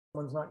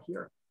someone's not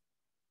here.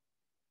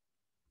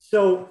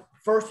 So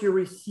first you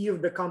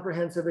receive the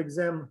comprehensive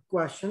exam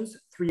questions,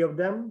 3 of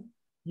them.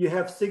 You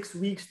have 6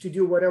 weeks to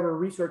do whatever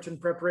research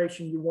and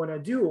preparation you want to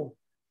do.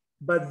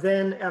 But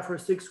then after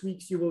 6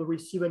 weeks, you will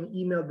receive an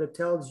email that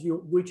tells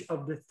you which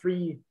of the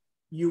 3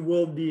 you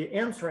will be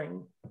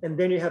answering. And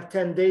then you have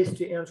 10 days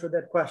to answer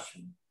that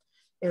question.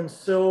 And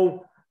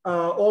so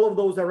all of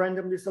those are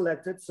randomly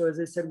selected. So as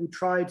I said, we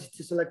tried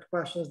to select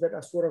questions that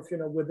are sort of, you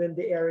know, within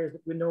the areas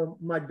that we know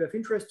might be of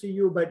interest to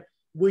you, but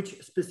which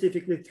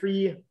specifically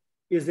 3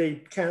 is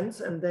a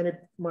chance. And then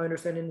my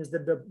understanding is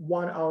that the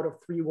 1 out of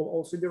 3 will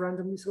also be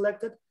randomly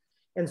selected.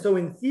 And so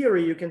in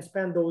theory, you can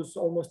spend those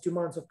almost 2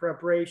 months of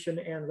preparation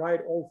and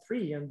write all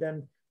 3. And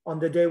then on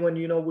the day when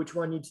you know which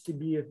one needs to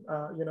be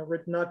you know,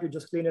 written up, you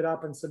just clean it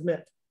up and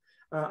submit.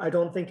 I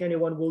don't think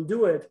anyone will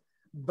do it,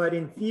 but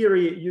in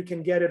theory, you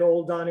can get it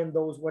all done in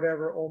those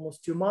whatever,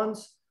 almost 2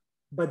 months.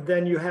 But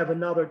then you have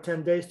another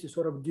 10 days to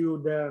sort of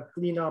do the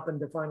cleanup and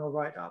the final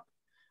write-up.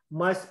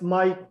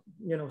 My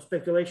you know,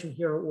 speculation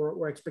here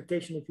or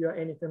expectation, if you're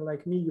anything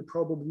like me, you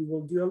probably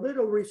will do a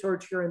little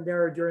research here and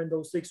there during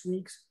those 6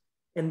 weeks,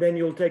 and then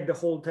you'll take the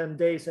whole 10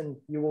 days and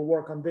you will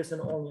work on this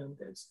and only on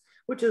this,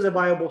 which is a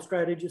viable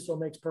strategy, so it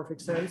makes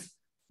perfect sense.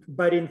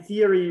 But in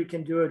theory, you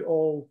can do it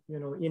all, you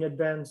know, in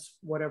advance,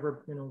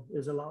 whatever, you know,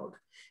 is allowed.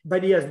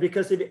 But yes,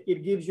 because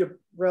it gives you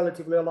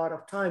relatively a lot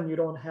of time, you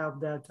don't have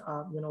that,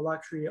 you know,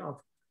 luxury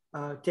of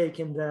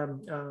taking the,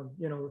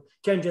 you know,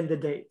 changing the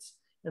dates.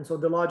 And so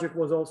the logic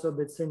was also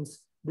that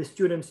since the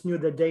students knew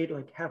the date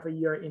like half a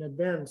year in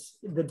advance,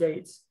 the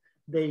dates,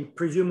 they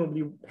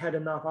presumably had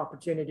enough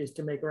opportunities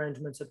to make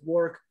arrangements at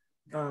work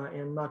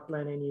and not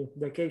plan any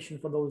vacation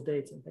for those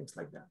dates and things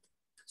like that.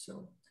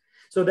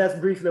 So that's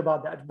briefly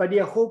about that. But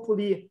yeah,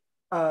 hopefully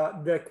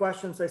the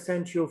questions I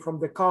sent you from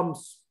the comms,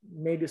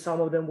 maybe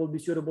some of them will be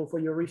suitable for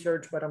your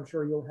research, but I'm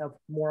sure you'll have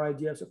more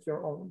ideas of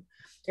your own.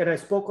 And I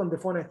spoke on the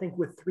phone, I think,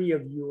 with 3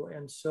 of you.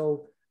 And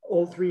so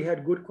all 3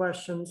 had good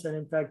questions. And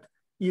in fact,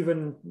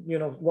 even, you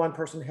know, one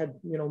person had,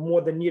 you know,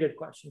 more than needed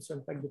questions. So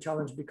in fact, the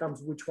challenge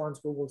becomes which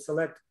ones we will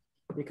select,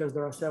 because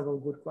there are several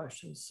good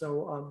questions.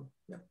 So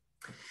yeah.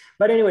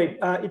 But anyway,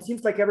 it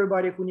seems like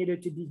everybody who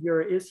needed to be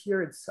here is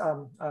here. It's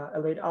a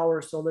late hour,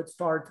 so let's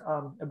start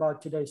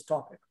about today's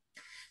topic.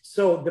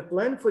 So the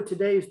plan for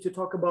today is to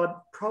talk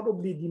about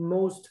probably the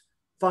most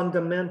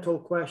fundamental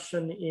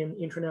question in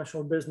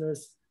international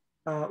business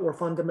or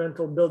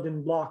fundamental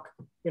building block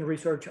in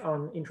research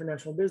on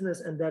international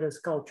business, and that is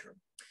culture.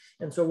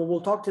 And so we will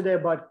talk today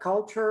about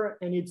culture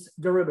and its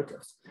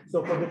derivatives.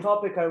 So for the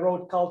topic, I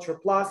wrote culture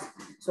plus.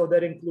 So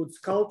that includes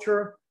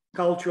culture,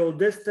 cultural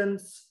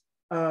distance,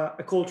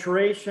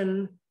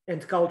 acculturation,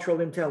 and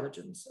cultural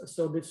intelligence.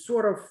 So they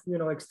sort of, you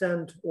know,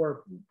 extend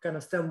or kind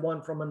of stem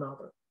one from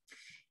another.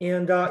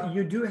 And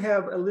you do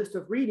have a list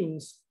of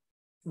readings,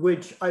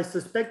 which I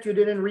suspect you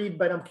didn't read,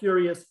 but I'm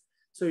curious.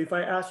 So if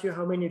I ask you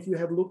how many of you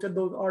have looked at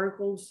those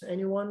articles,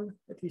 anyone,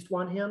 at least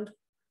one hand?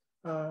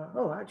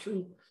 Oh,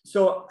 actually,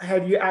 so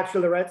have you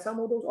actually read some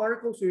of those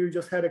articles, or you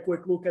just had a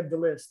quick look at the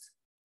list?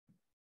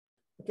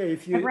 Okay,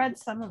 if you I've read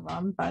some of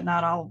them, but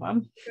not all of them.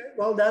 Okay,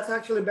 well, that's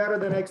actually better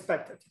than I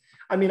expected.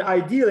 I mean,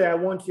 ideally, I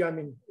want you, I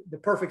mean, the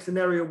perfect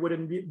scenario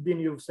wouldn't be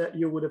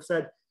you would have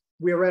said,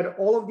 we read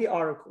all of the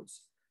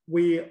articles,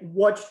 we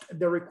watched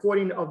the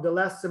recording of the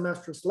last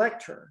semester's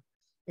lecture,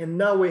 and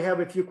now we have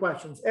a few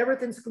questions.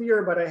 Everything's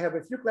clear, but I have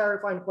a few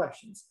clarifying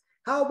questions.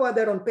 How about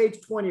that on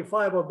page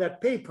 25 of that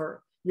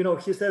paper? You know,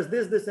 he says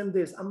this, this, and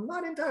this. I'm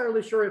not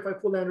entirely sure if I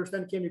fully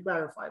understand. Can you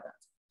clarify that?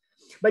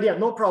 But yeah,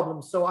 no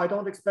problem. So I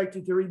don't expect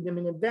you to read them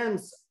in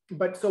advance.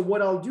 But so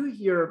what I'll do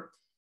here,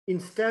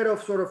 instead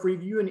of sort of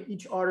reviewing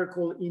each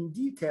article in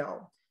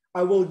detail,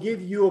 I will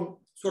give you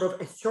sort of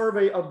a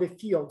survey of the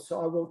field.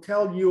 So I will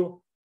tell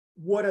you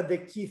what are the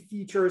key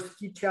features,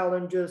 key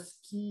challenges,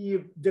 key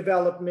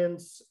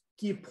developments,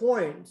 key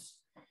points,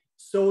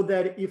 so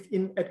that if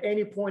at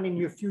any point in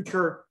your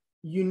future,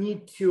 you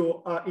need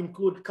to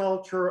include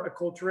culture,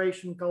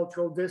 acculturation,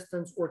 cultural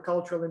distance, or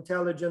cultural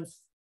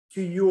intelligence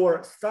to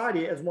your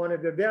study as one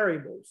of the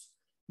variables,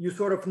 you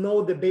sort of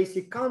know the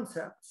basic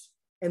concepts,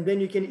 and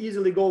then you can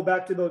easily go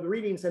back to those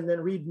readings and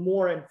then read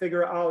more and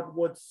figure out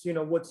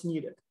what's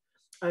needed.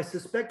 I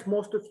suspect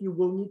most of you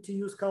will need to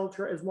use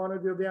culture as one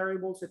of your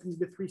variables. At least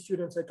the 3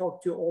 students I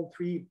talked to, all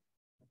 3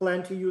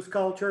 plan to use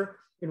culture.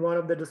 In one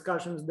of the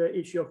discussions, the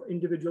issue of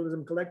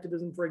individualism,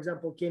 collectivism, for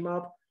example, came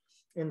up.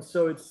 And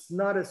so it's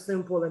not as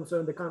simple. And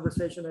so in the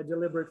conversation, I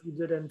deliberately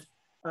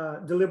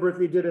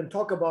didn't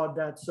talk about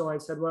that. So I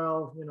said,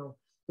 well, you know,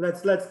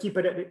 let's keep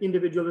it at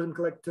individualism,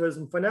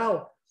 collectivism for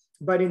now.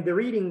 But in the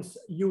readings,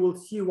 you will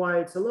see why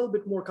it's a little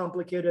bit more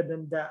complicated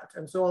than that.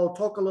 And so I'll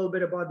talk a little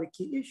bit about the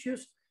key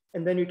issues,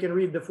 and then you can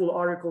read the full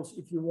articles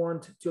if you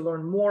want to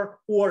learn more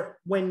or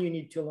when you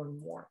need to learn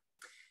more.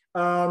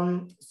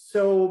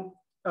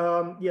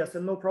 Yes,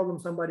 and no problem.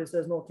 Somebody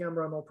says no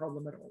camera, no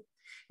problem at all.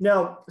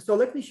 Now, so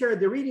let me share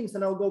the readings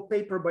and I'll go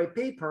paper by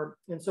paper.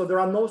 And so there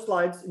are no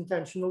slides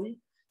intentionally.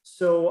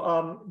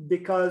 So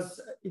because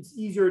it's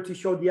easier to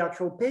show the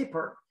actual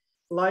paper.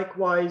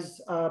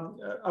 likewise,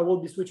 I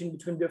will be switching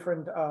between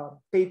different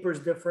papers,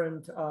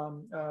 different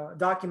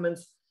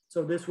documents.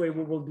 So this way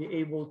we will be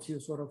able to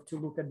sort of to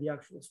look at the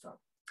actual stuff.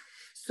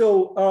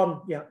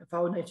 So yeah,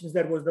 foundations,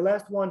 that was the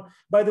last one.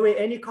 By the way,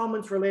 any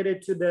comments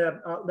related to the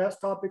last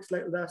topics,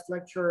 last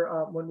lecture,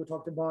 when we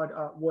talked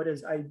about what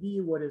is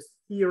IB, what is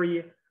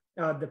theory,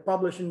 the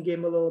publishing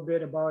game a little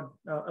bit about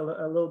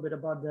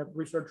the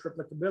research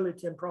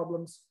replicability and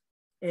problems.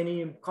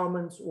 Any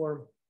comments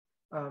or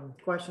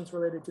questions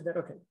related to that?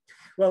 Okay,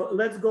 well,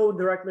 let's go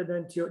directly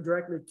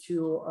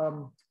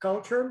to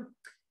culture.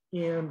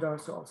 And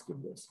so I'll skip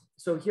this.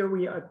 So here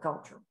we are at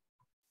culture.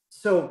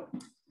 So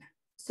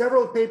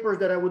several papers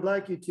that I would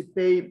like you to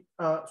pay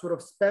sort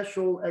of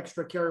special,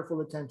 extra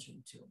careful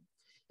attention to.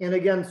 And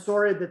again,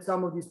 sorry that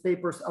some of these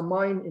papers are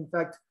mine. In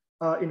fact,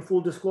 in full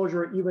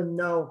disclosure, even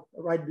now,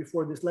 right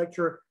before this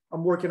lecture,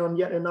 I'm working on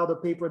yet another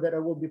paper that I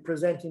will be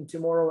presenting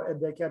tomorrow at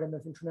the Academy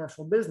of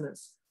International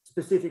Business,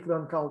 specifically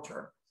on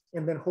culture.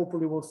 And then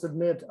hopefully we'll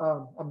submit,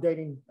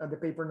 updating the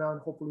paper now,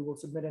 and hopefully we'll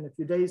submit in a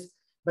few days.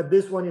 But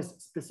this one is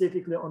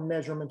specifically on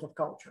measurement of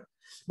culture.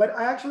 But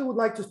I actually would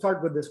like to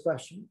start with this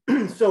question.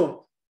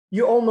 So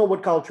you all know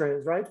what culture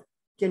is, right?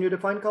 Can you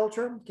define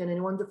culture? Can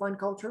anyone define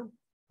culture?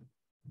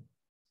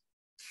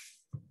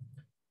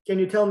 Can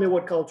you tell me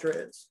what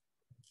culture is?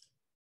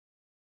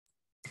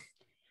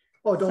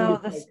 Oh, don't be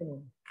quiet, come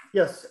on.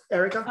 Yes,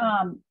 Erica?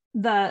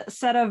 The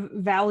set of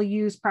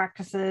values,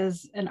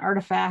 practices, and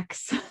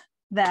artifacts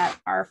that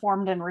are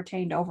formed and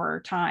retained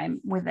over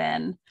time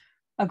within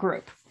a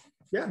group.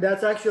 Yeah,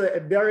 that's actually a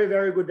very,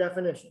 very good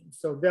definition.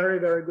 So very,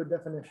 very good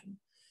definition.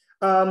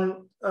 As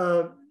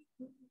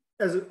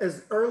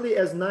early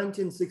as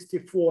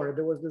 1964,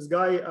 there was this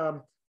guy,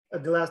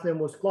 the last name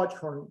was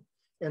Clutchhorn.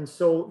 And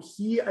so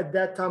he at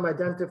that time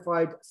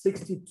identified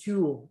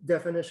 62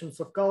 definitions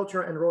of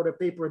culture and wrote a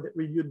paper that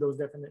reviewed those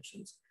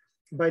definitions.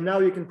 By now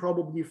you can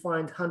probably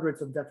find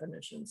hundreds of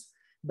definitions.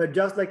 But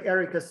just like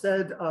Erica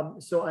said,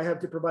 so I have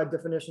to provide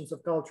definitions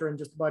of culture in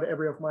just about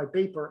every of my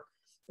paper.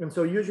 And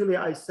so usually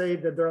I say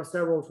that there are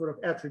several sort of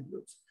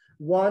attributes.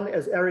 One,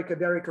 as Erica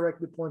very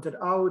correctly pointed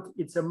out,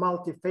 it's a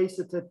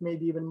multifaceted,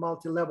 maybe even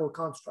multi-level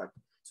construct.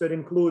 So it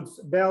includes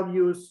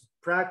values,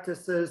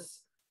 practices,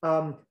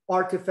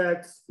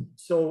 artifacts.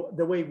 So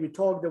the way we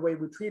talk, the way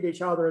we treat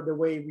each other, the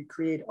way we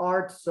create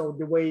art. So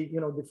the way,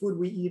 the food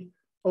we eat,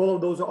 all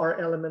of those are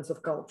elements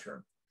of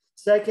culture.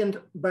 Second,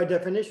 by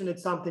definition,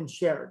 it's something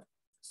shared.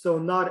 So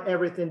not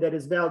everything that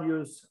is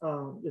values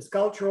is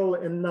cultural,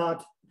 and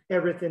not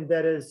everything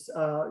that is,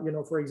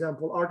 for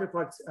example,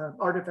 artifacts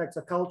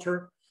of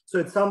culture. So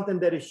it's something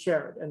that is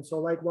shared. And so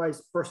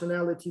likewise,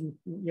 personality,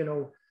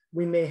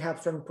 we may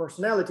have certain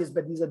personalities,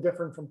 but these are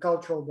different from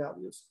cultural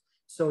values.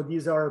 So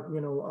these are,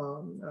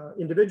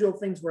 individual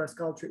things, whereas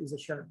culture is a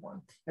shared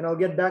one. And I'll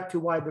get back to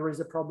why there is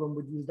a problem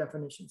with these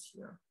definitions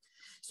here.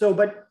 So,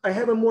 but I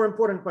have a more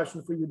important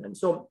question for you then.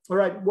 So, all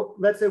right,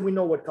 let's say we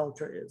know what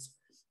culture is.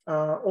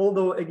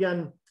 Although,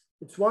 again,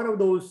 it's one of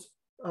those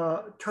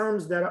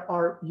terms that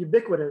are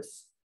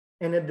ubiquitous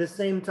and at the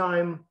same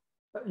time,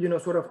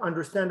 sort of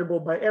understandable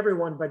by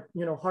everyone, but,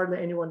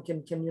 hardly anyone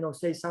can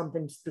say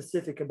something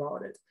specific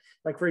about it.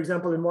 Like, for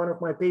example, in one of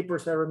my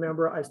papers, I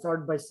remember I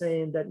started by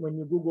saying that when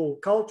you Google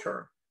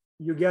culture,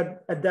 you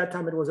get, at that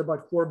time, it was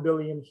about 4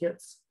 billion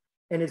hits.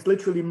 And it's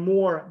literally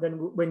more than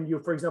when you,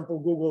 for example,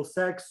 Google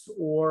sex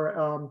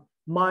or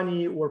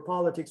money or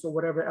politics or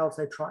whatever else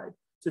I tried.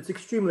 So it's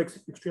extremely,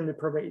 extremely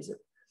pervasive.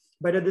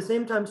 But at the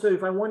same time, so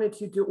if I wanted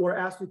you to, or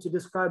ask you to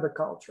describe a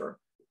culture,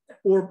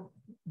 or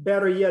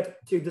better yet,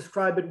 to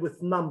describe it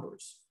with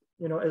numbers,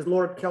 as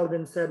Lord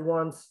Kelvin said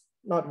once,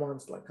 not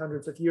once, like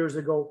hundreds of years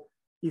ago,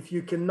 if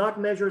you cannot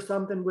measure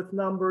something with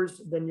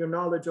numbers, then your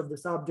knowledge of the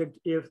subject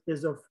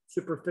is of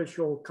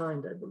superficial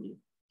kind, I believe,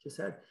 he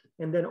said.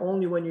 And then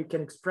only when you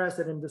can express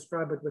it and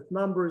describe it with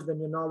numbers, then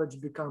your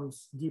knowledge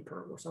becomes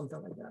deeper or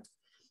something like that.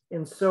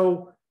 And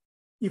so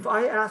if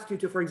I ask you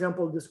to, for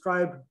example,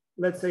 describe,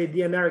 let's say,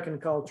 the American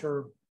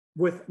culture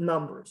with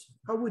numbers,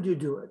 how would you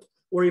do it?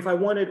 Or if I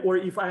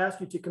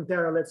asked you to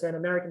compare, let's say,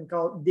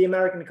 the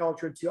American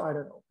culture to, I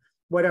don't know,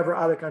 whatever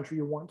other country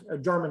you want, a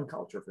German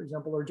culture, for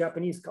example, or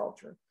Japanese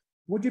culture,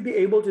 would you be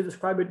able to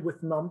describe it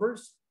with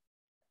numbers?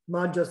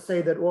 Not just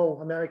say that, well,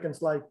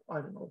 Americans like,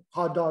 I don't know,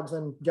 hot dogs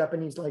and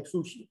Japanese like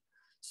sushi.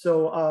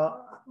 So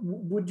how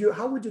would you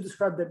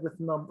describe that with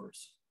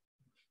numbers?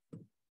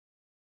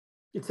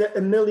 It's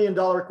 $1 million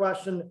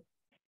question,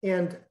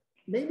 and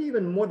maybe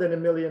even more than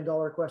 $1 million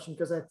question,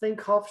 because I think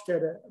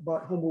Hofstede,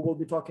 about whom we will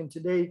be talking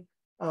today,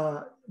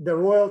 the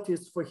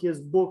royalties for his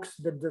books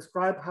that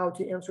describe how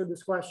to answer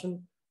this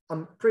question,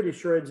 I'm pretty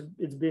sure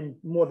it's been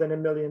more than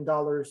 $1 million,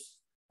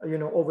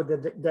 over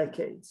the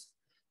decades.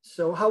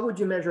 So how would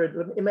you measure it?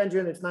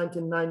 Imagine it's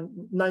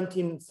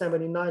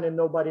 1979 and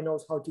nobody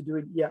knows how to do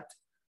it yet.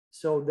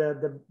 So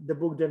the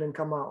book didn't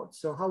come out.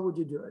 So how would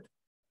you do it?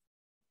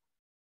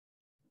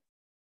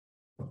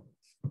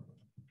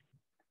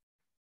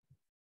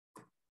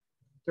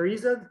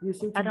 Teresa, you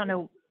seem to I don't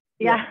know.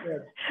 Yeah,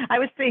 I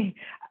was thinking,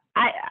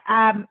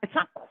 It's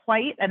not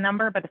quite a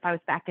number, but if I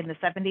was back in the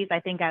 70s, I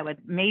think I would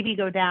maybe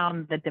go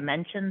down the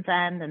dimensions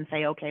end and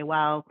say, okay,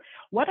 well,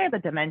 what are the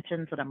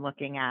dimensions that I'm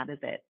looking at? Is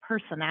it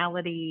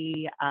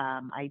personality,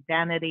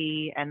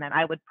 identity? And then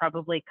I would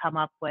probably come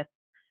up with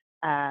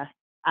a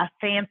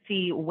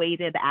fancy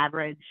weighted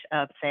average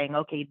of saying,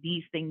 okay,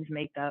 these things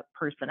make up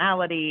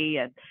personality,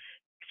 and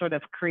sort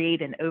of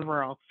create an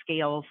overall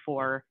scale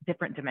for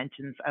different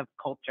dimensions of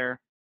culture.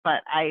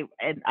 But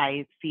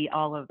I see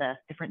all of the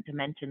different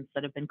dimensions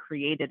that have been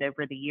created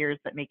over the years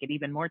that make it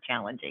even more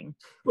challenging.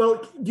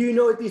 Well, do you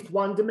know at least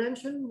one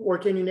dimension, or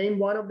can you name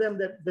one of them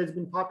that's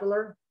been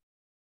popular?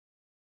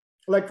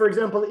 Like, for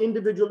example,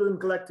 individualism,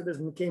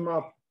 collectivism came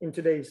up in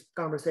today's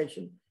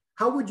conversation.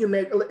 How would you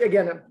make,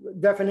 again,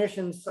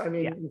 definitions? I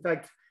mean, in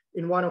fact,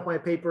 in one of my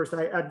papers,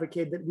 I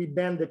advocate that we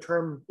ban the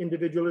term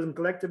individualism,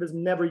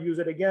 collectivism, never use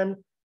it again,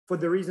 for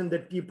the reason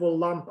that people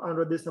lump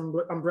under this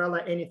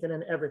umbrella anything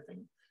and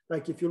everything.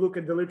 Like, if you look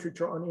at the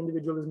literature on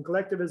individualism,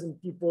 collectivism,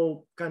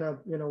 people kind of,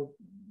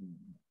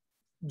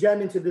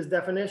 jam into this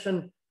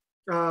definition,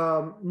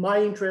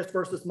 my interest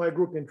versus my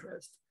group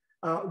interest,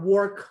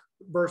 work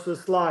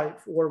versus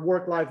life or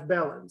work-life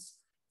balance,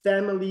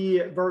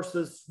 family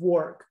versus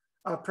work,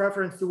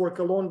 preference to work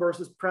alone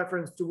versus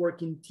preference to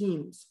work in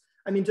teams.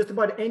 I mean, just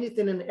about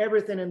anything and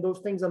everything, and those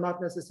things are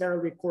not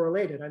necessarily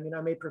correlated. I mean,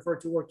 I may prefer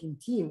to work in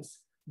teams,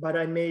 but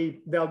I may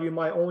value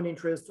my own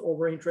interests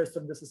over interests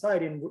of the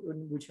society in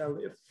which I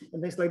live,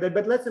 and things like that.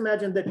 But let's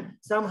imagine that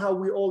somehow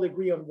we all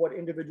agree on what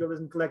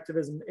individualism,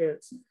 collectivism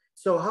is.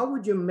 So how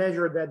would you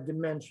measure that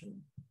dimension?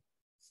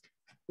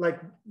 Like,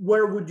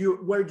 where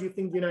do you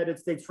think the United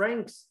States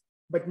ranks?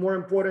 But more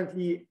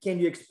importantly, can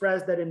you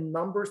express that in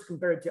numbers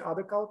compared to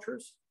other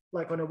cultures?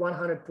 Like on a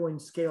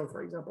 100-point scale,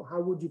 for example,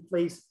 how would you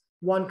place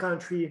one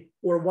country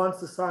or one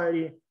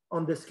society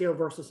on this scale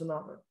versus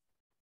another?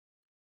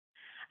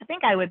 I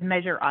think I would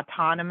measure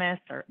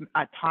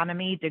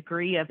autonomy,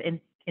 degree of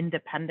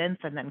independence,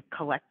 and then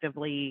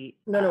collectively.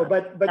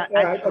 But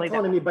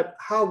autonomy, but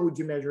how would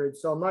you measure it?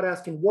 So I'm not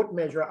asking what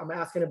measure, I'm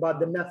asking about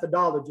the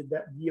methodology,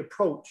 the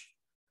approach.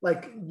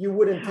 Like, you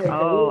wouldn't take a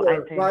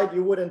ruler, right?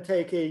 You wouldn't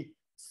take a,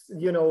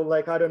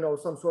 like, I don't know,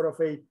 some sort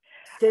of a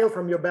scale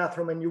from your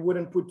bathroom, and you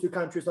wouldn't put two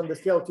countries on the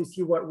scale to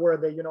see where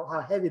they,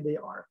 how heavy they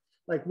are.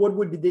 Like, what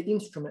would be the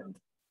instrument?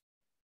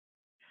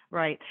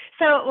 Right.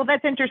 So, well,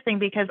 that's interesting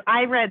because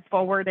I read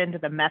forward into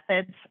the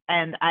methods,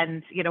 and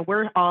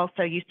we're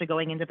also used to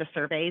going into the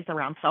surveys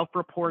around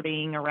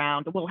self-reporting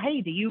around, well,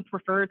 hey, do you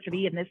prefer to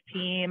be in this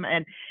team?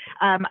 And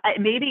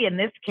maybe in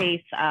this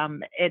case,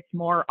 it's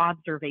more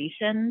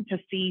observation to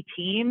see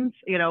teams,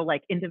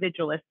 like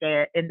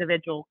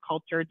individual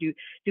culture.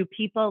 Do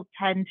people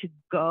tend to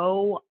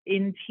go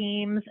in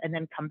teams and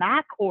then come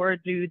back, or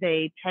do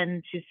they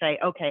tend to say,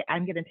 okay,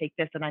 I'm going to take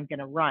this and I'm going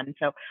to run?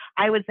 So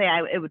I would say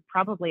it would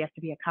probably have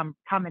to be a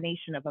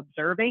combination of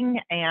observing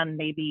and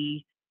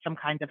maybe some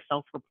kind of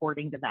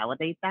self-reporting to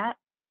validate that.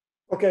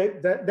 Okay,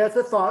 that's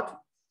a thought.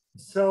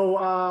 So,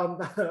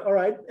 all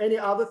right, any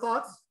other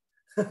thoughts?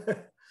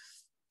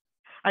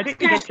 I didn't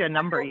get you a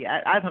number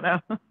yet. I don't know.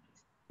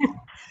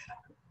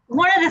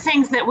 One of the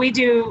things that we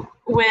do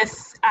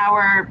with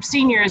our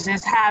seniors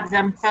is have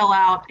them fill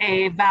out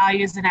a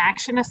values and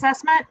action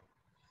assessment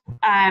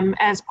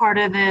as part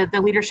of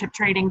the leadership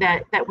training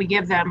that we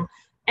give them.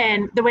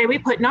 And the way we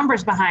put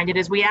numbers behind it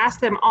is we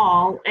ask them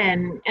all,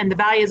 and the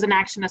values and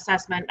action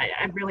assessment,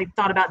 I really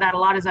thought about that a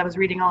lot as I was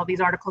reading all of these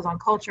articles on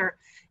culture.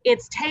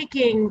 It's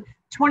taking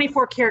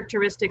 24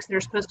 characteristics that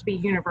are supposed to be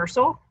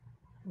universal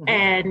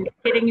and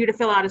getting you to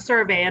fill out a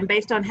survey. And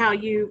based on how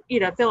you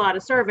fill out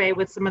a survey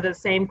with some of the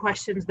same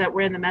questions that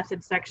were in the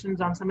method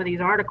sections on some of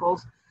these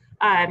articles,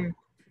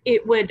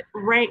 it would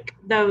rank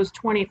those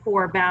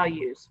 24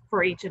 values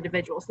for each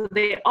individual. So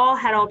they all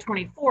had all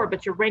 24,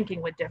 but your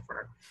ranking would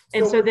differ.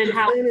 And so then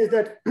how— is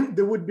that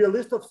there would be a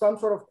list of some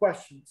sort of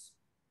questions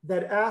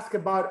that ask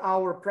about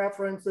our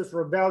preferences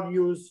or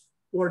values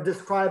or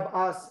describe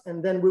us,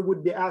 and then we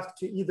would be asked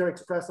to either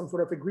express some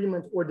sort of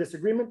agreement or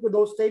disagreement with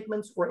those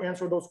statements or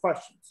answer those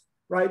questions,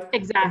 right?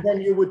 Exactly. And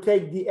then you would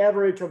take the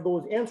average of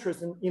those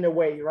answers in a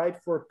way, right,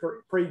 for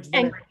each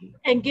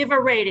and give a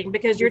rating,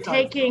 because you're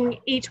taking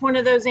each one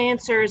of those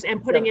answers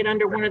and putting it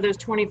under one of those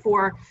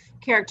 24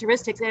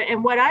 characteristics.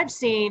 And what I've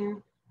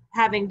seen,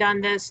 having done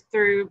this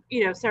through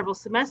several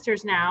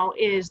semesters now,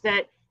 is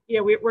that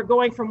we're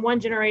going from one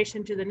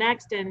generation to the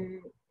next, and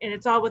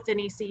it's all within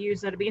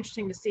ECUs. So it'll be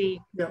interesting to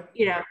see,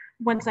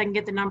 once I can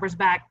get the numbers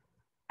back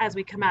as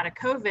we come out of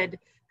COVID,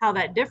 how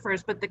that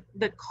differs. But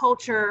the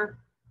culture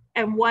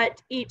and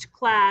what each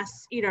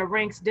class,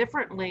 ranks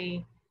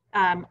differently,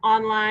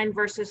 online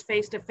versus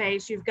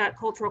face-to-face. You've got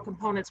cultural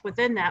components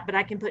within that, but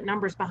I can put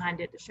numbers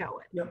behind it to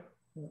show it.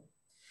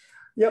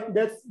 Yep,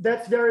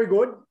 that's very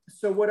good.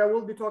 So what I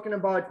will be talking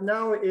about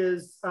now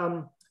is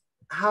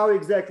how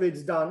exactly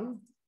it's done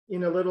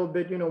in a little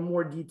bit,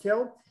 more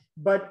detail.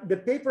 But the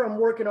paper I'm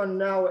working on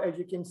now, as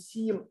you can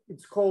see,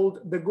 it's called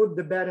The Good,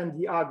 the Bad, and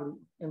the Ugly.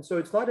 And so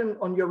it's not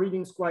on your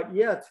readings quite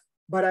yet,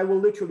 but I will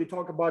literally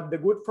talk about the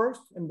good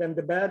first, and then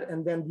the bad,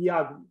 and then the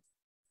ugly.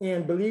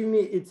 And believe me,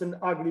 it's an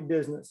ugly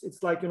business.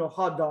 It's like,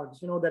 hot dogs,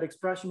 that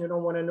expression, you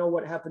don't want to know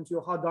what happened to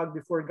your hot dog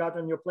before it got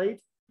on your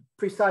plate.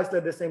 Precisely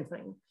the same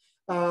thing.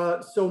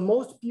 So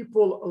most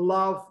people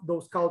love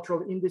those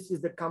cultural indices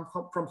that come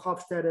from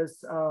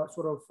Hofstede's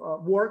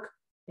work.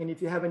 And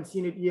if you haven't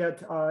seen it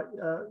yet,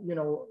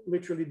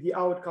 literally the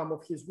outcome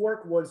of his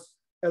work was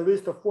a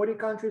list of 40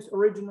 countries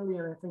originally,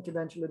 and I think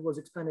eventually it was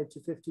expanded to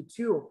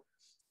 52.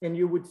 And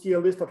you would see a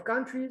list of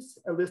countries,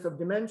 a list of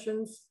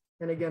dimensions.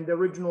 And again, the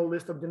original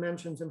list of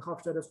dimensions in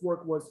Hofstede's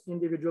work was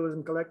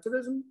individualism,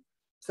 collectivism,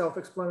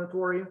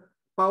 self-explanatory,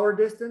 power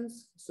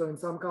distance. So in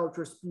some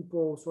cultures,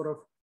 people sort of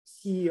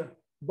see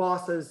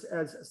bosses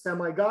as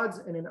semi-gods,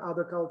 and in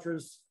other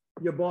cultures,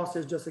 your boss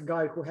is just a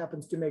guy who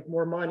happens to make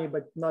more money,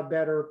 but not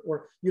better,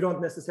 or you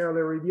don't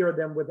necessarily revere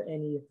them with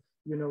any,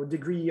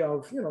 degree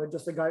of,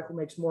 just a guy who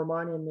makes more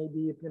money and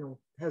maybe,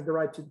 has the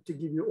right to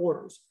give you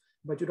orders,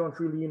 but you don't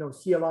really,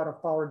 see a lot of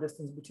power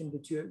distance between the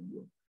two of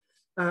you.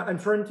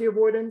 Uncertainty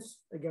avoidance,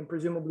 again,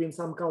 presumably in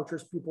some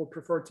cultures, people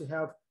prefer to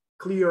have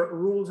clear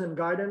rules and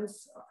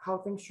guidance, how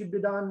things should be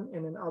done.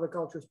 And in other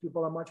cultures,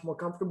 people are much more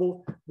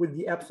comfortable with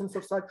the absence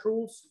of such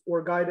rules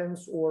or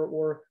guidance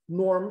or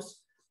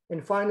norms.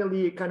 And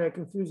finally, kind of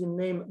confusing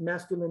name,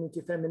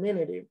 masculinity,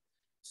 femininity.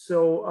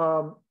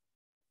 So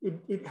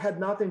it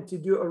had nothing to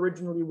do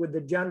originally with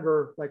the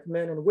gender, like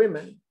men and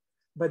women.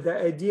 But the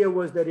idea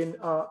was that in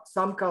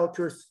some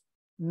cultures,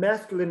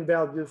 masculine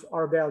values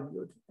are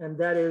valued, and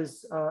that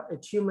is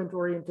achievement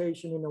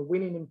orientation,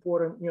 winning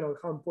important,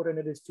 how important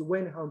it is to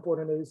win, how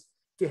important it is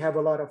to have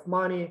a lot of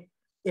money.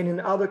 And in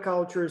other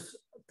cultures,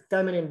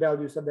 feminine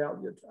values are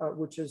valued,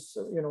 which is,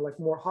 like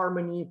more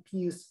harmony,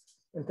 peace,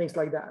 and things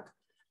like that.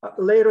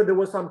 Later, there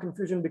was some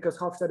confusion because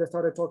Hofstede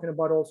started talking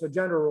about also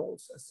gender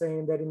roles,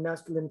 saying that in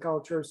masculine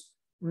cultures,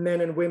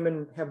 men and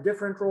women have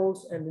different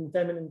roles, and in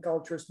feminine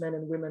cultures, men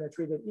and women are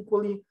treated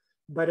equally.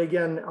 But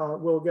again,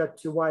 we'll get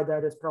to why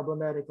that is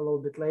problematic a little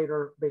bit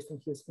later based on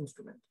his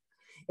instrument.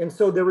 And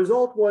so the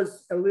result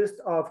was a list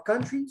of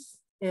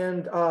countries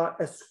and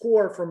a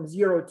score from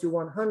 0 to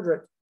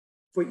 100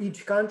 for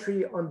each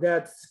country on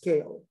that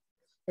scale.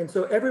 And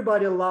so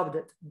everybody loved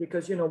it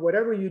because,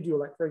 whatever you do,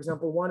 like for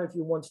example, one of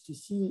you wants to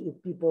see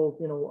if people,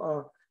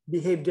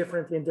 behave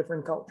differently in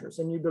different cultures,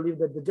 and you believe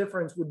that the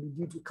difference would be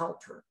due to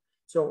culture.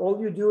 So all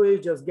you do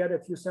is just get a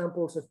few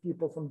samples of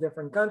people from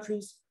different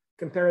countries,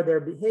 compare their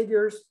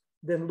behaviors,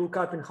 then look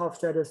up in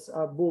Hofstede's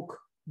book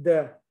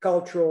the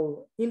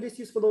cultural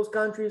indices for those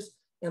countries.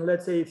 And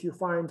let's say if you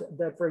find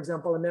that, for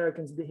example,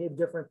 Americans behave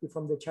differently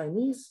from the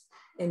Chinese,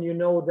 and you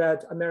know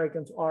that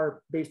Americans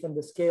are, based on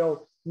the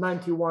scale,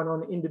 91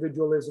 on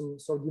individualism,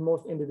 so the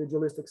most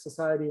individualistic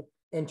society,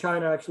 and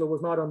China actually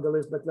was not on the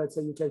list, but let's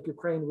say you take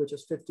Ukraine, which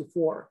is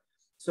 54.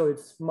 So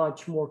it's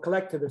much more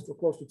collectivist or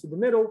closer to the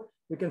middle.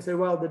 You can say,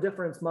 well, the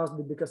difference must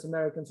be because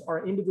Americans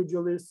are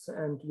individualists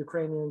and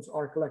Ukrainians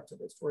are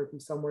collectivists, or at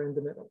least somewhere in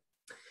the middle.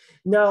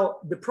 Now,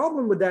 the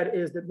problem with that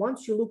is that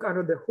once you look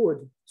under the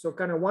hood, so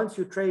kind of once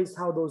you trace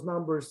how those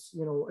numbers,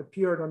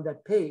 appeared on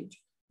that page,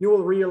 you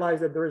will realize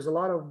that there is a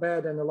lot of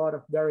bad and a lot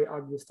of very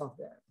ugly stuff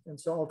there. And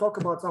so I'll talk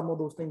about some of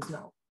those things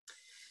now.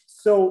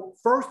 So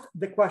first,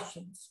 the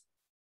questions.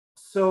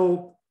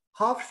 So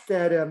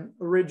Hofstede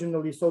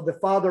originally, so the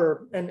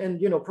father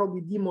and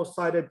probably the most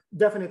cited,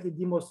 definitely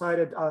the most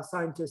cited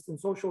scientist in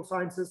social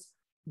sciences,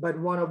 but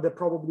one of the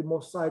probably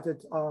most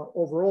cited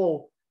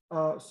overall.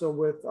 So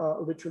with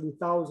literally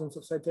thousands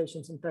of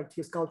citations. In fact,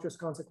 his Culture's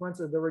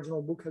Consequences, the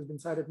original book, has been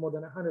cited more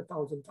than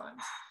 100,000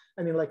 times.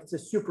 I mean, like it's a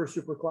super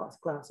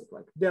classic,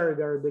 like very,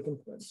 very big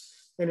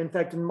influence. And in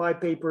fact, in my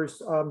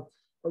papers,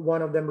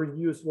 one of them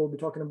reviews, we'll be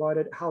talking about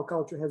it, how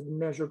culture has been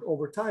measured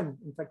over time.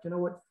 In fact, you know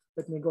what?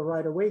 Let me go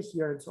right away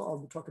here. And so I'll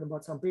be talking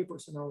about some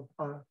papers and I'll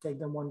take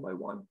them one by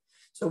one.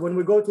 So when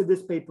we go to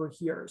this paper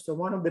here, so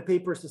one of the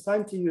papers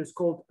assigned to you is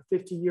called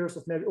 50 Years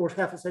of Measure, or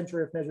Half a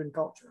Century of Measuring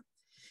Culture.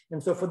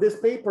 And so for this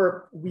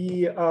paper,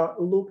 we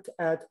looked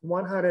at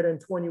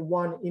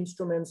 121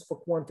 instruments for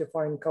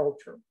quantifying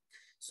culture.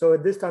 So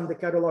at this time, the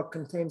catalog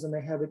contains, and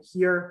I have it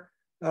here,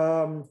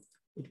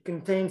 it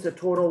contains a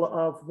total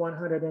of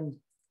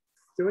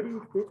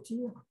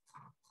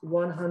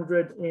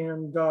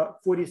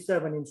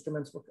 147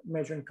 instruments for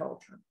measuring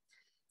culture.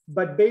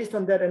 But based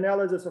on that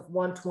analysis of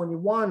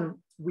 121,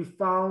 we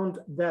found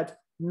that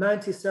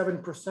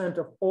 97%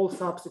 of all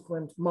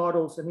subsequent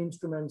models and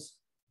instruments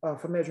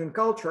for measuring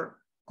culture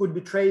could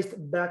be traced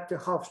back to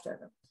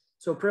Hofstede.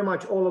 So pretty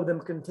much all of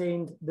them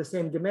contained the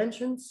same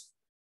dimensions.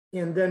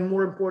 And then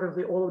more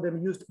importantly, all of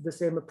them used the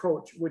same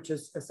approach, which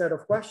is a set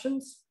of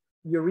questions.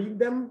 You read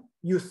them,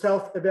 you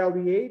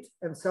self-evaluate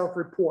and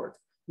self-report,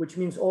 which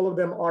means all of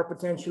them are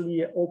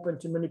potentially open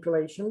to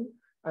manipulation.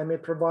 I may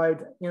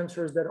provide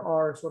answers that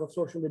are sort of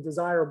socially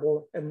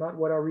desirable and not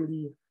what I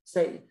really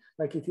say.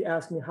 Like if you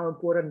ask me how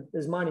important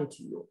is money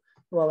to you?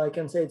 Well, I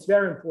can say it's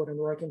very important,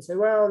 or I can say,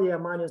 well, yeah,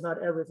 money is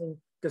not everything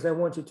because I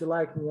want you to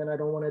like me and I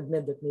don't want to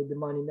admit that maybe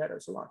money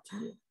matters a lot to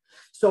you.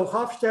 So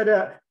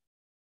Hofstede,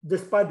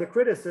 despite the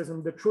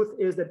criticism, the truth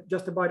is that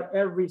just about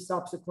every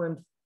subsequent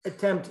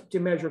attempt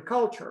to measure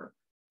culture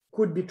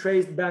could be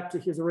traced back to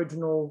his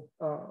original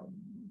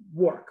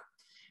work.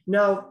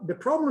 Now, the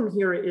problem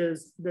here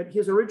is that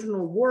his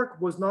original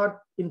work was not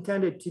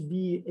intended to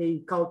be a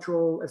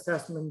cultural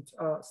assessment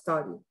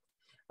study.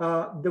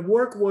 The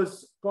work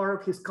was part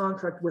of his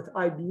contract with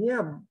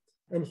IBM,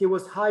 and he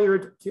was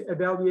hired to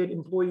evaluate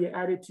employee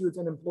attitudes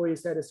and employee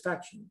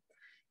satisfaction.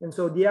 And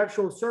so the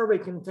actual survey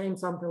contained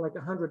something like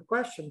 100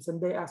 questions,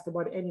 and they asked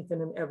about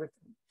anything and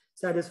everything.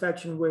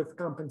 Satisfaction with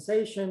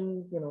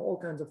compensation, all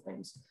kinds of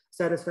things.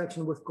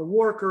 Satisfaction with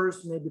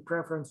coworkers, maybe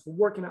preference for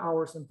working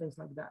hours and things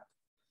like that.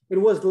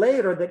 It was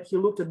later that he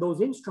looked at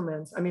those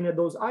instruments, at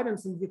those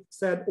items, and he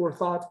said or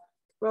thought,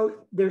 well,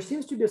 there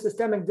seems to be a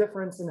systemic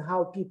difference in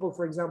how people,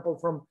 for example,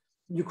 from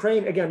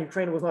Ukraine, again,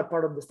 Ukraine was not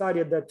part of the study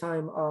at that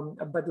time,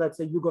 but let's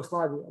say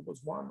Yugoslavia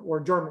was one, or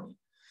Germany.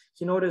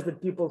 He noticed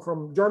that people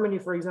from Germany,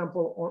 for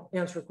example,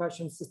 answer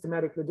questions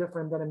systematically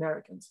different than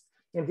Americans.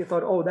 And he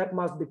thought, oh, that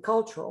must be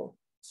cultural.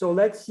 So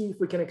let's see if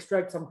we can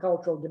extract some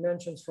cultural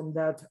dimensions from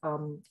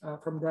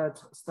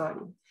that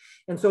study.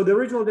 And so the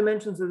original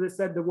dimensions, as I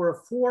said, there were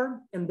 4,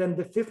 and then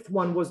the 5th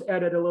one was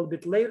added a little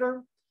bit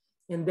later.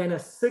 And then a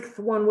 6th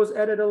one was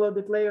added a little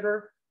bit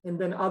later. And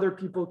then other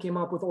people came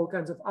up with all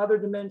kinds of other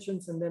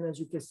dimensions. And then as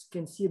you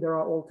can see, there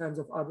are all kinds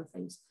of other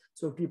things.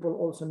 So people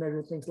also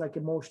measure things like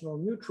emotional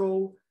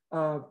neutral,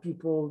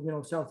 people,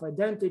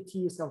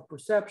 self-identity,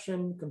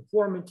 self-perception,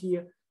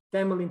 conformity,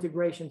 family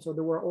integration. So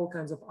there were all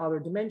kinds of other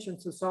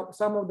dimensions. So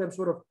some of them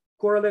sort of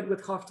correlate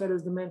with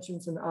Hofstede's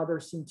dimensions, and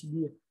others seem to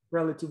be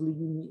relatively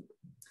unique.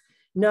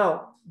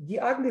 Now, the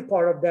ugly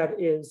part of that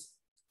is,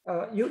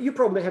 you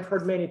probably have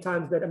heard many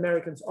times that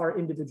Americans are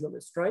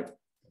individualists, right?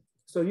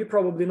 So you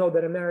probably know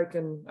that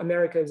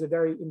America is a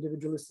very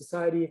individualist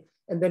society.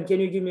 And then can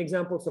you give me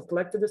examples of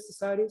collectivist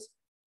societies?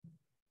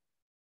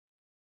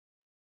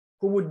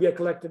 Who would be a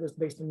collectivist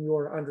based on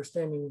your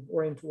understanding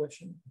or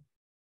intuition?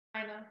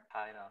 China.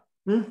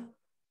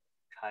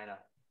 China.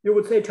 You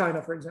would say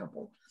China, for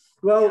example.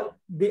 Well,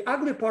 the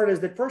ugly part is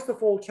that, first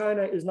of all,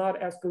 China is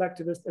not as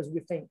collectivist as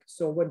we think.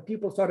 So when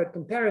people started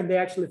comparing, they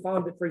actually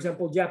found that, for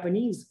example,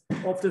 Japanese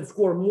often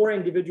score more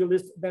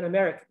individualist than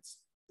Americans,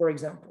 for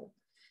example.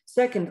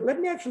 Second, let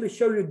me actually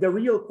show you the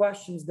real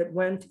questions that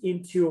went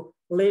into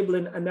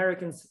labeling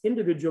Americans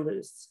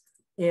individualists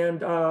and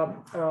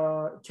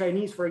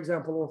Chinese, for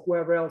example, or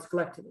whoever else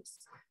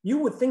collectivists. You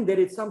would think that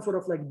it's some sort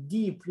of like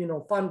deep,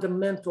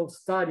 fundamental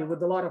study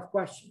with a lot of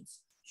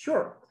questions.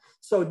 Sure.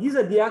 So these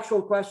are the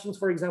actual questions,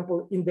 for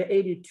example, in the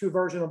 82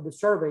 version of the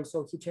survey.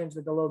 So he changed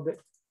it a little bit.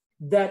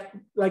 That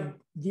like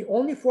the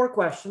only 4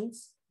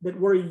 questions that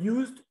were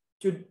used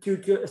to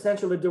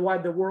essentially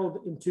divide the world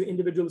into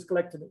individualist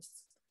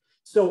collectivists.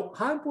 So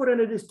how important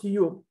it is to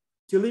you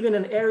to live in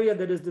an area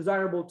that is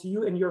desirable to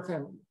you and your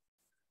family?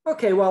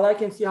 Okay, well, I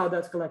can see how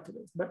that's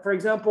collectivist. But for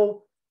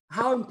example,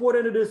 how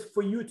important it is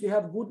for you to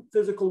have good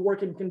physical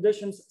working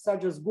conditions,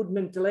 such as good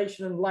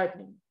ventilation and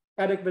lighting,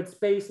 adequate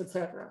space,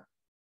 etc.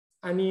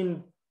 I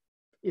mean,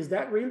 is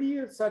that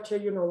really such a,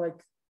 like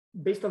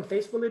based on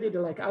face validity?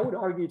 Like I would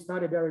argue it's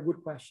not a very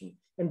good question.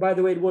 And by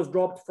the way, it was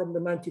dropped from the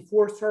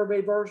 94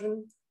 survey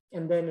version,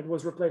 and then it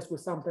was replaced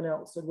with something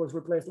else. It was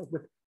replaced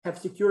with have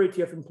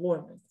security of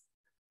employment,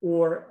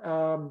 or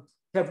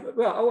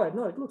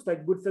it looks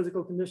like good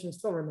physical conditions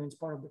still remains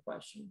part of the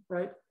question,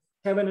 right?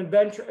 Have an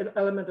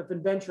element of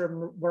adventure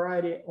and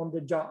variety on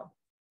the job.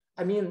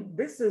 I mean,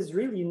 this is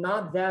really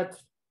not that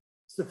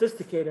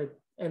sophisticated.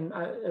 And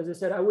as I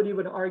said, I would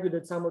even argue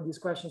that some of these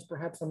questions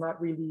perhaps are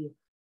not really,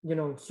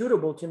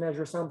 suitable to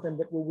measure something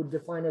that we would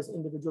define as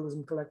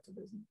individualism,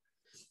 collectivism.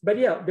 But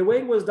yeah, the way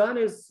it was done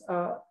is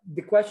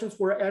the questions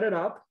were added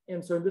up.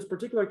 And so in this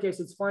particular case,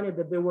 it's funny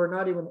that they were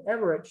not even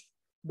averaged,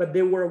 but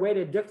they were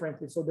weighted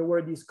differently. So there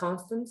were these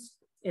constants,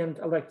 and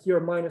like here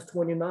minus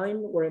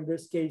 29, or in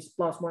this case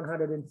plus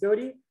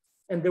 130,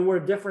 and there were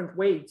different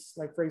weights.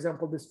 Like for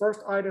example, this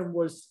first item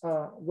was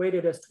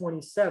weighted as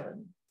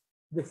 27.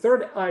 The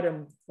third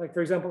item, like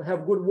for example,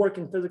 have good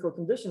working physical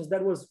conditions,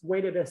 that was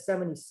weighted as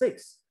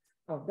 76.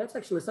 That's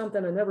actually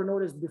something I never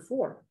noticed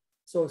before.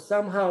 So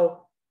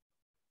somehow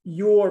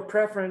your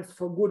preference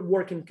for good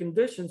working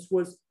conditions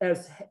was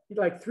as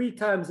like 3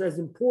 times as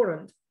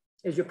important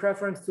as your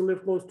preference to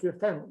live close to your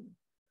family.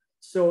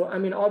 So, I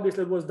mean,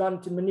 obviously it was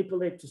done to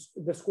manipulate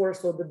the score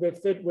so that they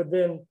fit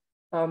within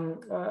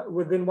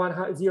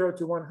 0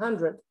 to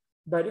 100,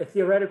 but a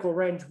theoretical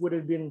range would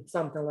have been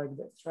something like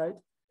this, right?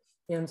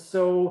 And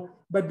so,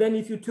 but then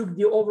if you took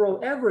the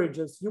overall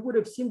averages, you would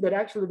have seen that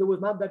actually there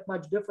was not that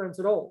much difference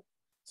at all.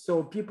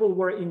 So people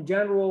were in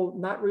general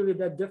not really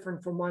that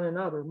different from one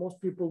another. Most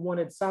people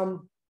wanted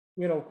some,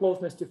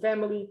 closeness to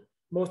family.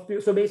 Most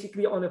people, so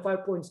basically on a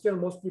 5-point scale,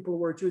 most people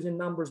were choosing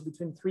numbers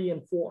between 3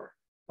 and 4.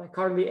 Like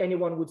hardly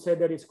anyone would say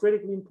that it's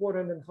critically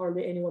important, and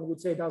hardly anyone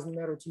would say it doesn't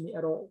matter to me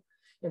at all.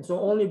 And so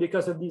only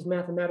because of these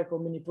mathematical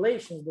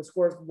manipulations, the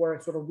scores were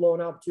sort of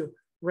blown up to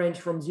range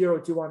from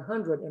 0 to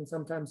 100, and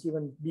sometimes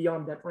even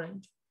beyond that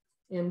range.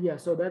 And yeah,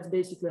 so that's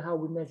basically how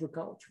we measure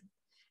culture.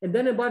 And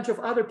then a bunch of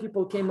other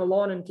people came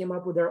along and came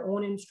up with their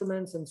own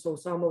instruments. And so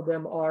some of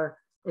them are,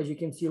 as you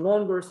can see,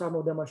 longer, some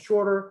of them are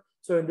shorter.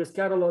 So in this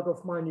catalog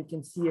of mine, you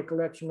can see a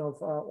collection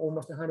of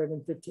almost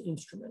 150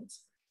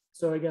 instruments.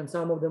 So again,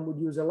 some of them would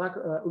use a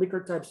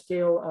Likert type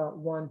scale,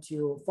 1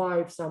 to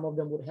 5. Some of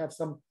them would have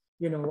some,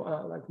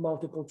 like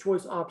multiple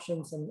choice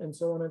options and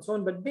so on and so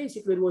on. But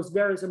basically, it was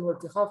very similar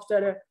to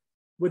Hofstede,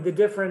 with the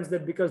difference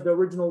that because the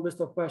original list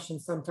of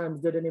questions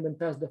sometimes didn't even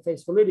pass the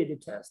face validity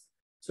test.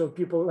 So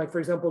people like, for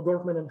example,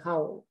 Dorfman and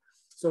Howell.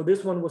 So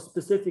this one was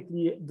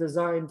specifically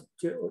designed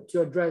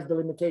to address the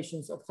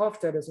limitations of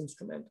Hofstede's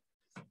instrument.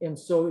 And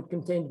so it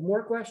contained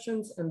more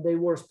questions, and they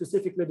were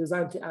specifically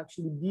designed to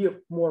actually be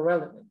more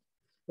relevant.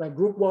 Like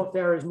group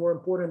welfare is more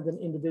important than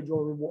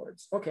individual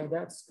rewards. Okay,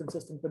 that's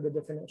consistent with the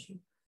definition.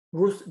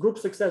 Group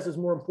success is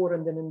more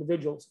important than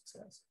individual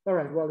success. All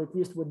right, well, at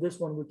least with this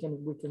one, we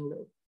can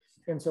live.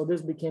 And so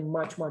this became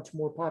much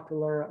more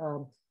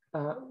popular,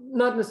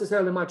 not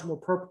necessarily much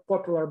more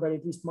popular, but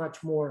at least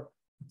much more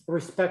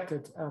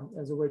respected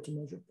as a way to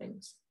measure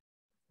things.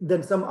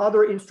 Then some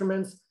other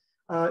instruments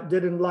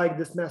didn't like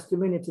this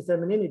masculinity,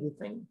 femininity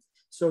thing.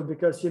 So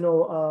because,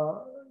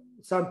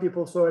 some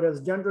people saw it as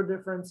gender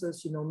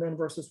differences, men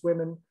versus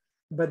women,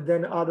 but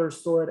then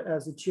others saw it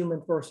as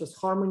achievement versus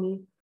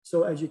harmony.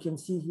 So as you can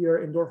see here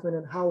in Dorfman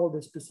and Howell,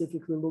 they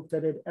specifically looked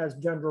at it as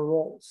gender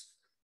roles.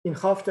 In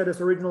Hofstede's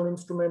original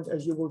instrument,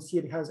 as you will see,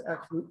 it has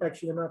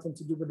actually nothing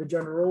to do with the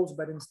gender roles,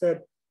 but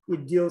instead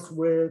it deals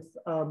with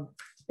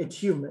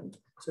achievement.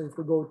 So if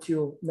we go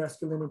to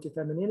masculinity,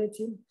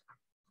 femininity,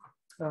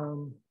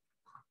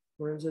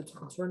 where is it?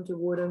 Uncertainty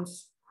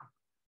avoidance,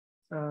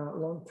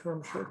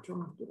 long-term,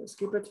 short-term, did I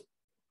skip it?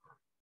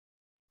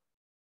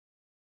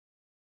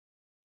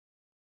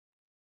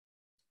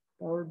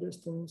 Power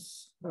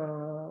distance,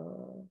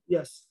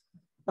 yes.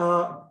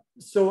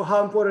 So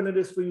how important it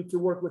is for you to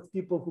work with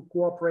people who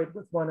cooperate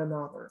with one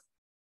another,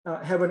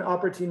 have an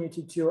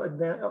opportunity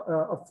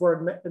to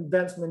for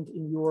advancement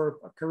in your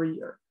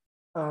career.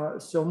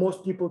 So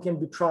most people can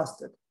be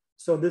trusted.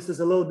 So this is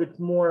a little bit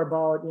more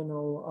about,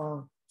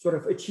 sort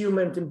of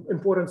achievement,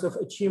 importance of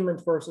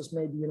achievement versus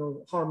maybe,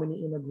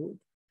 harmony in a group.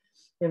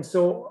 And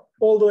so,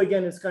 although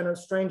again, it's kind of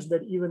strange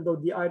that even though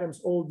the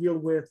items all deal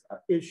with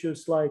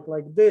issues like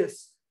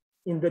this,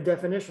 in the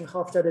definition,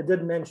 Hofstede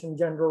did mention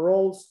gender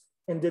roles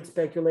and did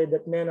speculate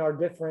that men are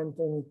different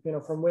and,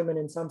 from women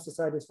in some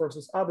societies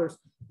versus others,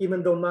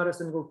 even though not a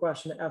single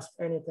question asked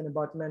anything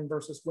about men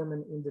versus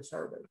women in the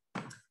survey.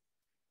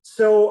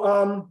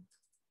 So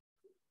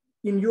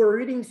in your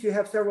readings, you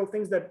have several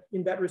things that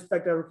in that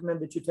respect, I recommend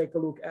that you take a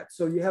look at.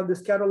 So you have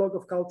this catalog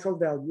of cultural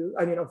values,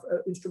 of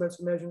instruments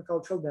for measuring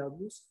cultural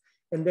values.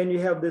 And then you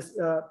have this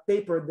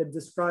paper that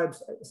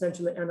describes,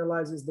 essentially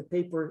analyzes the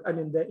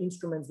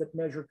instruments that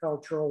measure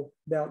cultural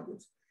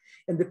values.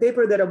 And the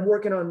paper that I'm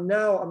working on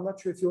now, I'm not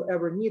sure if you'll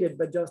ever need it,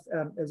 but just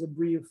as a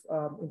brief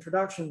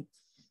introduction.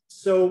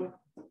 So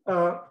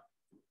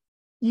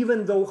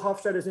even though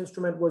Hofstede's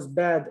instrument was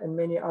bad and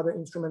many other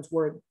instruments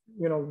were,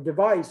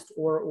 devised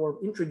or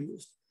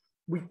introduced,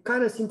 we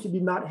kind of seem to be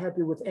not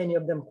happy with any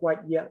of them quite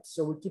yet.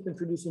 So we keep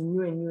introducing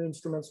new and new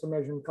instruments for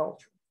measuring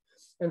culture.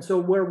 And so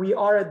where we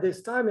are at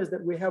this time is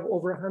that we have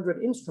over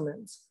 100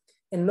 instruments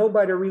and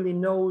nobody really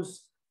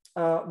knows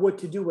what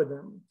to do with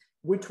them,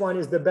 which one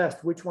is the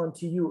best, which one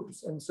to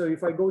use. And so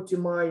if I go to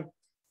my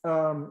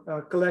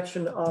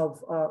collection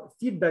of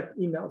feedback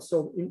emails,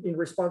 so in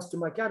response to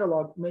my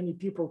catalog, many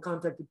people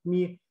contacted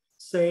me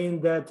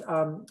saying that,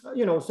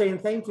 saying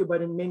thank you,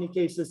 but in many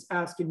cases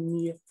asking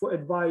me for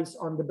advice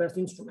on the best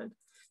instrument.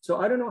 So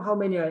I don't know how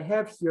many I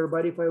have here,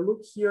 but if I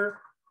look here,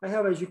 I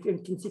have, as you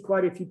can see,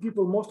 quite a few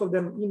people, most of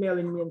them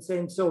emailing me and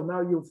saying, so now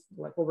you've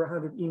like over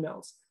 100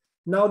 emails.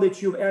 Now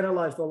that you've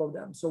analyzed all of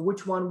them, so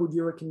which one would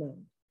you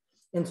recommend?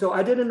 And so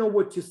I didn't know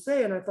what to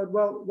say. And I thought,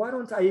 well, why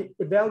don't I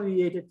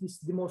evaluate at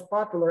least the most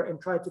popular and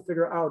try to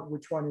figure out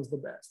which one is the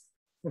best?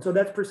 And so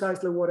that's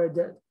precisely what I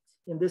did.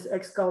 In this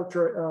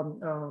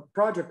Acculturation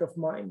project of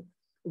mine,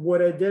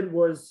 what I did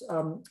was,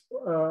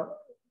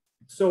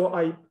 so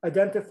I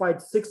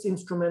identified 6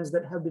 instruments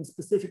that have been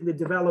specifically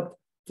developed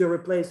to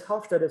replace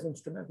Hofstede's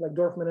instrument, like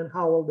Dorfman and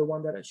Howell, the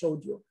one that I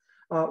showed you,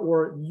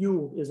 or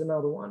U is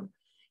another one.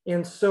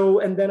 And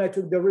then I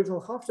took the original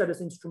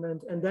Hofstede's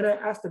instrument, and then I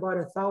asked about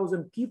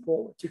 1,000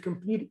 people to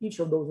complete each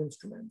of those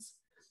instruments.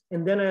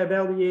 And then I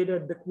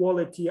evaluated the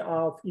quality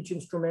of each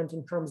instrument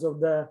in terms of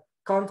the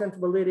content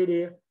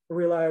validity,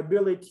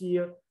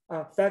 reliability,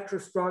 factor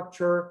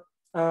structure,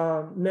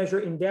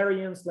 measure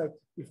invariance, like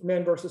if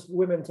men versus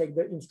women take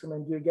the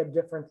instrument, do you get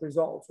different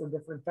results or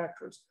different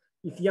factors?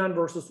 If young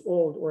versus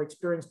old or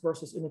experienced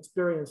versus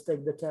inexperienced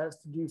take the test,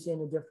 do you see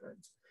any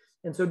difference?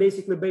 And so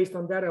basically based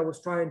on that, I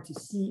was trying to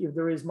see if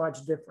there is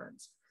much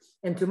difference.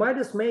 And to my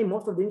dismay,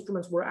 most of the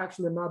instruments were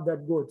actually not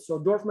that good. So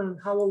Dorfman and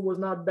Howell was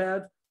not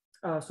bad.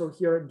 So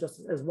here,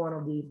 just as one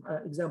of the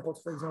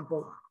examples, for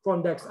example,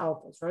 Cronbach's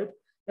alphas, right?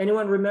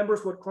 Anyone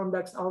remembers what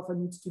Cronbach's alpha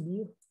needs to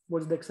be?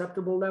 What's the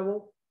acceptable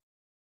level?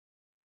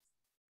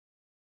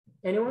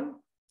 Anyone?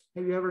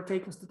 Have you ever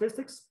taken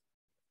statistics?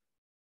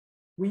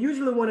 We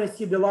usually want to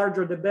see the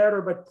larger, the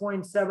better, but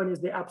 0.7 is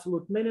the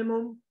absolute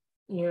minimum.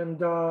 And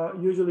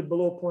usually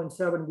below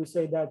 0.7, we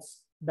say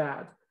that's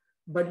bad.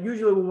 but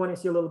usually we want to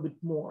see a little bit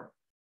more.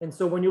 And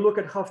so when you look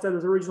at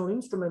Hofstede's original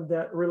instrument,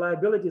 the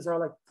reliabilities are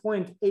like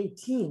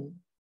 0.18.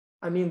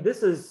 I mean,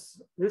 this is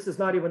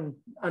not even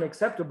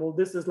unacceptable.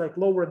 This is like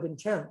lower than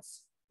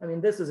chance. I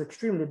mean, this is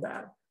extremely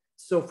bad.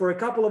 So for a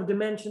couple of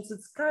dimensions,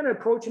 it's kind of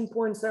approaching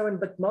 0.7,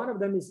 but none of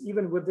them is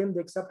even within the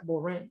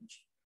acceptable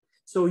range.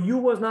 So U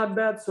was not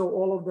bad. So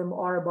all of them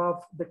are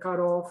above the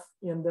cutoff,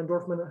 and then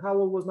Dorfman and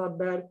Howell was not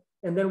bad.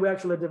 And then we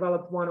actually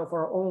developed one of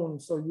our own.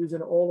 So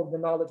using all of the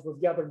knowledge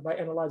we've gathered by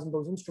analyzing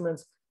those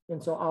instruments.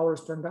 And so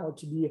ours turned out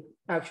to be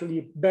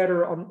actually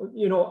better on,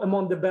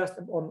 among the best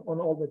on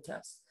all the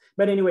tests.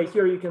 But anyway,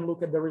 here you can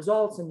look at the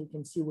results and you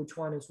can see which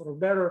one is sort of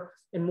better.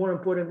 And more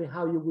importantly,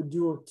 how you would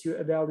do to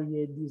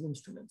evaluate these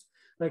instruments.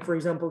 Like for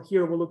example,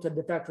 here we looked at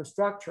the factor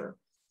structure.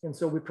 And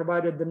so we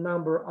provided the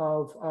number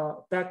of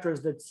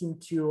factors that seem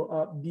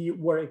to be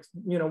where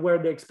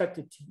they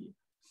expected to be.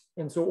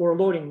 And so, or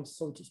loadings,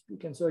 so to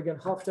speak. And so again,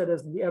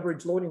 Hofstede's, the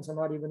average loadings are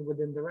not even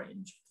within the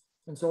range.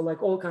 And so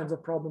like all kinds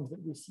of problems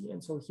that we see.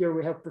 And so here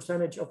we have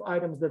percentage of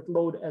items that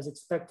load as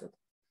expected.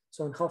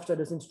 So in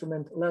Hofstede's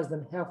instrument, less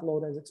than half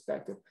load as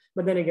expected.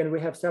 But then again, we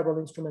have several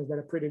instruments that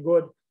are pretty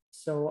good.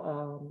 So,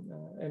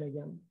 and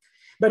again,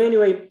 but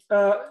anyway,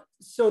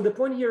 so the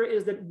point here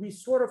is that we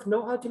sort of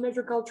know how to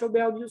measure cultural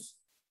values,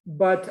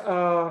 but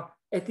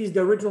at least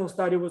the original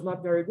study was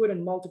not very good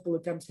and multiple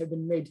attempts have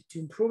been made to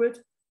improve it.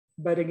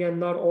 But again,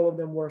 not all of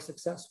them were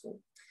successful.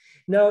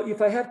 Now,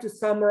 if I have to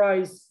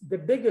summarize the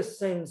biggest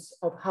things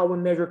of how we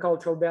measure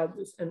cultural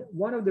values, and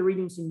one of the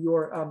readings in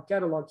your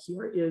catalog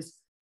here is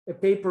a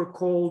paper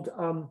called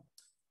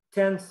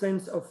 10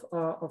 Sins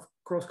of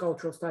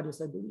Cross-Cultural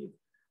Studies, I believe.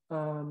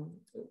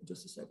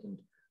 Just a second.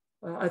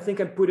 I think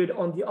I put it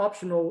on the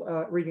optional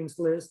readings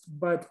list,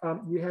 but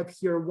you have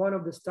here one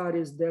of the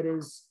studies that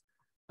is,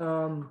 did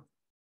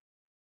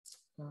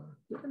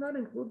I not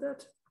include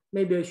that?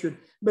 Maybe I should,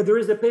 but there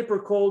is a paper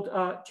called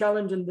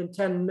Challenging the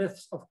 10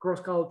 Myths of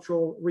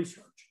Cross-Cultural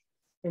Research.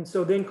 And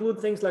so they include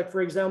things like,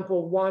 for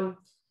example, one,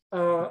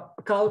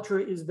 culture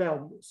is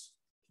values.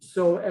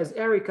 So as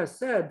Erica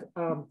said,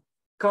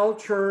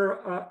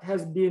 culture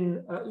has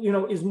been,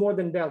 is more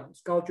than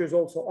values. Culture is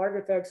also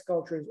artifacts,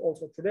 culture is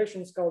also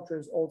traditions, culture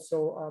is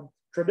also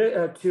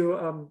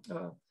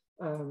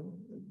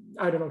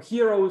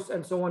heroes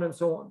and so on and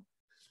so on.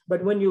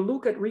 But when you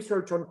look at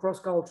research on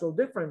cross-cultural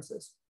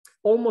differences,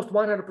 almost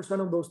 100%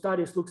 of those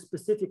studies look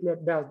specifically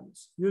at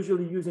values,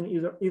 usually using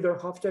either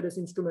Hofstede's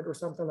instrument or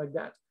something like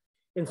that.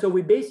 And so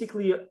we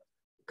basically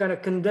kind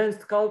of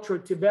condensed culture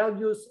to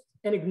values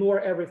and ignore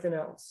everything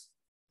else.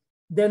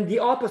 Then the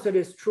opposite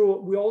is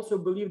true. We also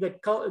believe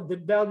that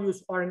the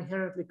values are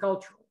inherently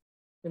cultural.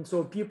 And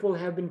so people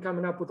have been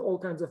coming up with all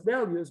kinds of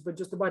values, but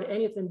just about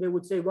anything they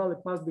would say, well, it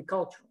must be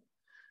cultural.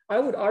 I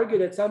would argue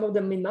that some of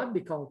them may not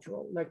be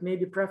cultural, like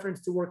maybe preference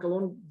to work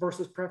alone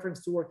versus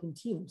preference to work in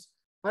teams.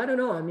 I don't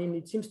know. I mean,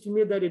 it seems to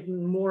me that it's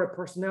more a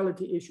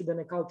personality issue than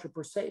a culture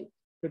per se.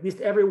 At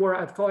least everywhere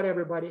I've taught,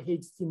 everybody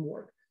hates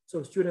teamwork.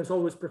 So students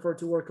always prefer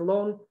to work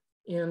alone.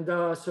 And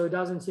so it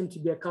doesn't seem to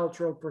be a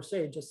cultural per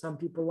se, just some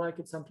people like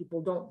it, some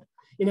people don't.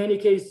 In any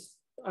case,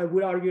 I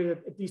would argue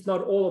that at least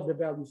not all of the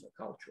values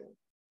are cultural,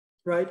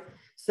 right?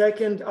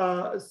 Second,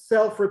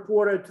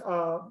 self-reported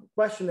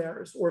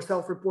questionnaires or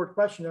self-report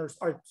questionnaires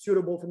are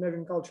suitable for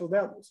measuring cultural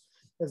values.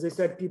 As I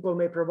said, people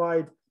may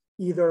provide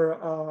either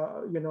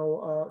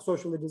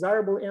socially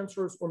desirable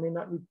answers or may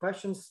not read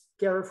questions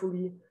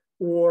carefully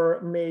or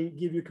may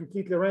give you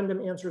completely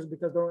random answers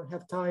because they don't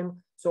have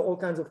time. So all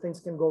kinds of things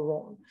can go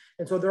wrong.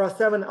 And so there are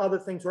 7 other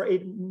things or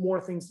 8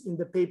 more things in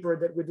the paper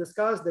that we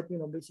discussed that,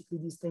 basically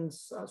these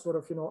things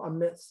are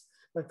myths.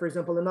 Like for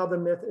example, another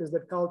myth is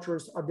that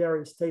cultures are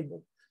very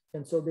stable.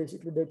 And so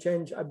basically they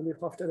change, I believe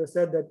Hofstede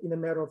said that in a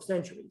matter of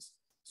centuries.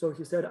 So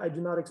he said, I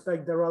do not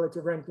expect the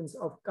relative rankings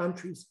of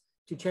countries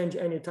to change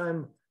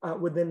anytime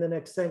within the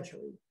next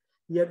century.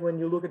 Yet when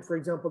you look at, for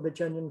example, the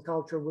changing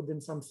culture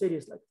within some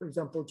cities, like for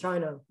example,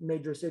 China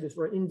major cities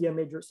or India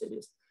major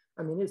cities,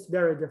 I mean, it's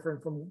very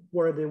different from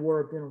where they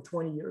were,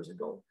 20 years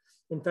ago.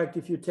 In fact,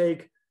 if you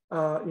take,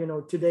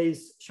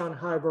 today's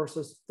Shanghai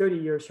versus 30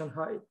 years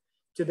Shanghai,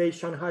 today's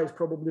Shanghai is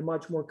probably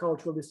much more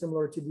culturally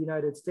similar to the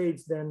United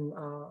States than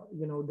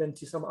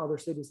to some other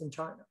cities in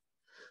China.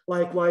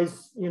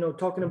 Likewise,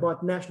 talking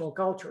about national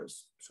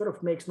cultures sort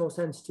of makes no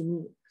sense to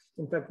me.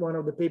 In fact, one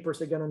of the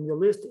papers again on your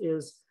list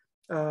is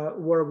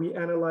where we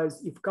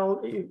analyze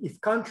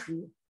if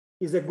country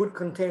is a good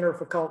container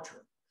for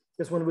culture.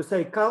 Because when we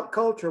say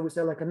culture, we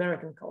say like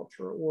American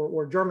culture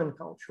or German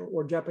culture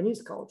or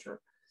Japanese culture.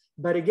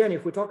 But again,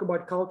 if we talk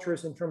about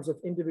cultures in terms of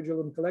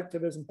individualism,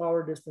 collectivism,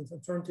 power distance,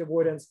 uncertainty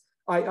avoidance,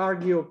 I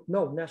argue,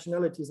 no,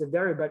 nationality is a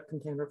very bad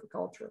container for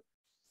culture.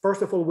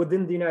 First of all,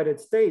 within the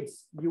United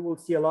States, you will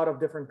see a lot of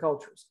different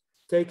cultures.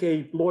 Take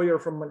a lawyer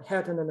from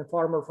Manhattan and a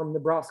farmer from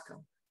Nebraska.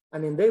 I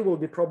mean, they will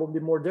be probably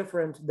more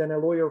different than a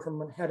lawyer from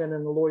Manhattan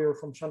and a lawyer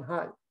from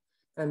Shanghai.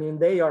 I mean,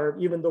 they are,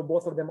 even though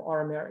both of them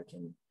are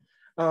American.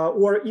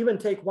 Or even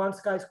take one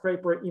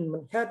skyscraper in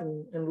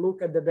Manhattan and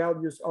look at the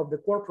values of the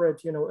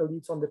corporate,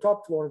 elites on the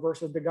top floor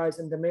versus the guys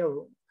in the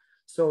mailroom.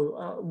 So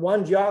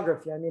one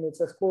geography, I mean,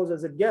 it's as close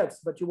as it gets,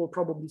 but you will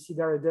probably see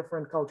very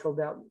different cultural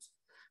values.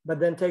 But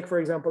then take, for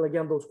example,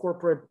 again, those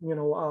corporate,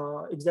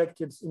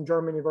 executives in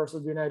Germany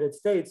versus the United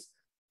States,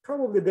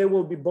 probably they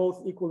will be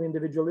both equally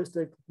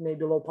individualistic,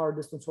 maybe low power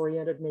distance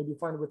oriented, maybe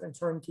fine with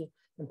uncertainty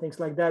and things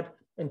like that.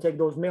 And take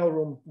those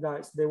mailroom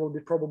guys, they will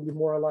be probably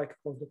more alike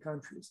across the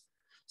countries.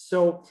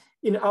 So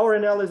in our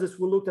analysis,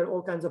 we looked at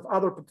all kinds of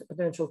other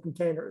potential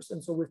containers.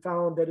 And so we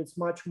found that it's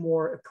much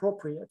more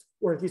appropriate,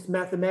 or at least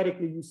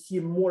mathematically, you see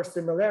more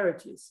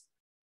similarities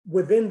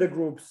within the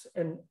groups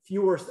and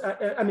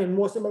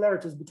more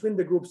similarities between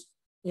the groups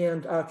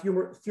and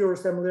fewer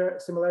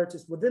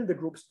similarities within the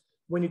groups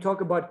when you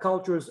talk about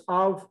cultures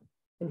of,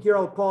 and here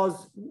I'll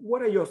pause,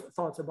 what are your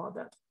thoughts about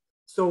that?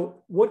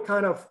 So what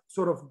kind of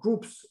sort of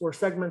groups or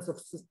segments of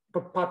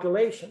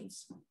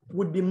populations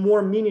would be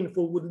more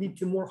meaningful, would lead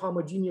to more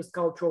homogeneous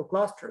cultural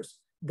clusters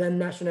than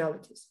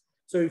nationalities?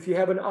 So if you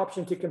have an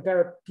option to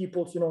compare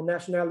people's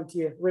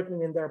nationality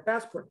written in their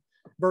passport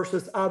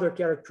versus other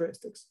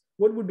characteristics,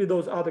 what would be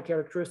those other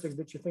characteristics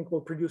that you think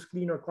will produce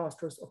cleaner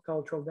clusters of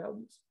cultural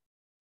values?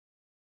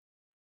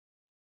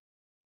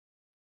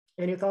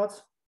 Any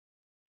thoughts?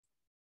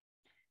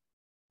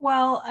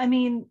 Well, I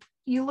mean,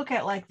 you look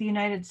at like the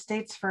United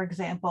States, for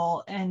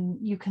example, and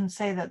you can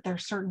say that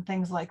there's certain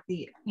things like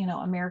the,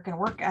 American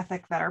work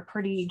ethic that are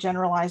pretty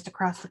generalized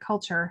across the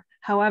culture.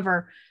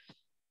 However,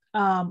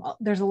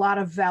 there's a lot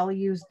of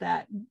values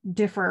that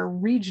differ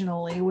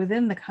regionally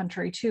within the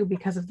country too,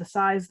 because of the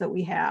size that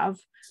we have.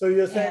 So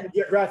you're saying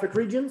geographic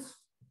regions?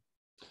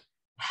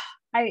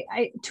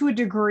 I to a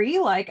degree,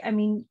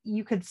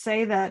 you could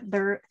say that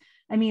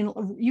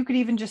you could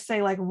even just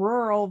say like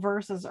rural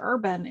versus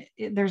urban.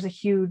 There's a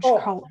huge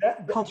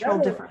cultural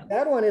difference.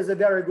 That one is a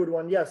very good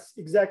one. Yes,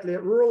 exactly.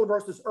 Rural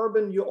versus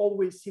urban, you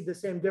always see the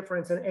same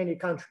difference in any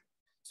country.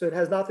 So it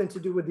has nothing to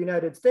do with the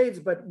United States,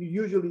 but you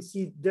usually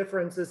see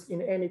differences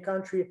in any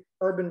country,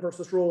 urban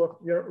versus rural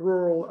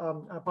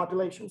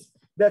populations.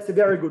 That's a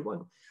very good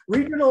one.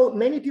 Regional,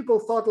 many people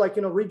thought like,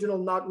 regional,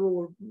 not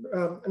rural,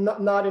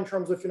 not in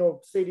terms of,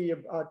 city,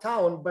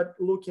 town, but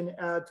looking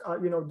at,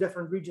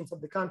 different regions of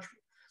the country.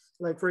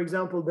 Like, for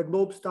example, the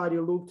Globe study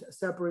looked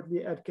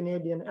separately at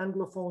Canadian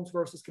Anglophones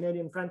versus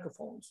Canadian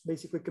Francophones,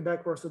 basically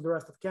Quebec versus the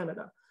rest of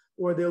Canada.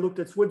 Or they looked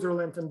at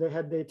Switzerland and they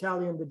had the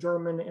Italian, the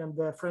German, and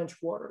the French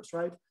waters,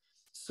 right?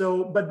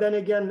 So, but then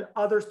again,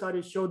 other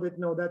studies show that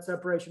no, that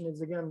separation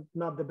is again,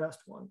 not the best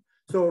one.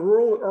 So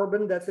rural,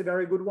 urban, that's a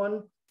very good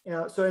one.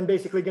 And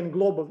basically again,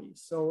 globally.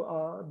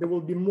 So there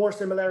will be more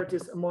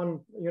similarities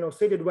among,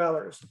 city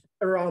dwellers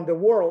around the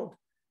world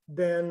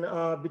than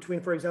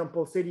between, for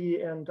example,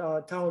 city and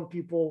town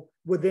people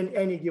within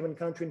any given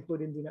country,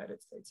 including the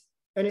United States.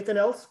 Anything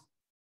else?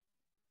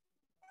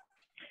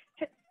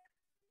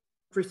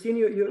 Christine,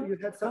 you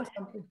had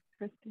something?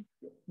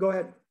 Go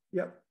ahead.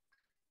 Yeah.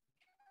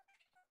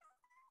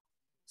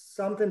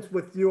 Something's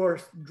with your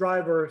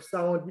driver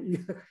sound.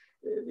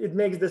 It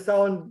makes the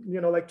sound,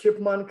 like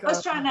chipmunk.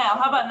 Let's try now.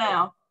 How about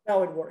now?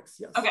 Now it works,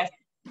 yes. Okay.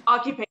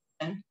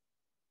 Occupation.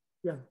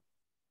 Yeah.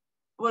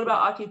 What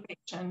about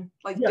occupation?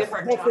 Like yes,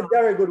 different that's jobs? A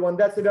very good one.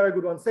 That's a very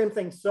good one. Same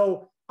thing.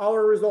 So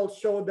our results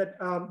show that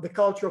the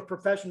culture of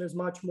profession is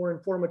much more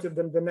informative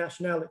than the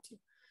nationality.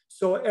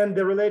 So, and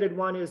the related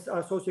one is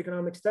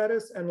socioeconomic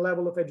status and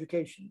level of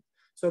education.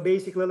 So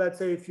basically, let's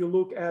say if you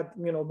look at,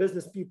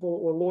 business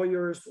people or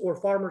lawyers or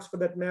farmers for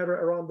that matter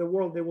around the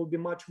world, they will be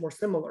much more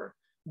similar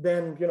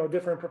than,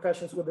 different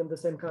professions within the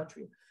same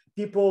country.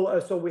 People,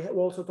 so we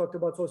also talked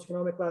about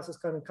socioeconomic classes,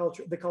 kind of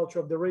culture, the culture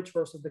of the rich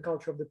versus the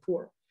culture of the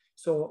poor.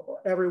 So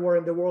everywhere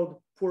in the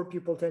world, poor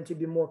people tend to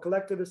be more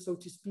collectivist, so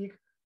to speak,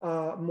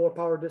 more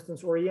power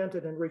distance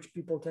oriented, and rich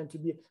people tend to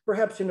be,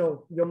 perhaps,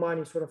 your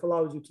money sort of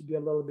allows you to be a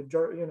little bit,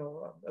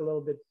 a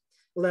little bit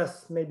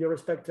less maybe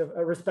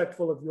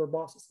respectful of your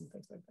bosses and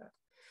things like that.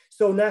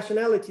 So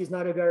nationality is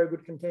not a very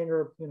good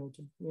container,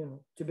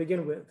 to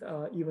begin with,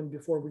 even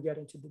before we get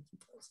into the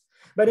details.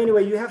 But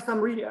anyway, you have some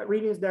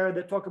readings there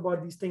that talk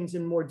about these things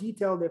in more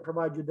detail. They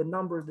provide you the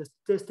numbers, the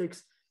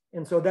statistics.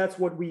 And so that's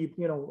what we,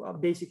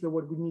 basically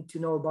what we need to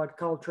know about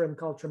culture and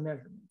culture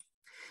measurement.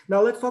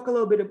 Now let's talk a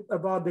little bit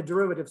about the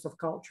derivatives of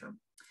culture.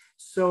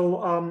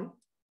 So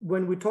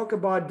when we talk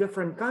about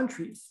different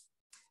countries,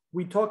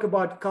 we talk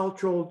about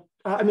cultural,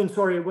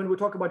 when we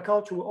talk about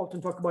culture, we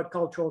often talk about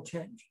cultural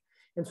change.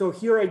 And so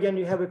here again,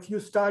 you have a few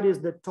studies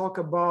that talk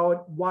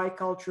about why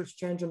cultures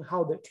change and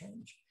how they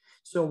change.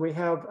 So we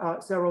have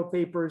several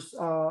papers,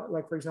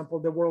 like for example,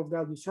 the World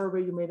Value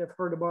Survey, you may have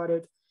heard about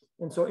it.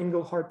 And so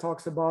Engelhardt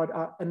talks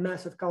about a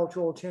massive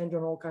cultural change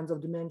on all kinds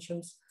of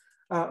dimensions.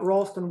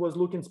 Ralston was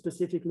looking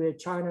specifically at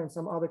China and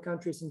some other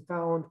countries and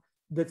found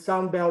that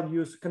some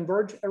values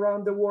converge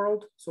around the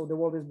world. So the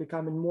world is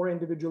becoming more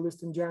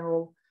individualist in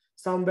general.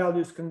 Some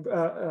values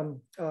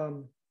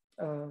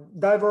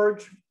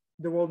diverge,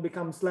 the world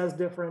becomes less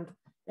different,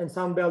 and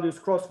some values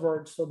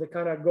crossverge. So they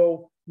kind of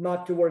go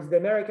not towards the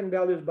American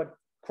values, but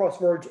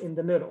crossverge in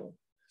the middle.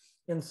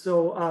 And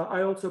so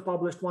I also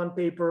published one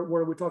paper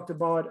where we talked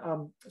about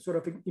sort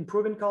of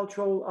improving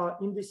cultural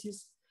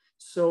indices.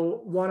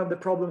 So one of the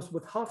problems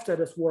with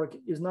Hofstadter's work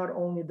is not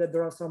only that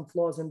there are some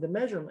flaws in the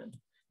measurement,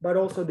 but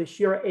also the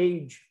sheer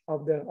age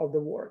of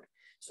the work.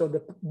 So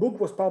the book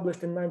was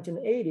published in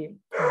 1980,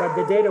 but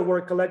the data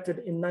were collected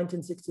in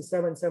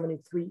 1967,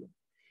 73.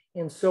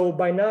 And so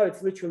by now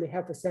it's literally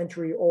half a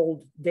century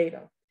old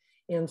data.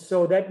 And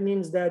so that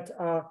means that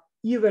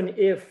even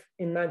if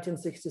in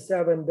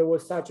 1967 there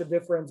was such a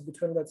difference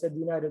between, let's say, the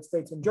United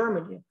States and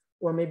Germany,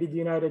 or maybe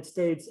the United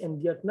States and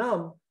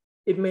Vietnam,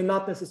 it may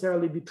not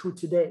necessarily be true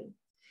today.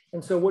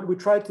 And so what we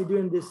tried to do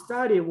in this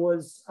study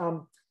was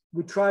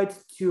we tried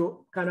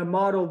to kind of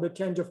model the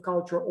change of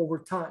culture over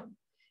time.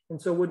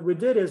 And so what we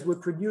did is we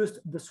produced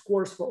the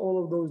scores for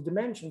all of those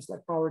dimensions,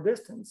 like power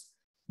distance,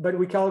 but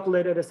we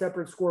calculated a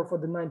separate score for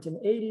the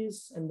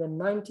 1980s and then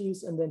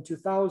 90s and then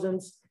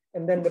 2000s.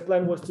 And then the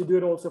plan was to do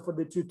it also for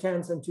the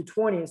 2010s and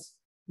 2020s,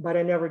 but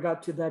I never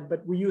got to that.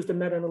 But we used a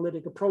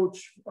meta-analytic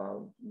approach.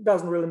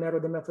 Doesn't really matter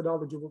the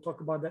methodology, we'll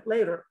talk about that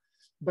later.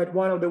 But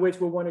one of the ways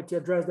we wanted to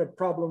address that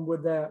problem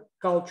with the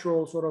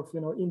cultural sort of,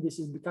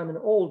 indices becoming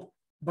old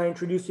by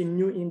introducing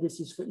new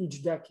indices for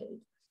each decade.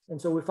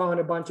 And so we found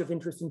a bunch of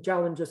interesting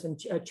challenges and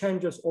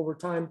changes over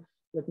time.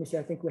 Let me see,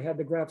 I think we have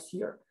the graphs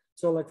here.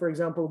 So like, for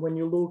example, when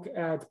you look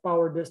at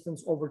power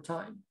distance over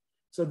time.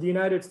 So the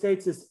United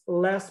States is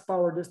less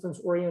power distance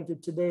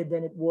oriented today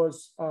than it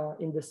was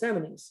in the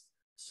 70s.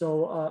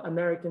 So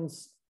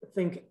Americans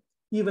think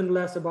even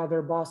less about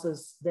their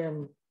bosses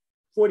than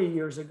 40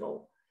 years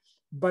ago.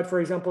 But for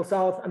example,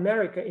 South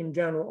America in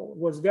general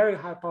was very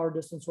high power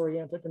distance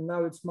oriented, and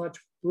now it's much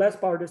less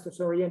power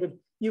distance oriented,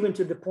 even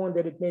to the point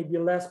that it may be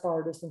less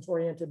power distance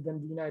oriented than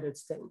the United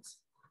States,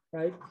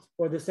 right?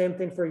 Or the same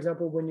thing, for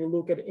example, when you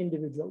look at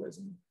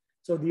individualism.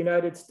 So the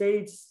United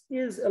States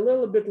is a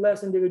little bit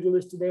less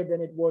individualist today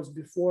than it was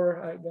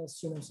before. I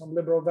guess, some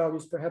liberal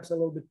values perhaps a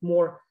little bit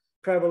more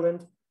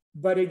prevalent.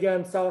 But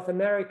again, South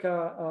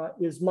America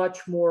is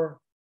much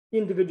more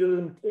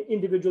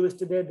individualist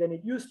today than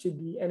it used to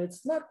be. And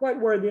it's not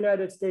quite where the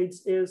United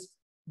States is,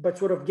 but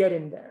sort of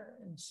getting there.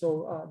 And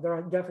so there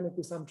are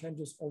definitely some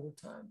changes over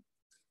time.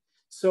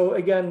 So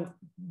again,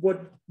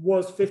 what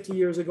was 50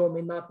 years ago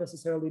may not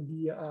necessarily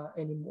be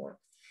anymore.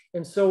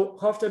 And so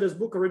Hofstadter's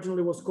book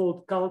originally was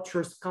called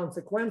Culture's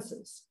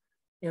Consequences.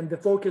 And the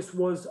focus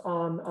was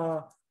on,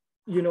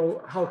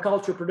 how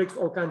culture predicts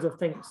all kinds of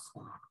things.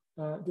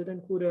 Did I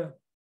include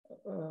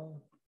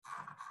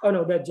oh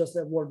no, that's just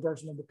a Word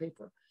version of the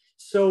paper.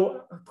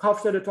 So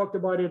Hofstadter talked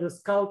about it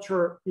as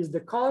culture is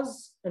the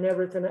cause and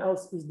everything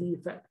else is the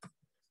effect.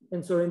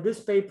 And so in this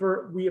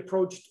paper, we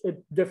approached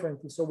it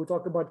differently. So we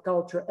talked about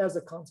culture as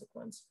a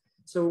consequence.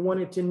 So we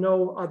wanted to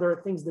know other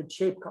things that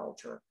shape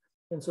culture.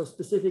 And so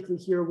specifically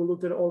here, we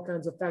looked at all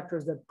kinds of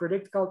factors that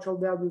predict cultural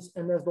values.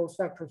 And as those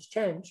factors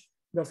change,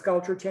 does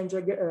culture change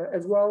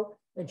as well?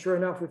 And sure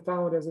enough, we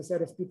found, as I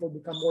said, as people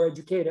become more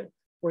educated,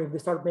 or if they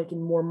start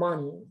making more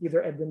money,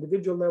 either at the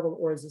individual level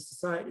or as a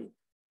society,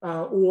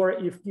 or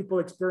if people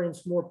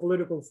experience more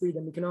political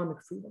freedom, economic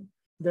freedom,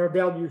 their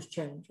values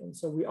change. And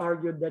so we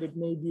argued that it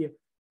may be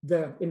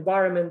the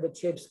environment that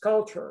shapes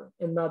culture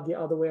and not the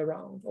other way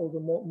around, although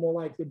more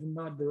likely than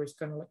not, there is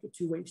kind of like a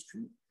two-way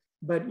street.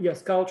 But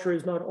yes, culture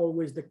is not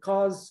always the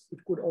cause, it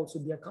could also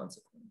be a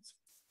consequence.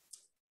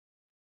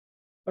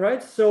 All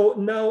right, so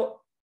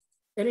now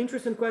an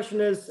interesting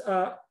question is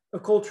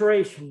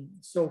acculturation.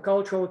 So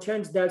cultural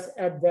change, that's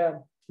at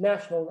the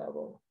national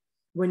level.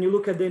 When you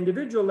look at the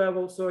individual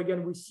level, so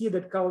again, we see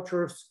that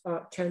cultures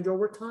change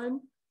over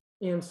time.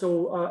 And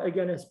so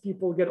again, as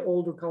people get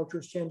older,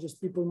 cultures change. As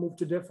people move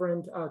to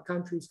different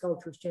countries,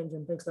 cultures change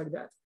and things like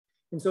that.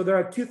 And so there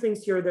are two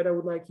things here that I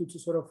would like you to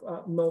sort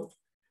of note.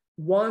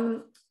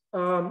 One,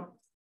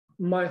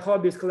 my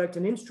hobby is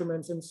collecting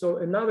instruments. And so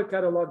another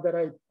catalog that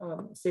I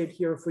saved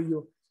here for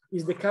you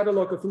is the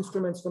catalog of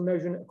instruments for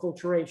measuring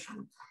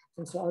acculturation.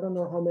 And so I don't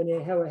know how many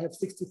I have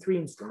 63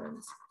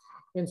 instruments.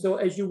 And so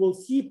as you will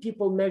see,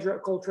 people measure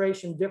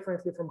acculturation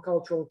differently from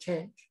cultural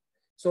change.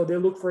 So they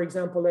look, for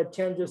example, at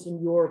changes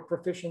in your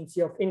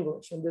proficiency of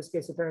English. In this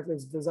case, apparently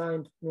it's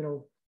designed,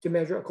 to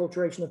measure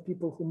acculturation of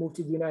people who move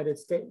to the United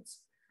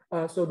States.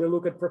 So they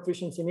look at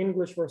proficiency in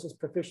English versus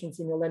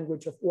proficiency in your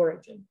language of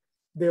origin.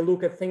 They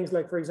look at things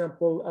like, for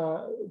example,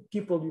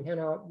 people you hang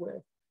out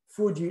with,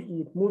 food you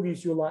eat,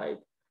 movies you like,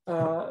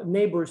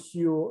 neighbors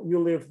you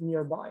live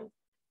nearby.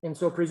 And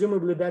so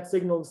presumably that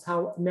signals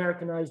how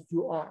Americanized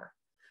you are.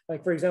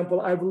 Like, for example,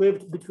 I've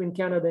lived between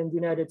Canada and the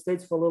United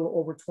States for a little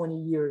over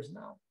 20 years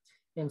now.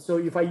 And so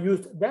if I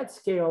used that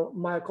scale,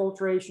 my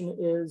acculturation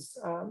is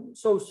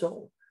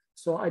so-so.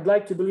 So I'd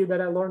like to believe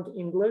that I learned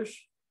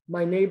English.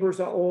 My neighbors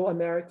are all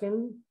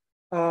American.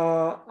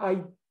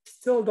 I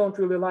still don't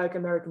really like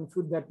American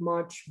food that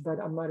much, but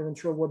I'm not even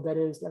sure what that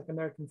is. Like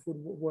American food,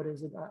 what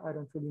is it? I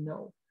don't really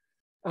know.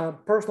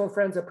 Personal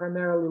friends are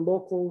primarily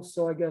local,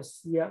 so I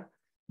guess, yeah.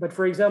 But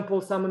for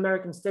example, some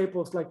American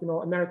staples like,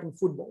 American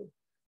football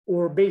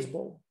or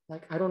baseball,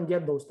 like I don't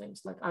get those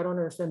things. Like I don't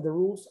understand the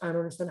rules. I don't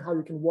understand how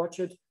you can watch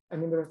it. I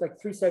mean, there's like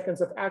 3 seconds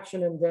of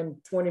action and then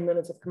 20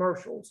 minutes of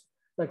commercials.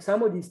 Like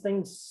some of these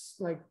things,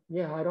 like,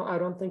 yeah, I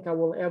don't think I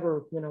will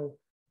ever,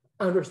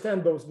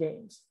 understand those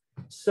games.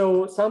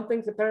 So some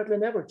things apparently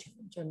never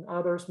change, and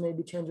others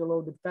maybe change a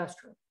little bit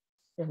faster.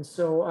 And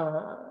so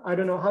I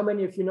don't know how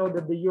many of you know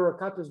that the Euro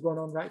Cup is going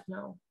on right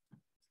now.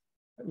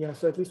 Yeah,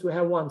 so at least we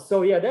have one. So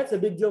yeah, that's a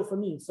big deal for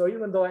me. So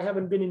even though I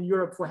haven't been in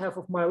Europe for half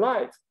of my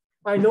life,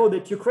 I know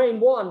that Ukraine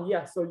won.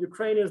 Yeah, so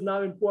Ukraine is now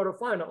in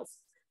quarterfinals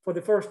for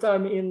the first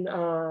time in,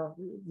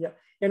 yeah.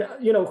 And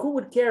you know, who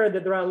would care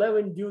that there are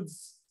 11 dudes,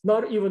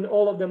 not even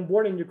all of them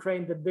born in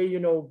Ukraine, that they,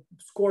 you know,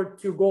 scored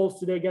 2 goals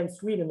today against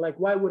Sweden? Like,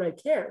 why would I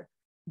care?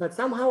 But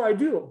somehow I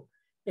do.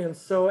 And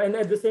so, and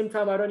at the same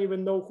time, I don't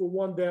even know who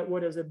won the,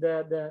 what is it,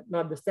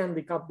 not the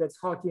Stanley Cup, that's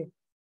hockey.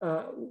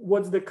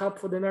 What's the cup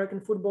for the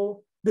American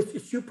football? The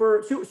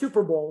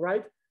Super Bowl,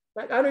 right?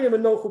 Like, I don't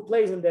even know who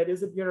plays in that.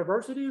 Is it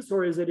universities,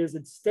 or is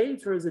it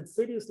states, or is it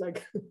cities?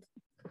 Like,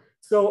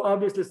 so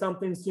obviously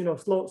something's, you know,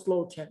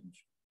 slow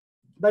change.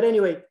 But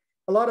anyway,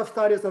 a lot of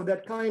studies of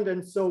that kind.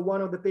 And so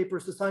one of the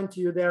papers assigned to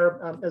you there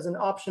as an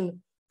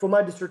option for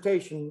my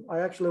dissertation, I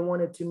actually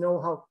wanted to know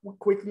how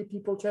quickly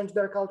people change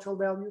their cultural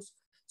values.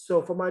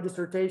 So for my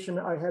dissertation,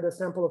 I had a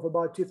sample of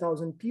about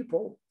 2,000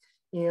 people.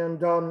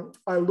 And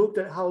I looked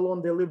at how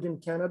long they lived in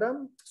Canada.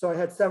 So I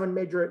had 7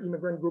 major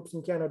immigrant groups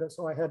in Canada.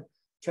 So I had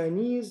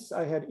Chinese,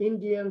 I had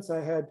Indians,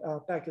 I had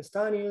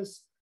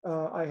Pakistanis,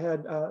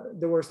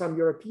 there were some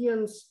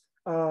Europeans,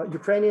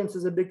 Ukrainians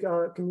is a big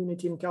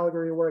community in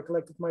Calgary where I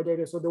collected my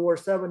data. So there were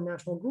 7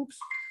 national groups.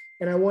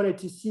 And I wanted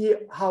to see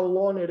how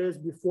long it is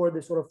before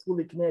they sort of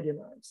fully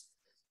Canadianize.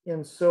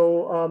 And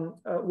so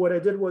what I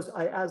did was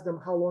I asked them,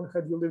 how long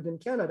have you lived in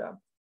Canada?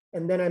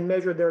 And then I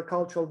measured their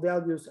cultural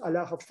values a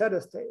la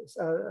Hofstadter's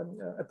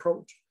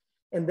approach.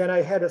 And then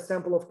I had a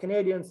sample of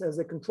Canadians as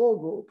a control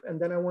group. And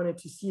then I wanted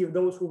to see if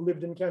those who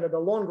lived in Canada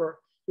longer,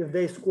 if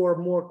they score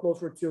more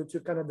closer to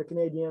kind of the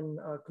Canadian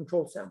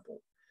control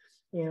sample.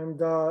 And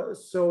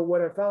so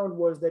what I found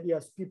was that,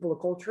 yes, people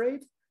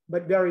acculturate,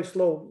 but very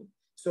slowly.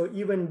 So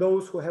even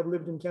those who have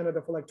lived in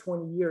Canada for like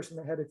 20 years, and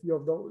I had a few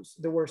of those,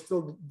 there were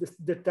still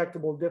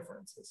detectable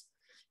differences.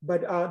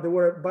 But there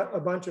were a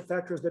bunch of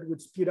factors that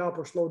would speed up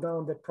or slow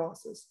down that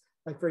process.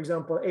 Like, for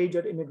example, age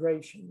at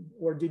immigration,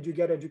 or did you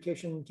get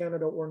education in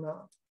Canada or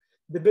not?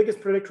 The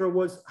biggest predictor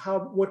was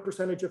what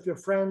percentage of your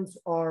friends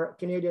are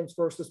Canadians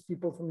versus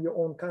people from your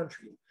own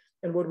country.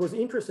 And what was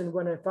interesting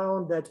when I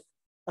found that,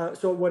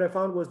 so what I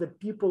found was that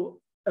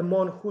people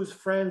among whose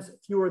friends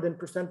fewer than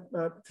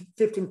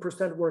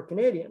 15% were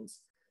Canadians,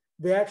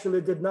 they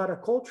actually did not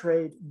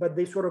acculturate, but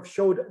they sort of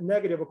showed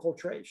negative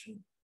acculturation.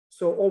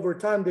 So over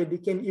time, they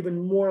became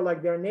even more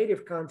like their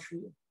native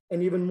country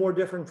and even more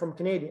different from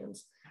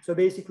Canadians. So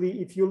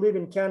basically, if you live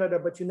in Canada,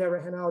 but you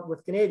never hang out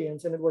with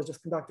Canadians, and it was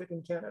just conducted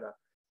in Canada,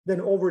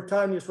 then over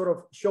time, you sort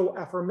of show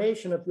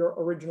affirmation of your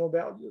original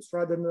values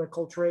rather than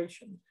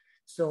acculturation.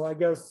 So I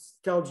guess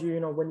tells you,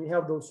 you know, when you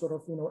have those sort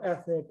of, you know,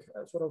 ethnic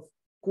sort of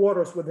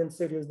quarters within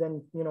cities,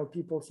 then, you know,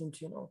 people seem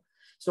to, you know,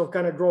 so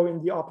kind of grow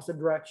in the opposite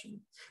direction.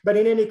 But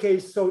in any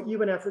case, so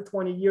even after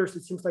 20 years,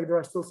 it seems like there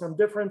are still some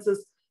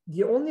differences.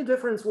 The only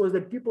difference was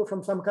that people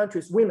from some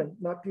countries, women,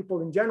 not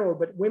people in general,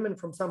 but women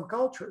from some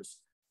cultures,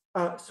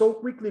 so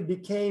quickly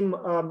became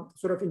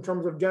sort of in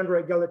terms of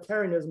gender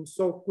egalitarianism,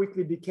 so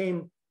quickly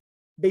became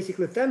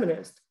basically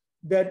feminist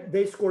that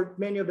they scored,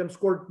 many of them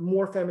scored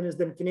more feminist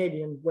than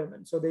Canadian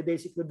women. So they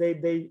basically,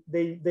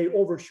 they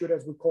overshoot,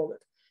 as we call it.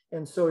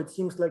 And so it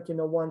seems like, you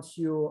know, once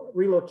you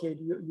relocate,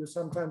 you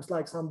sometimes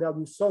like some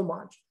values so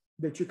much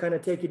that you kind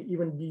of take it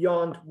even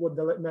beyond what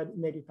the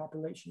native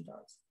population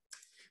does.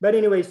 But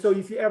anyway, so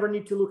if you ever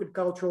need to look at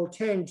cultural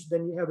change,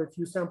 then you have a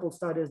few sample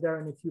studies there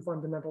and a few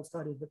fundamental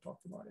studies that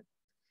talked about it.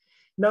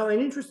 Now, an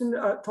interesting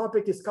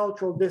topic is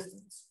cultural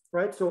distance,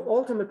 right? So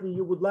ultimately,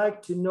 you would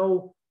like to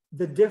know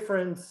the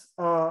difference,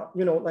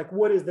 you know, like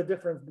what is the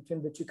difference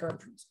between the two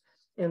countries?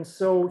 And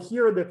so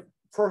here, the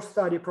first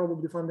study,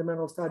 probably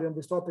fundamental study on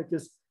this topic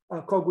is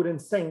Kogut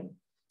and Singh.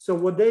 So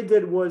what they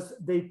did was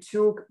they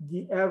took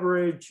the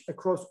average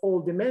across all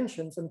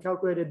dimensions and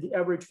calculated the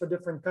average for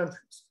different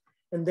countries.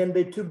 And then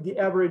they took the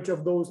average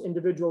of those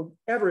individual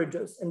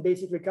averages and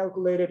basically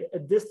calculated a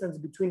distance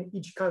between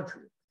each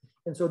country.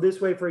 And so this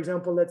way, for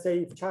example, let's say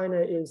if China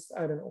is,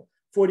 I don't know,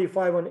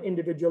 45 on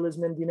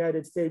individualism and the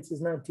United States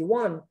is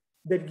 91,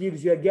 that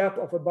gives you a gap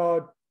of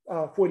about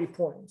 40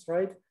 points,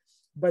 right?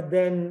 But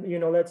then, you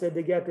know, let's say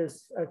the gap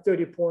is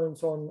 30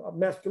 points on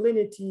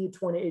masculinity,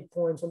 28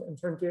 points on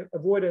uncertainty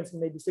avoidance,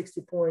 and maybe 60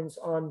 points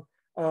on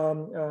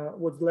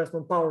what's less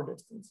known power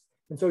distance.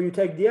 And so you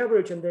take the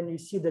average and then you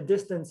see the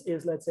distance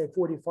is, let's say,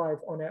 45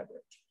 on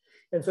average.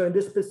 And so in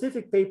this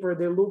specific paper,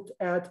 they looked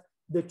at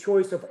the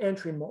choice of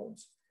entry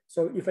modes.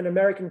 So if an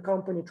American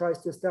company tries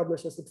to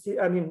establish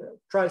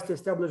tries to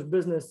establish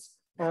business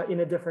in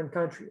a different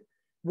country,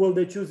 will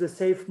they choose a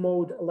safe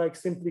mode, like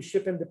simply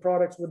shipping the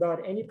products without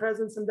any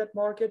presence in that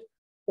market?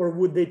 Or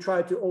would they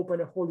try to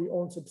open a wholly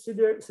owned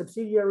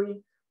subsidiary?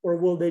 Or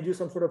will they do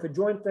some sort of a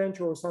joint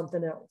venture or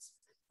something else?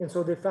 And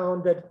so they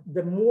found that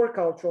the more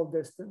cultural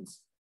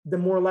distance, the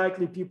more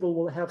likely people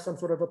will have some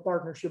sort of a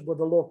partnership with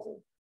the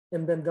local.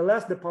 And then the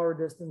less the power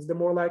distance, the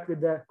more likely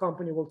the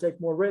company will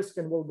take more risk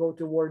and will go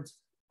towards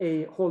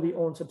a wholly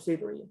owned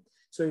subsidiary.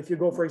 So if you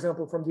go, for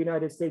example, from the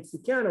United States to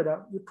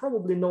Canada, you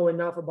probably know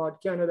enough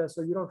about Canada,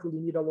 so you don't really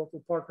need a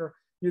local partner.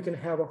 You can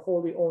have a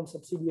wholly owned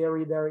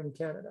subsidiary there in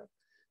Canada.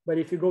 But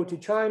if you go to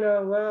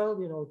China, well,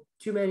 you know,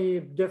 too many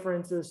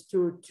differences,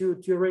 too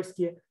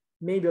risky.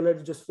 Maybe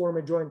let's just form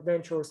a joint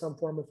venture or some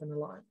form of an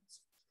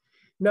alliance.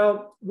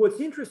 Now, what's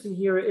interesting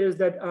here is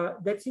that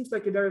that seems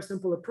like a very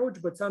simple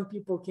approach, but some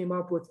people came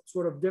up with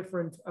sort of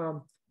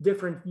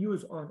different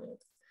views on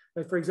it.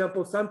 Like, for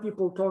example, some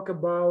people talk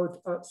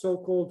about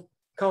so-called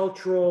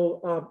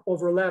cultural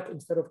overlap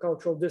instead of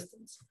cultural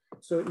distance.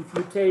 So if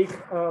you take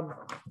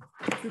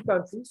two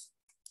countries,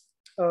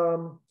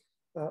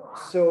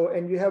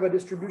 and you have a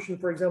distribution,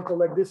 for example,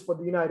 like this for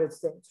the United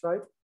States,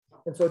 right?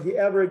 And so the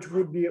average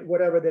would be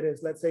whatever that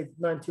is, let's say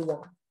 91.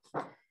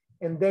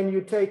 And then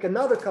you take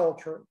another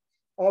culture.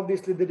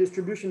 Obviously, the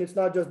distribution is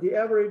not just the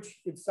average,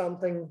 it's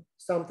something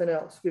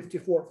else,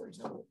 54, for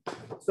example.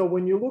 So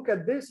when you look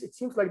at this, it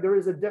seems like there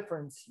is a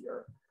difference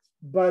here.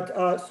 But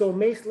so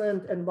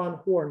Maceland and Van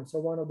Horn, so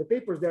one of the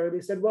papers there,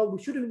 they said, well,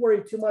 we shouldn't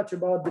worry too much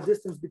about the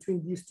distance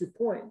between these 2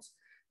 points.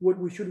 What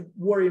we should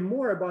worry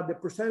more about the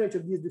percentage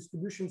of these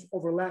distributions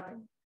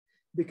overlapping.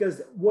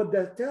 Because what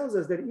that tells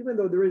us that even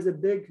though there is a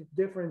big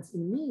difference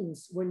in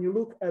means, when you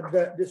look at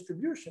the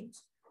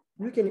distributions,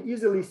 you can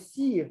easily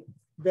see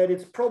that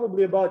it's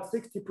probably about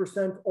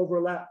 60%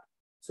 overlap.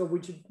 So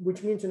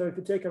which means, you know, if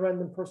you take a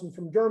random person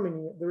from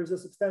Germany, there is a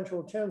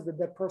substantial chance that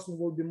that person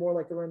will be more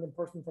like a random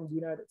person from the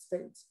United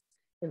States.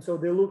 And so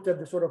they looked at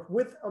the sort of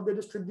width of the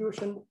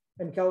distribution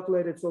and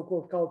calculated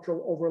so-called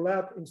cultural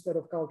overlap instead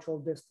of cultural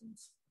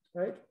distance,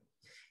 right?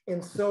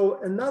 And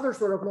so another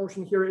sort of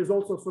notion here is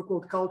also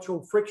so-called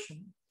cultural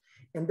friction,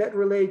 and that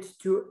relates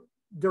to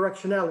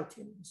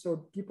directionality.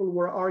 So people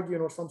were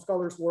arguing, or some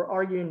scholars were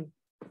arguing,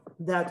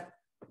 that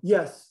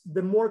yes,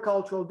 the more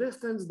cultural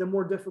distance, the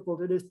more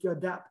difficult it is to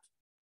adapt.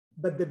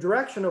 But the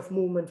direction of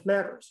movement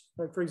matters.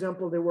 Like, for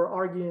example, they were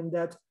arguing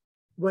that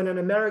when an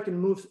American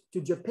moves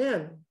to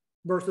Japan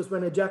versus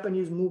when a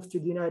Japanese moves to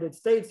the United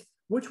States,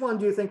 which one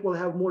do you think will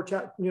have more,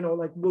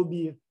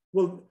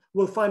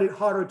 will find it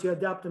harder to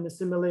adapt and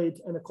assimilate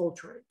and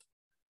acculturate?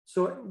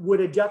 So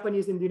would a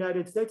Japanese in the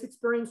United States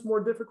experience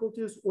more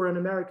difficulties, or an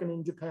American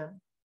in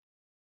Japan?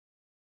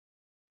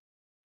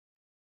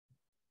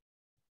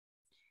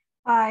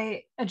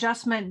 By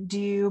adjustment, do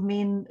you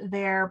mean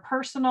their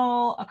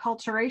personal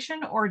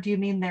acculturation, or do you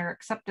mean their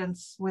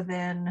acceptance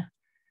within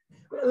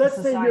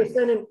let's say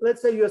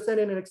you're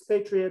sending an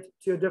expatriate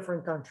to a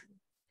different country.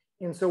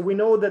 And so we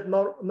know that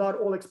not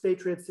all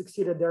expatriates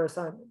succeed at their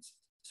assignments.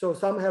 So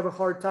some have a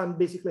hard time,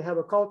 basically have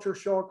a culture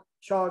shock.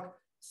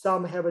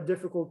 Some have a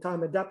difficult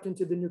time adapting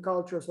to the new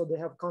culture, so they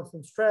have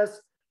constant stress.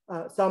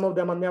 Some of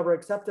them are never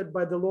accepted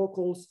by the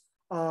locals,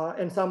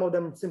 and some of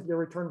them simply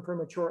return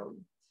prematurely.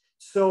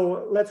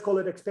 So let's call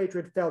it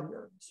expatriate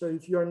failure. So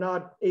if you're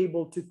not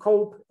able to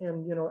cope,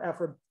 and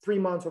after 3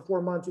 months or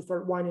 4 months, you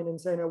start whining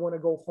and saying, I want to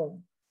go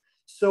home.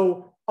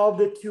 So of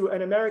the two,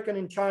 an American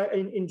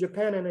in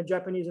Japan and a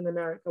Japanese in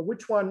America,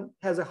 which one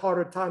has a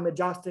harder time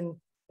adjusting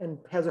and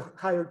has a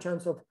higher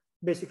chance of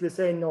basically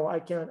saying, no, I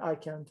can't,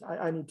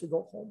 I need to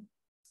go home?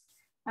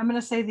 I'm going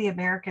to say the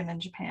American in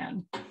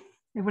Japan.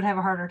 It would have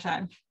a harder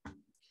time.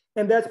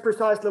 And that's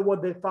precisely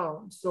what they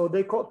found. So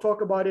they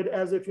talk about it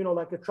as if,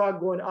 like a truck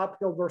going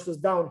uphill versus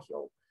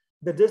downhill.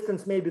 The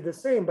distance may be the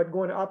same, but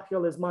going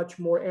uphill is much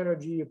more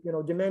energy,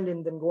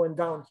 demanding than going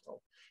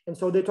downhill. And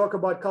so they talk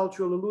about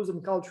culturally loose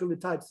and culturally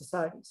tight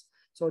societies.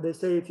 So they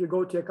say if you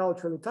go to a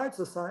culturally tight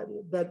society,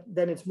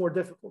 then it's more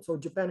difficult. So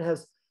Japan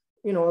has,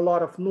 a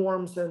lot of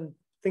norms and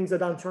things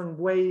that aren't turned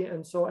way.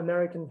 And so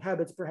American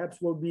habits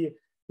perhaps will be,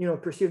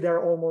 perceived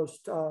they're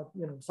almost,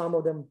 some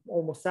of them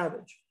almost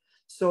savage.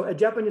 So a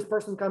Japanese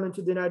person coming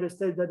to the United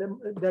States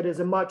that is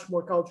a much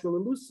more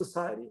culturally loose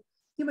society,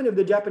 even if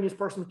the Japanese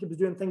person keeps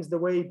doing things the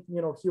way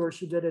he or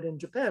she did it in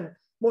Japan,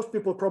 most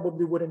people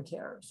probably wouldn't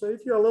care. So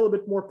if you're a little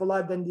bit more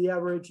polite than the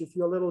average, if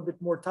you're a little bit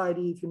more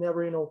tidy, if you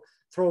never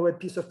throw a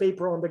piece of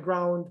paper on the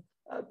ground,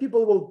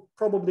 people will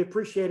probably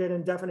appreciate it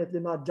and definitely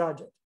not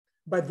judge it.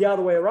 But the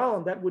other way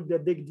around, that would be a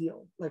big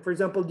deal. Like, for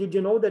example, did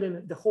you know that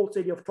in the whole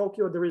city of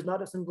Tokyo, there is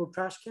not a single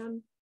trash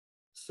can?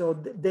 So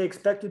they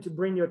expect you to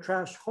bring your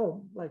trash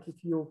home. Like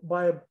if you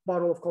buy a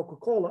bottle of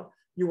Coca-Cola,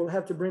 you will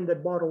have to bring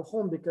that bottle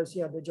home because,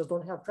 they just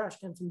don't have trash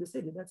cans in the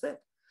city. That's it.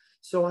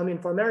 So,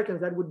 for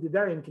Americans, that would be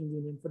very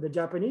inconvenient. For the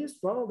Japanese,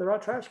 well, there are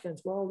trash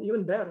cans. Well,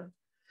 even better.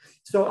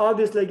 So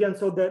obviously, again,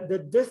 so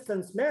the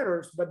distance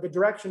matters, but the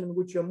direction in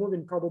which you're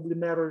moving probably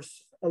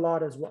matters a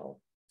lot as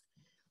well.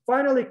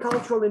 Finally,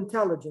 cultural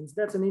intelligence.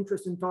 That's an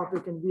interesting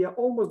topic. And we are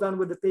almost done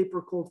with a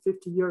paper called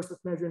 50 Years of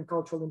Measuring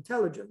Cultural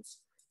Intelligence.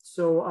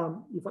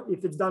 So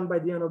if it's done by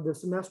the end of the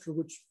semester,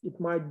 which it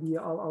might be,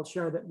 I'll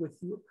share that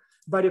with you.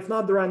 But if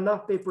not, there are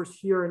enough papers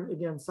here, and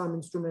again, some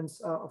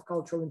instruments of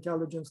cultural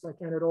intelligence like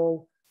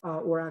NetAll,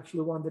 or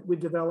actually one that we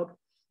developed.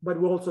 But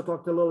we also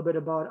talked a little bit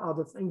about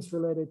other things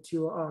related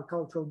to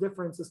cultural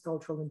differences,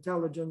 cultural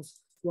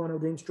intelligence, one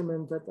of the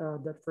instruments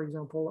that for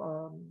example,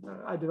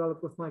 I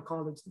developed with my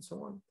colleagues and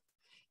so on.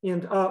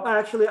 And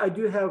actually, I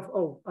do have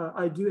a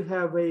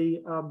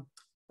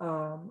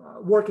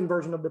working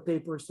version of the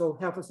paper. So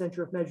half a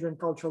century of measuring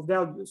cultural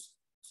values.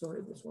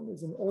 Sorry, this one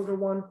is an older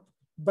one,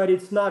 but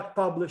it's not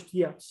published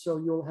yet. So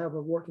you'll have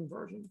a working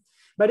version.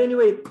 But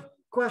anyway,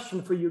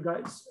 question for you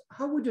guys.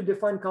 How would you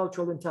define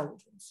cultural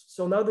intelligence?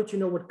 So now that you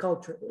know what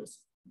culture is,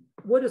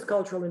 what is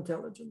cultural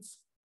intelligence?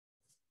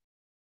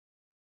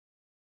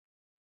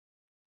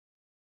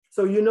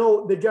 So you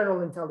know the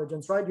general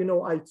intelligence, right? You know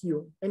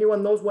IQ.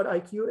 Anyone knows what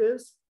IQ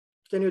is?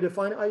 Can you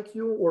define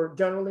IQ or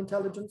general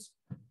intelligence?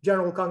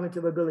 General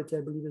cognitive ability,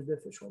 I believe, is the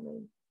official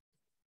name.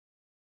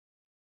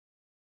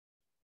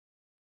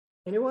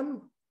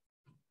 Anyone?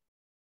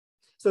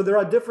 So there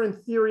are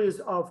different theories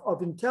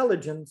of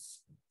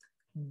intelligence,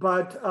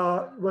 but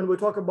when we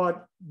talk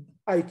about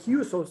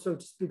IQ, so to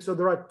speak, so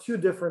there are two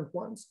different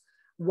ones.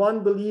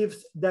 One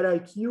believes that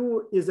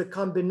IQ is a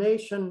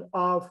combination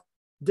of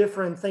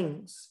different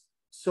things.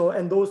 So,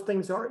 and those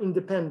things are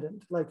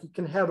independent. Like you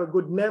can have a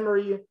good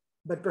memory,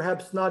 but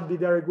perhaps not be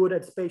very good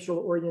at spatial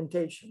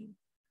orientation.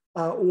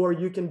 Or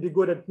you can be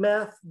good at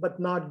math, but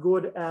not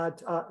good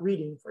at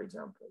reading, for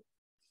example.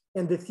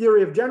 And the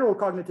theory of general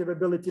cognitive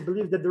ability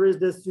believes that there is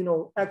this,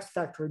 X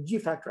factor, G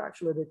factor,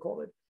 actually they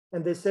call it.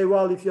 And they say,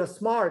 well, if you're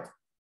smart,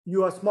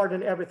 you are smart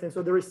in everything.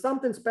 So there is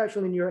something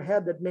special in your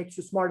head that makes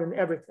you smart in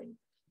everything.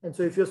 And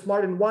so if you're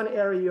smart in one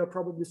area, you're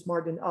probably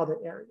smart in other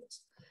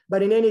areas.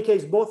 But in any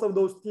case, both of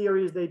those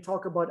theories, they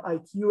talk about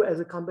IQ as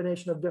a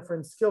combination of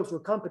different skills or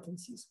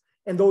competencies.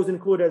 And those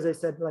include, as I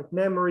said, like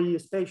memory,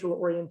 spatial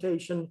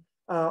orientation,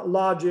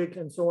 logic,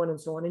 and so on and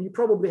so on. And you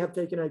probably have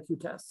taken IQ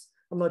tests.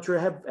 I'm not sure,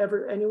 have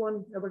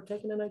anyone ever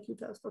taken an IQ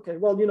test? Okay,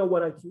 well, you know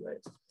what IQ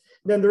is.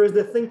 Then there is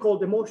the thing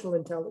called emotional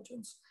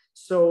intelligence.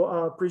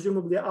 So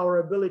presumably our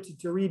ability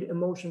to read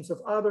emotions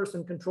of others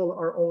and control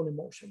our own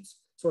emotions.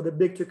 So the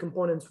big two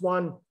components: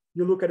 one,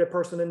 you look at a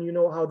person and you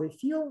know how they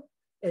feel,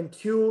 and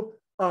two,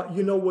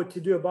 you know what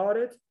to do about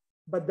it,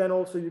 but then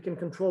also you can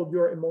control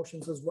your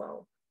emotions as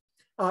well.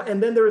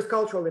 And then there is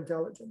cultural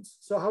intelligence.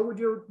 So how would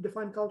you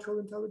define cultural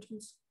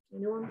intelligence?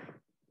 Anyone?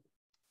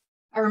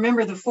 I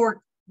remember the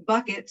 4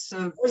 buckets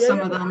of some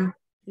of them.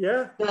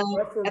 Yeah.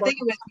 I think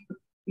it was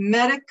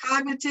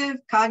metacognitive,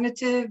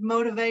 cognitive,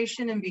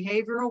 motivation, and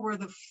behavioral were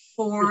the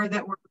 4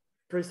 that were.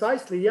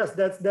 Precisely, yes,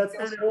 that's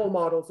an old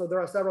model. So there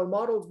are several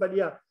models, but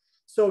yeah.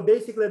 So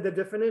basically the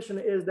definition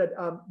is that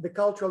the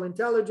cultural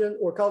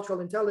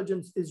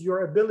intelligence is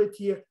your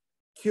ability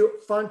to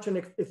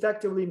function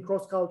effectively in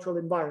cross-cultural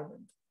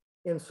environment.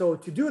 And so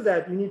to do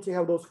that, you need to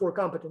have those 4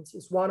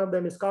 competencies. One of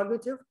them is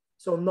cognitive.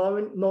 So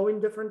knowing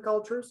different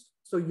cultures.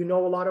 So you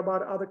know a lot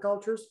about other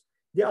cultures.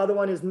 The other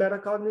one is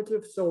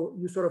metacognitive. So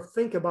you sort of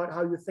think about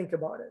how you think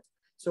about it.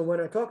 So when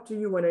I talk to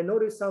you, when I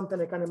notice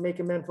something, I kind of make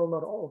a mental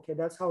note. Oh, okay,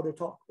 that's how they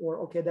talk, or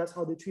okay, that's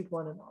how they treat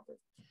one another.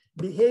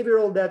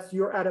 Behavioral, that's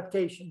your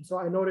adaptation. So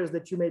I noticed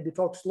that you maybe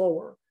talk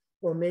slower,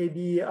 or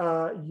maybe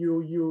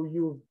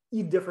you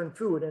eat different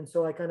food. And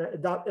so I kind of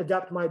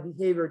adapt my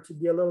behavior to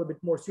be a little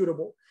bit more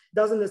suitable.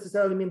 Doesn't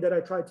necessarily mean that I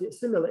try to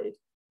assimilate,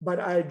 but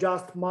I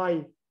adjust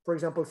my, for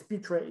example,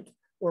 speech rate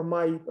or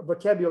my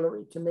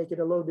vocabulary to make it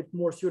a little bit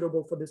more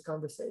suitable for this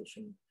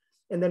conversation.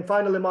 And then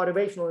finally,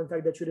 motivational, in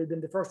fact, that should have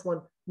been the first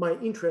one, my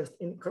interest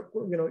in,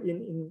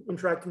 in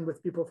interacting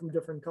with people from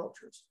different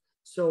cultures.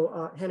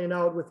 So hanging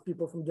out with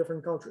people from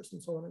different cultures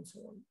and so on and so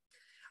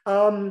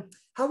on.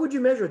 How would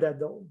you measure that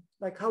though?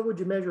 Like how would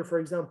you measure, for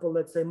example,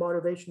 let's say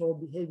motivational,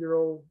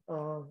 behavioral,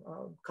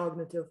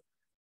 cognitive?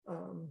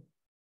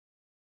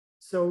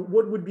 So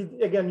what would be,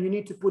 again, you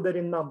need to put that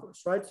in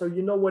numbers, right? So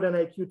you know what an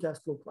IQ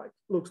test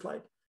looks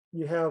like.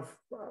 You have,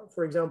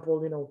 for example,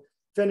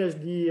 finish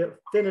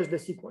the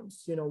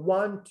sequence,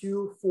 1,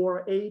 2,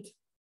 4, 8.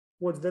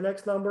 What's the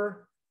next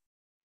number?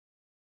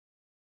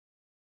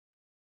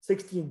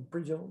 16,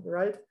 presumably,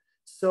 right?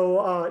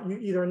 So you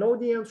either know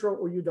the answer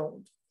or you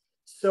don't.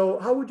 So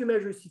how would you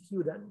measure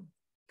CQ then,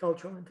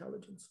 cultural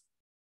intelligence?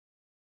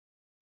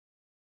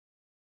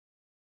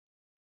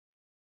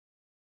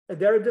 A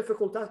very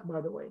difficult task,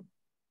 by the way.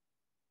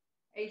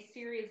 A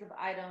series of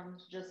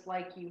items, just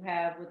like you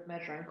have with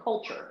measuring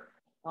culture.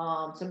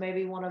 So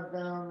maybe one of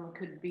them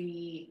could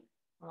be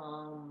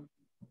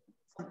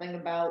something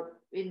about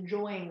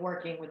enjoying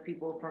working with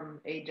people from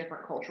a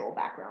different cultural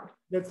background.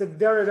 That's a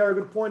very, very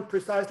good point.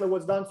 Precisely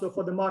what's done. So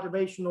for the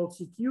motivational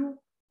CQ,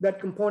 that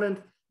component,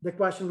 the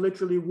question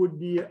literally would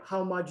be,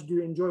 how much do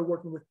you enjoy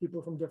working with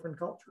people from different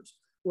cultures?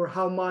 Or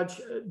how much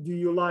do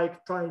you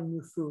like trying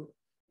new food?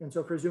 And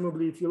so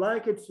presumably if you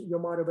like it, your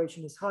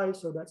motivation is high,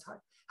 so that's high.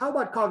 How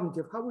about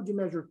cognitive? How would you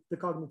measure the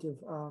cognitive,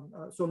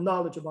 so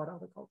knowledge about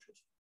other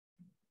cultures?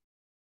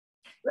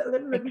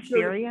 Let me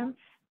Experience?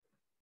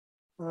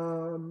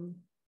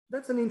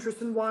 That's an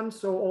interesting one.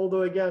 So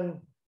although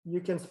again, you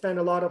can spend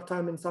a lot of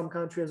time in some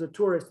country as a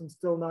tourist and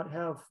still not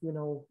have,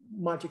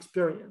 much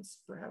experience,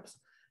 perhaps.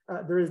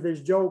 There is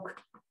this joke,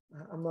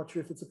 I'm not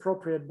sure if it's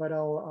appropriate, but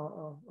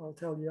I'll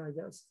tell you, I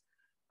guess.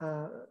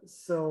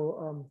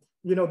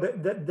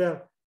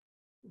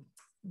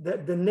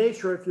 The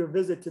nature of your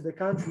visit to the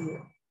country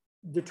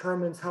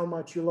determines how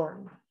much you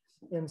learn.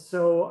 And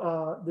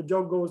so the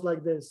joke goes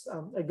like this.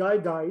 A guy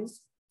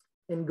dies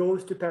and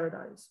goes to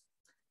paradise.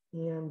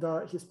 And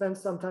he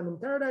spends some time in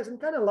paradise and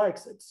kind of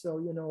likes it. So,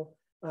 you know,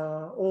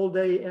 all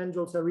day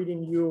angels are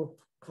reading you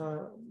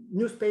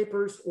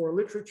newspapers or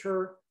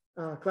literature,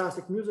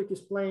 classic music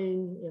is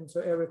playing, and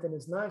so everything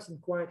is nice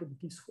and quiet and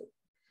peaceful.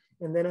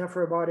 And then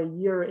after about a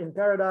year in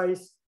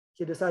paradise,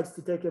 he decides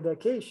to take a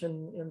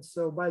vacation and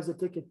so buys a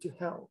ticket to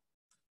hell.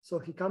 So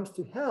he comes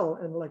to hell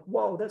and like,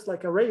 whoa, that's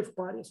like a rave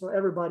party. So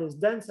everybody's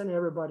dancing,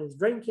 everybody's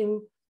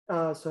drinking,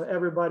 so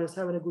everybody's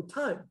having a good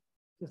time.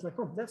 He's like,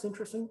 oh, that's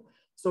interesting.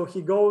 So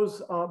he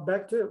goes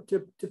back to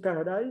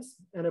paradise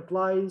and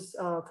applies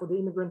for the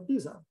immigrant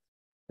visa.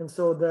 And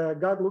so the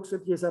God looks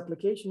at his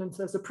application and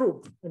says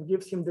approved and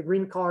gives him the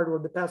green card or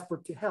the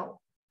passport to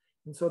hell.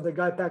 And so the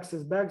guy packs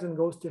his bags and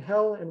goes to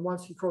hell. And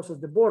once he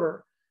crosses the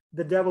border,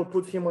 the devil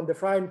puts him on the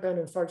frying pan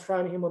and starts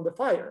frying him on the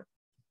fire.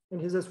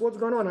 And he says, what's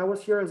going on? I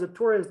was here as a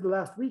tourist the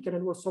last week and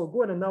it was so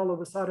good. And now all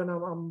of a sudden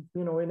I'm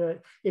you know,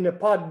 in a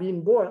pot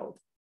being boiled.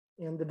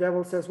 And the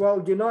devil says, well,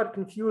 do not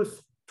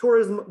confuse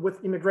tourism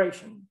with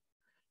immigration.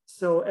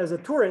 So as a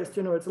tourist,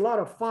 you know, it's a lot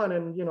of fun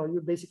and, you know, you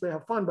basically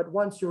have fun, but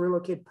once you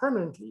relocate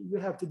permanently, you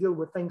have to deal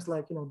with things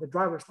like, you know, the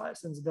driver's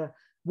license, the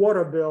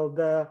water bill,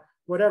 the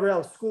whatever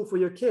else, school for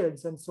your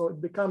kids. And so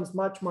it becomes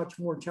much, much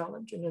more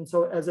challenging. And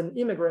so as an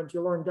immigrant,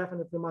 you learn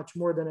definitely much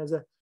more than as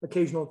an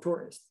occasional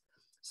tourist.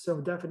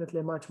 So definitely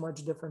a much,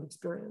 much different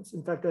experience.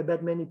 In fact, I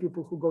bet many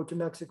people who go to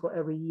Mexico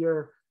every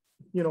year,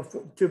 you know,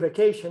 to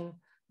vacation,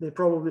 they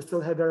probably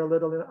still have very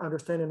little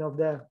understanding of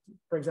the,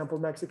 for example,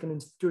 Mexican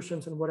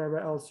institutions and whatever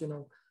else, you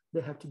know, they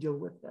have to deal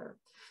with there.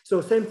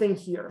 So same thing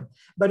here.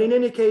 But in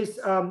any case,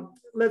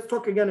 let's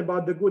talk again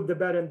about the good, the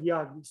bad, and the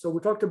ugly. So we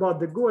talked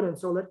about the good, and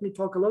so let me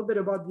talk a little bit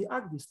about the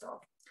ugly stuff.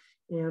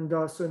 And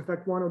so in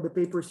fact, one of the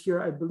papers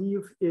here, I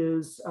believe,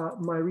 is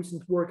my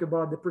recent work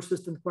about the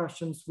persistent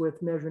questions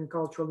with measuring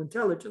cultural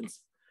intelligence.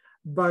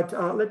 But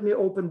let me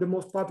open the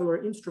most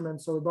popular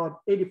instrument. So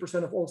about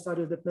 80% of all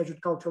studies that measured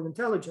cultural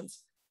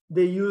intelligence,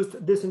 they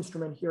used this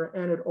instrument here,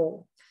 and it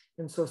all.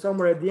 And so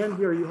somewhere at the end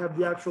here, you have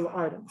the actual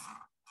items.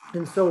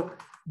 And so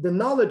the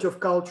knowledge of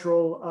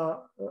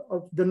cultural,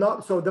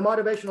 so the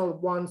motivational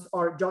ones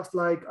are just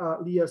like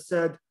Leah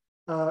said.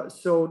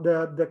 So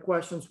the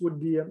questions would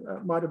be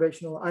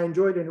motivational. I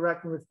enjoyed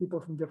interacting with people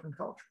from different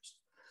cultures.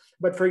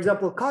 But for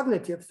example,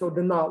 cognitive, so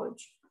the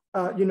knowledge,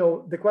 you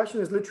know, the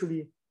question is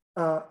literally,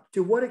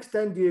 to what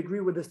extent do you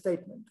agree with the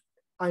statement?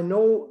 I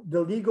know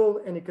the legal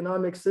and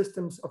economic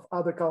systems of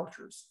other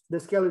cultures. The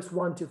scale is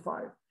 1 to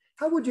 5.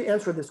 How would you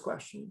answer this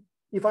question?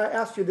 If I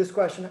asked you this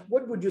question,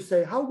 what would you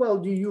say? How well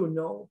do you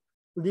know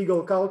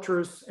legal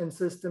cultures and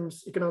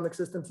systems, economic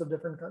systems of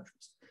different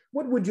countries?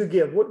 What would you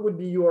give? What would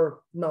be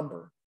your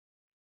number?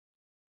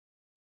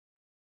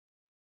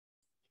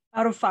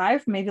 Out of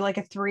 5, maybe like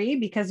a 3,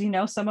 because you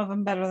know some of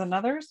them better than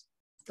others.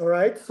 All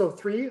right, so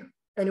 3.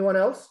 Anyone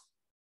else?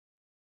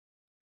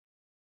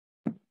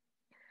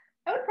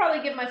 I would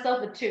probably give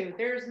myself a 2.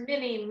 There's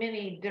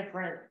many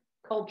different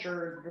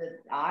cultures that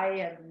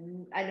I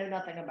know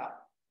nothing about.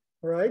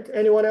 All right,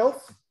 anyone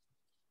else?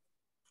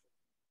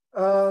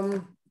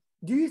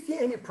 Do you see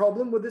any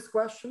problem with this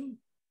question?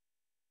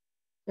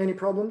 Any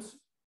problems?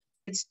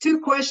 It's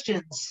 2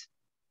 questions.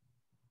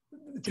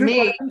 Two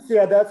questions?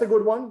 Yeah, that's a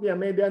good one. Yeah,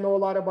 maybe I know a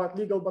lot about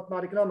legal, but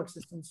not economic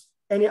systems.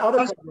 Any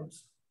other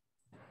problems?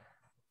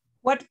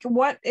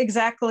 What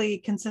exactly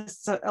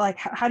consists of, like,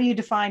 how do you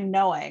define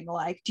knowing?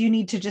 Like, do you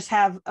need to just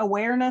have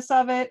awareness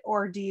of it,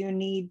 or do you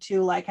need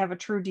to like have a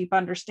true deep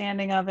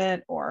understanding of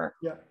it, or?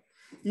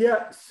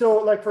 Yeah, so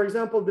like, for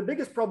example, the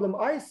biggest problem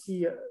I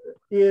see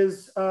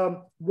is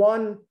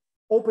one,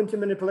 open to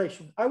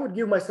manipulation. I would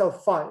give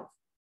myself 5,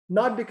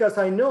 not because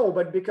I know,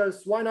 but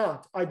because why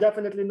not? I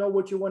definitely know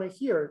what you want to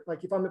hear.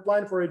 Like if I'm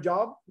applying for a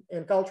job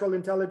and cultural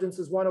intelligence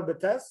is one of the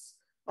tests,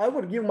 I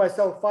would give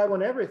myself 5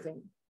 on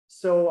everything.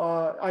 So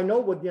I know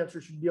what the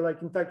answer should be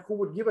like. In fact, who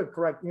would give a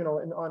correct, you know,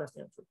 an honest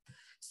answer?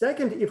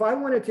 Second, if I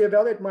wanted to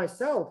evaluate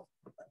myself,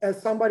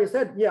 as somebody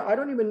said, yeah, I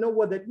don't even know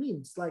what that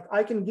means. Like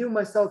I can give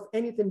myself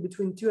anything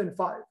between 2 and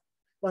 5.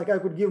 Like I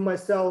could give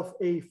myself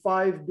a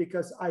 5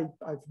 because I've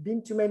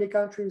been to many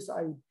countries.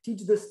 I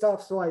teach this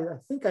stuff. So I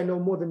think I know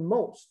more than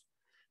most.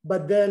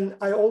 But then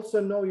I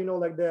also know, you know,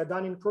 like the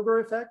Dunning-Kruger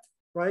effect,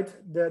 right?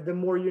 The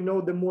more you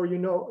know, the more you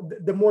know,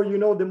 the more you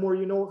know, the more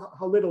you know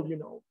how little you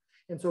know.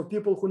 And so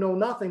people who know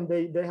nothing,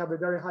 they have a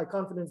very high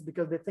confidence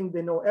because they think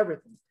they know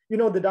everything. You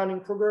know the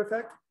Dunning-Kruger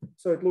effect?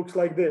 So it looks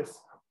like this.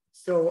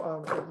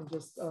 So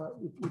just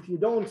if you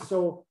don't,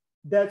 so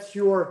that's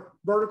your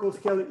vertical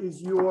scale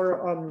is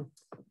your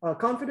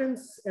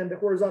confidence, and the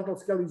horizontal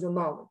scale is your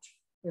knowledge.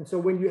 And so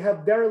when you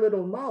have very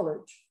little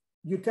knowledge,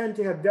 you tend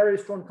to have very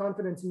strong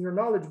confidence in your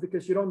knowledge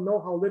because you don't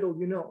know how little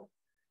you know.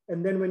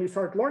 And then when you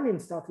start learning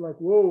stuff like,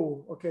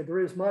 whoa, okay, there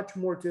is much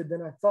more to it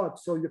than I thought.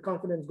 So your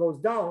confidence goes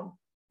down.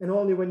 And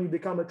only when you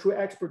become a true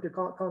expert, your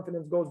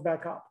confidence goes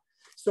back up.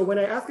 So when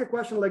I ask a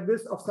question like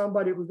this of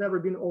somebody who's never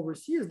been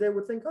overseas, they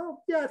would think, oh,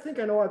 yeah, I think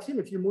I know. I've seen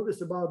a few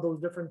movies about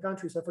those different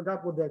countries. I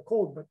forgot what they're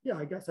called, but yeah,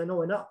 I guess I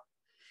know enough.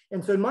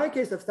 And so in my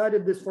case, I've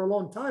studied this for a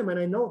long time and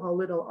I know how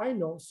little I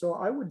know. So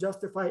I would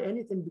justify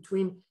anything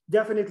between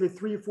definitely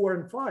 3, 4,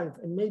 and 5,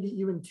 and maybe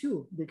even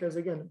 2, because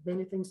again,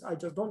 many things I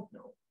just don't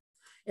know.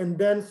 And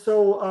then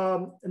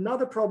so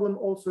another problem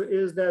also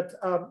is that,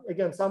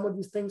 again, some of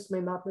these things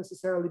may not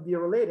necessarily be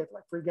related.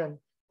 Like, for again,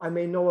 I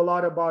may know a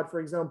lot about,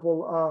 for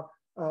example,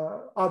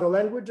 other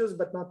languages,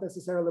 but not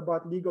necessarily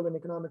about legal and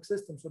economic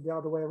systems, or the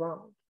other way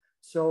around.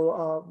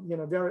 So, you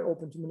know, very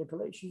open to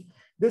manipulation.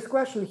 This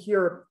question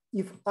here,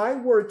 if I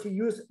were to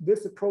use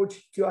this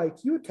approach to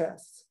IQ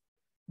tests,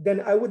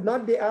 then I would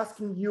not be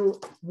asking you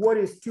what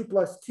is 2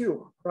 plus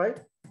 2,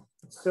 right?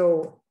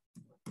 So,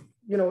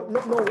 you know, no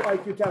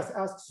IQ test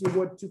asks you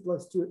what 2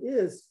 plus 2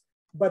 is,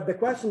 but the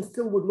question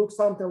still would look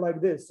something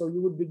like this. So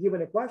you would be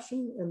given a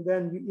question and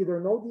then you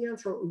either know the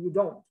answer or you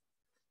don't.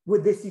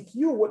 With the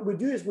CQ, what we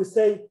do is we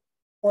say,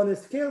 on a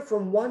scale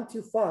from 1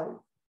 to 5,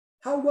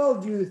 how well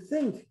do you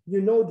think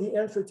you know the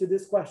answer to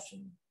this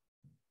question,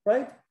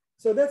 right?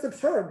 So that's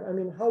absurd. I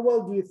mean, how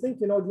well do you think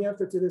you know the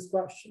answer to this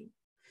question?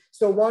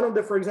 So one of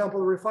the, for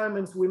example,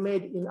 refinements we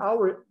made in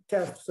our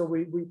test, so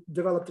we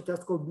developed a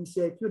test called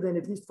BCIQ, then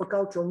at least for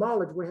cultural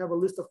knowledge, we have a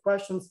list of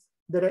questions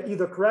that are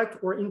either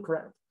correct or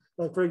incorrect.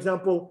 Like, for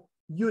example,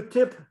 you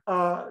tip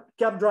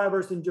cab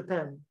drivers in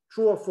Japan,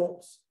 true or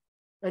false?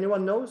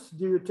 Anyone knows?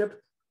 Do you tip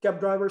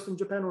cab drivers in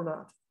Japan or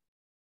not?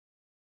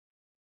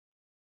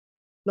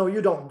 No,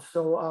 you don't.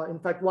 So in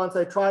fact, once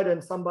I tried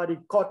and somebody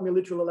caught me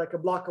literally like a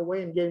block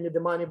away and gave me the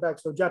money back.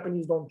 So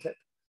Japanese don't tip.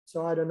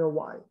 So I don't know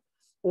why.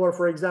 Or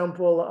for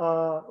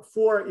example,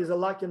 4 is a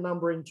lucky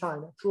number in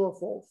China. True or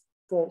false?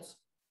 False.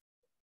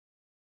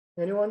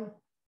 Anyone?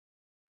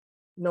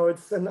 No,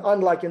 it's an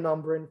unlucky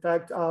number. In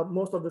fact,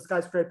 most of the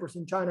skyscrapers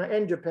in China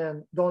and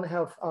Japan don't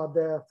have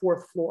the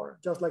 4th floor,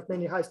 just like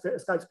many high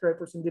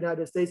skyscrapers in the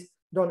United States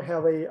don't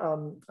have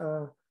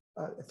a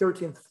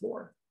 13th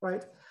floor,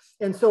 right?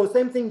 And so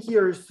same thing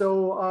here.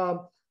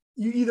 So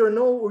you either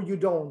know or you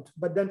don't.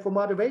 But then for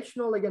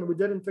motivational, again, we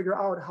didn't figure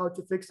out how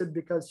to fix it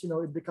because, you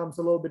know, it becomes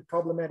a little bit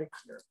problematic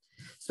here.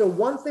 So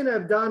one thing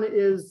I've done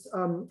is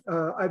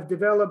I've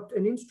developed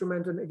an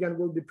instrument, and again,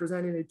 we'll be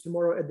presenting it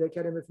tomorrow at the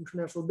Academy of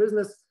International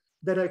Business,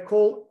 that I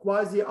call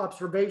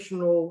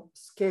quasi-observational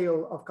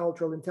scale of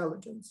cultural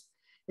intelligence.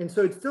 And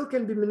so it still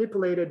can be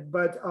manipulated,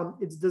 but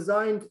it's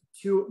designed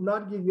to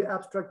not give you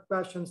abstract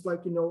questions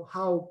like, you know,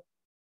 how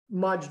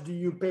much do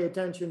you pay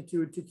attention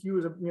to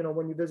cues, you know,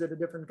 when you visit a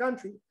different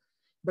country,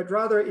 but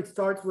rather it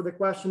starts with the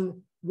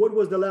question, what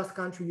was the last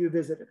country you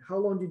visited? How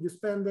long did you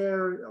spend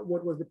there?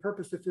 What was the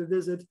purpose of your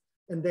visit?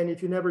 And then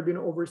if you've never been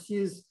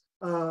overseas,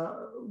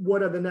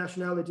 what are the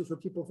nationalities or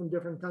people from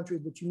different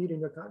countries that you meet in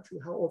your country?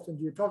 How often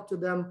do you talk to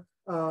them?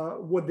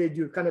 What they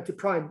do, kind of to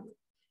prime you.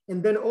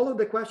 And then all of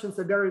the questions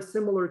are very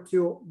similar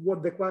to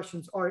what the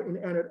questions are in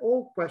an at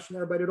all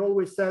questionnaire, but it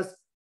always says,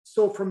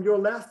 so from your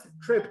last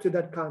trip to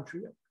that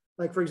country,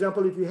 like, for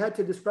example, if you had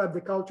to describe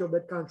the culture of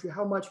that country,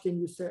 how much can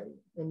you say?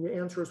 And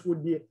your answers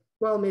would be,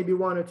 well, maybe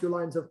 1 or 2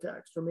 lines of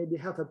text, or maybe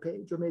half a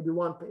page, or maybe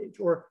 1 page,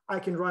 or I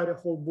can write a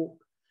whole book.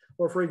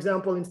 Or for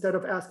example, instead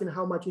of asking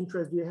how much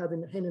interest do you have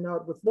in hanging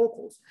out with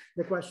locals,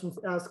 the question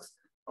asks,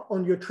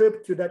 on your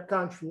trip to that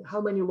country,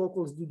 how many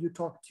locals did you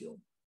talk to?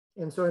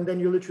 And so, and then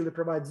you literally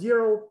provide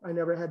 0, I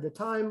never had the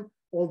time,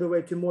 all the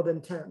way to more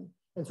than 10.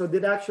 And so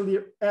that actually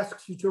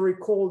asks you to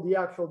recall the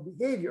actual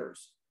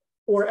behaviors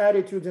or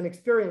attitudes and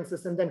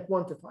experiences and then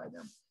quantify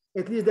them.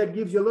 At least that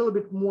gives you a little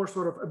bit more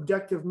sort of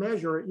objective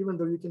measure, even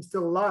though you can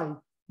still lie.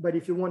 But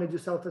if you want to do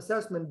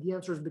self-assessment, the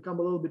answers become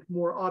a little bit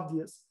more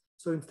obvious.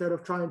 So instead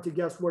of trying to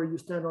guess where you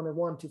stand on a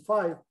 1 to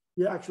 5,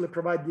 you actually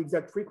provide the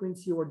exact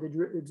frequency or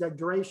the exact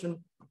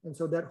duration. And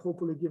so that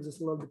hopefully gives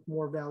us a little bit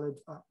more valid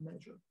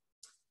measure.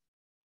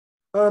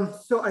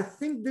 So I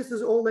think this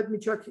is all. Let me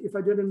check if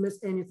I didn't miss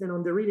anything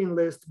on the reading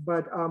list,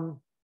 but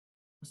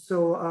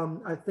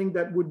I think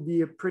that would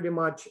be pretty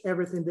much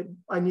everything that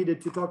I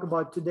needed to talk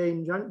about today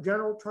in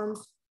general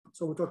terms.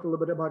 So we talked a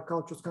little bit about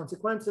culture's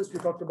consequences. We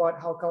talked about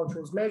how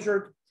culture is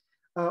measured.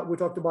 We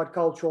talked about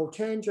cultural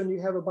change, and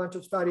you have a bunch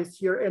of studies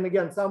here. And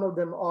again, some of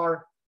them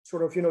are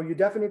sort of, you know, you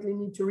definitely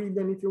need to read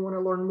them if you want to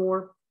learn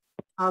more.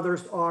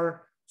 Others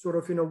are sort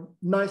of, you know,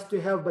 nice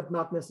to have, but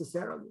not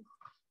necessarily.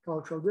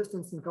 Cultural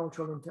distance and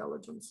cultural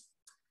intelligence.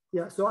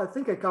 Yeah, so I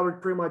think I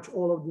covered pretty much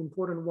all of the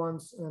important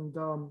ones. And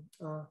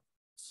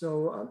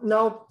so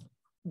now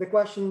the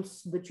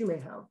questions that you may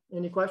have.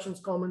 Any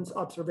questions, comments,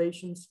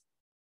 observations?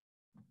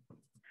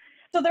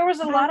 So there was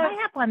a lot of. I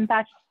have one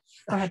back.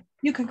 Go ahead.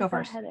 You can go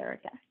first. Go ahead,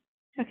 Erica.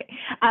 Okay.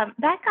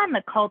 Back on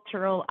the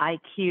cultural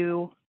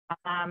IQ,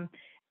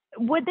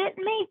 would it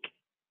make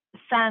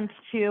sense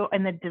to,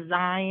 in the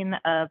design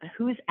of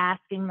who's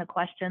asking the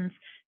questions,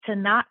 to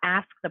not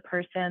ask the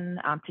person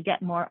to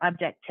get more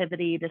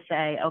objectivity, to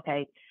say,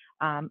 okay,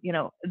 you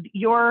know,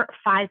 your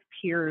 5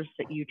 peers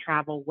that you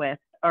travel with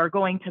are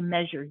going to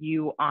measure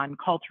you on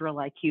cultural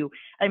IQ.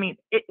 I mean,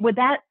 is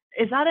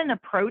that an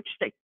approach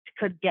that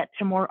could get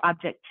to more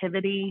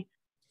objectivity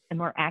and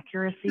more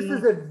accuracy? This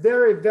is a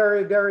very,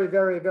 very, very,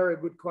 very, very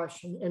good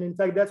question. And in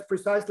fact, that's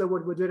precisely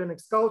what we did in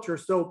Acculture.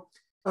 So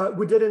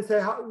We didn't say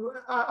how.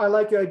 I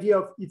like your idea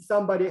of if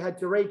somebody had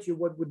to rate you,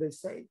 what would they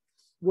say?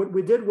 What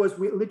we did was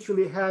we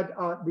literally had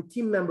the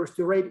team members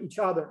to rate each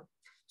other.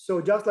 So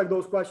just like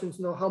those questions,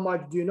 you know, how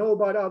much do you know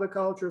about other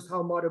cultures?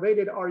 How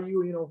motivated are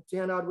you, you know, to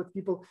hang out with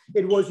people?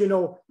 It was, you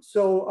know,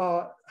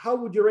 so how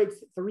would you rate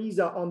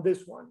Teresa on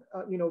this one?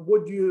 You know,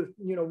 would you,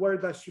 you know, where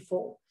does she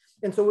fall?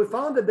 And so we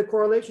found that the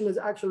correlation is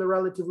actually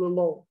relatively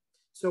low.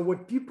 So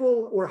what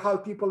people, or how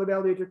people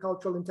evaluate your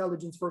cultural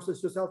intelligence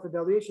versus your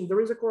self-evaluation,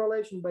 there is a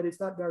correlation, but it's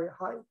not very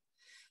high.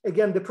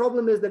 Again, the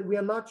problem is that we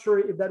are not sure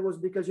if that was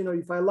because, you know,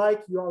 if I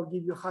like you, I'll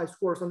give you high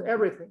scores on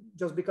everything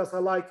just because I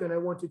like you and I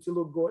want you to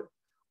look good.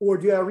 Or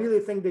do I really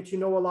think that you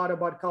know a lot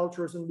about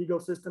cultures and legal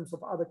systems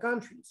of other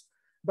countries?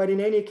 But in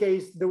any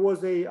case, there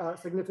was a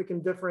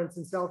significant difference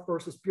in self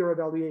versus peer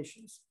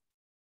evaluations.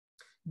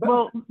 But,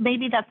 well,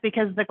 maybe that's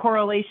because the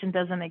correlation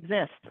doesn't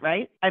exist,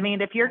 right? I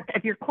mean, if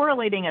you're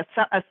correlating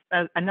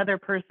another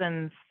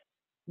person's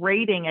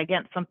rating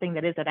against something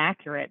that isn't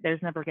accurate,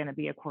 there's never going to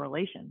be a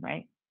correlation,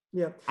 right?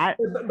 Yeah,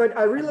 but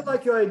I really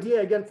like your idea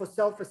again for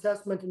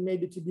self-assessment and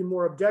maybe to be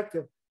more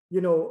objective.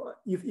 You know,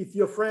 if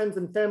your friends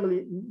and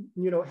family,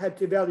 you know, had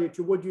to evaluate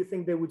you, what do you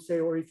think they would say?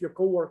 Or if your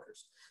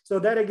coworkers. So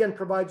that again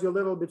provides you a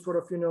little bit sort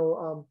of, you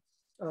know,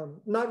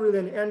 not really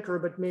an anchor,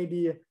 but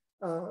maybe,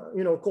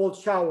 you know, cold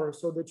shower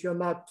so that you're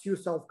not too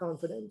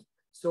self-confident.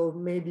 So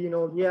maybe, you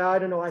know, yeah, I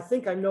don't know. I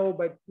think I know,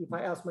 but if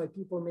I ask my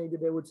people, maybe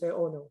they would say,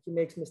 oh no, he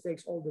makes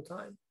mistakes all the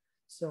time.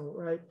 So,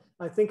 right.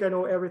 I think I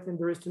know everything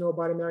there is to know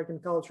about American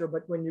culture,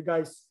 but when you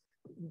guys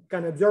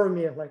kind of observe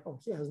me, like, oh,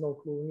 he has no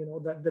clue, you know,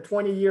 that the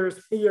 20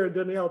 years here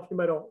didn't help him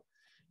at all.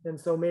 And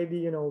so maybe,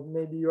 you know,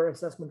 maybe your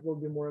assessment will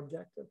be more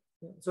objective.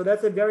 Yeah. So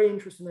that's a very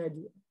interesting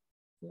idea.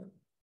 Yeah.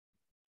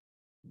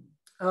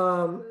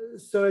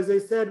 So as I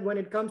said, when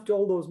it comes to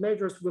all those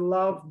measures, we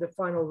love the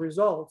final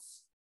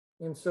results.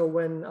 And so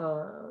when,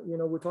 you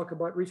know, we talk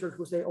about research,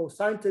 we say, oh,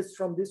 scientists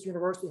from this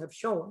university have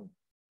shown.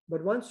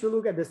 But once you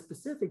look at the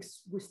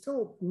specifics, we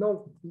still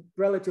know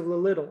relatively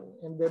little.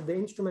 And the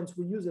instruments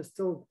we use are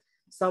still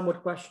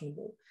somewhat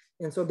questionable.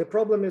 And so the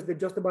problem is that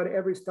just about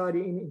every study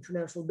in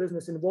international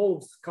business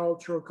involves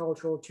culture,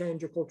 cultural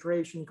change,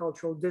 acculturation,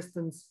 cultural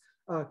distance,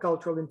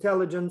 cultural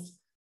intelligence.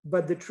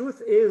 But the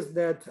truth is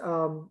that,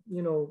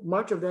 you know,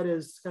 much of that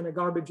is kind of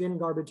garbage in,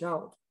 garbage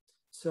out.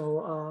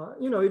 So,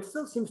 you know, it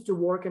still seems to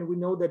work. And we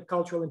know that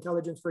cultural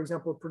intelligence, for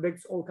example,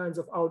 predicts all kinds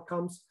of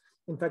outcomes.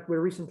 In fact, we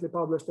recently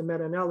published a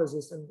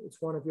meta-analysis, and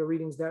it's one of your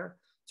readings there.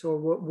 So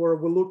where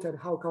we looked at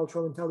how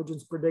cultural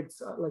intelligence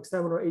predicts like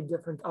 7 or 8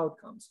 different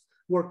outcomes: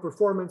 work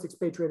performance,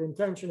 expatriate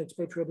intention,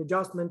 expatriate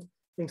adjustment,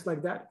 things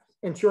like that.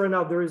 And sure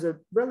enough, there is a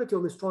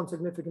relatively strong,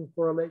 significant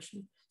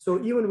correlation.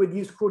 So even with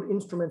these crude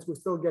instruments, we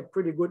still get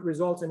pretty good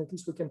results, and at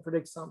least we can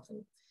predict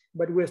something.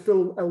 But we're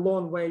still a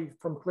long way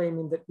from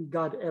claiming that we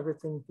got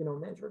everything, you know,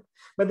 measured.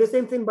 But the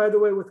same thing, by the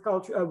way, with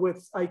culture,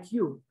 with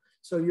IQ.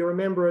 So you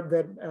remember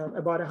that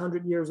about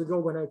 100 years ago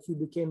when IQ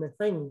became a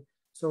thing,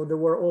 so there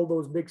were all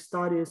those big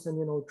studies and,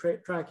 you know,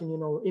 tracking, you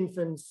know,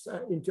 infants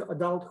into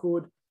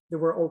adulthood. There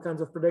were all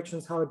kinds of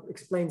predictions, how it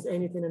explains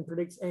anything and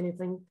predicts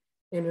anything.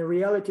 And in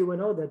reality, we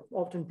know that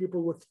often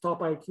people with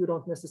top IQ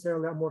don't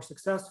necessarily are more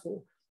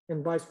successful,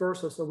 and vice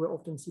versa. So we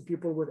often see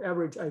people with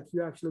average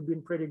IQ actually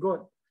being pretty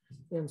good.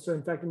 And so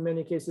in fact, in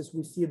many cases,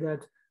 we see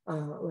that,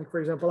 like, for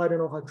example, I don't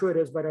know how true it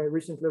is, but I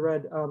recently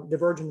read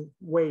Divergent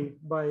Way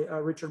by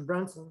Richard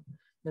Branson.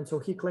 And so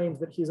he claims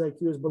that his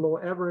IQ is below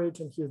average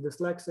and he's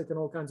dyslexic and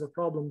all kinds of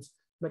problems,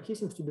 but he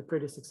seems to be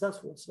pretty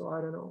successful. So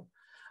I don't know.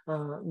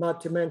 Not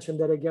to mention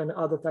that, again,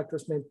 other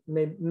factors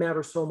may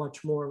matter so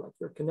much more, like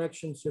your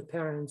connections, your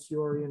parents,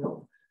 your, you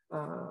know,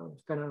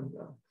 kind of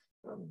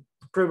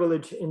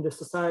privilege in the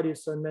society.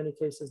 So in many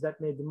cases, that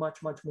may be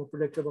much, much more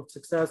predictive of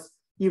success,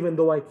 even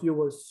though IQ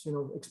was, you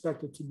know,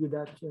 expected to be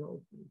that, you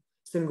know,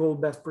 single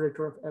best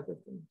predictor of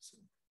everything. So.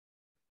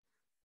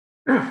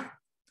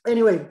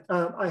 Anyway,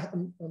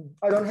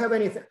 I don't have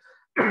anything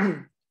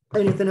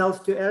anything else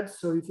to add.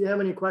 So if you have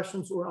any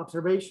questions or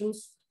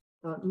observations,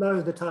 now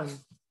is the time.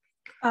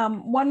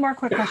 One more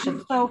quick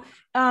question. So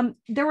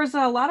there was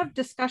a lot of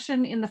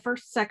discussion in the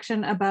first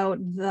section about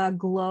the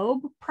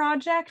GLOBE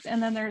project,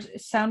 and then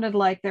it sounded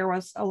like there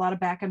was a lot of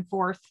back and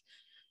forth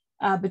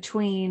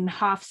between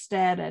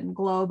Hofstede and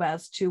GLOBE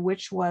as to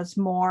which was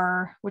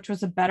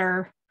a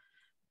better,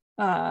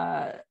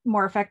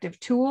 more effective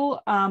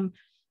tool.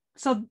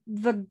 So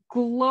the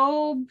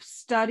GLOBE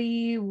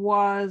study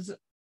was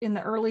in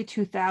the early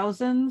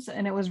 2000s,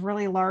 and it was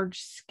really large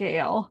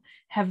scale.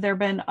 Have there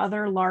been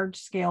other large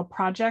scale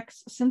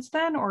projects since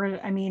then? Or,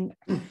 I mean.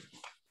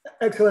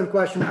 Excellent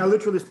question. I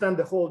literally spent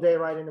the whole day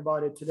writing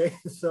about it today.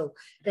 So,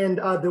 and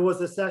there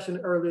was a session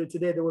earlier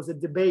today, there was a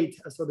debate.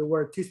 So there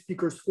were 2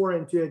 speakers for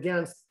and 2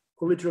 against,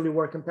 who literally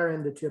were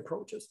comparing the 2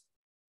 approaches.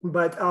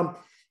 But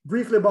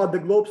briefly about the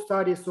GLOBE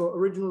study. So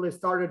originally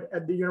started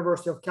at the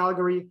University of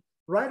Calgary,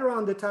 right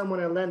around the time when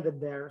I landed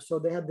there. So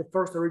they had the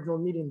first original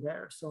meeting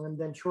there. So, and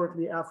then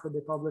shortly after they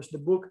published the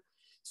book.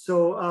 So,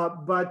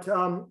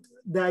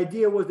 the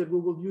idea was that we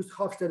will use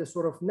Hofstede as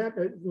sort of net,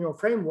 you know,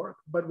 framework,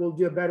 but we'll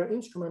do a better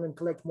instrument and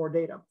collect more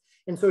data.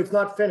 And so it's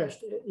not finished.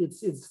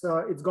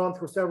 It's gone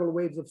through several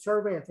waves of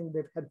survey. I think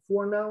they've had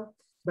 4 now,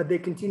 but they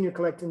continue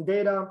collecting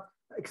data.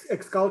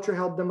 Acculture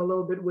helped them a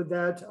little bit with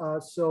that.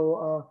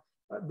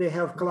 They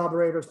have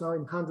collaborators now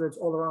in hundreds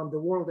all around the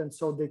world. And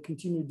so they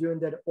continue doing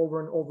that over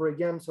and over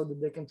again so that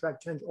they can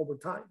track change over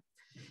time.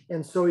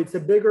 And so it's a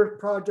bigger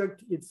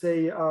project. It's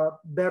a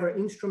better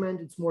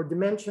instrument. It's more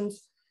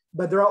dimensions,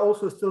 but there are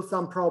also still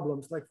some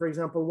problems. Like, for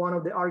example, one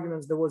of the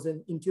arguments there was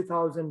in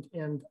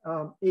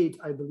 2008,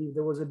 I believe,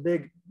 there was a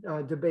big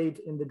debate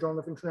in the Journal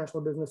of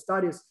International Business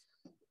Studies.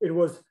 It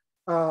was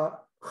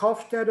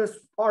Hofstede's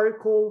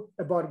article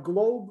about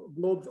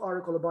Globe's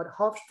article about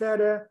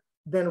Hofstede,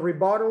 then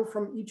rebuttal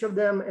from each of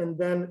them. And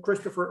then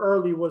Christopher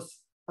Early was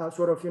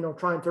sort of,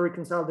 trying to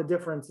reconcile the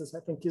differences. I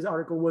think his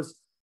article was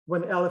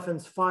when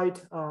elephants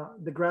fight,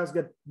 the grass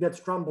gets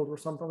crumbled or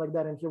something like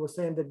that. And he was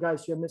saying that,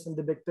 guys, you're missing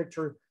the big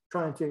picture,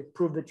 trying to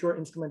prove that your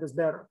instrument is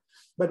better.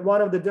 But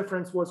one of the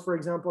difference was, for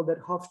example,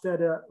 that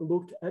Hofstede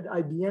looked at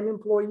IBM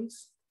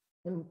employees,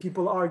 and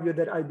people argue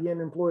that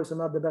IBM employees are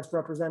not the best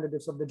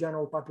representatives of the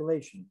general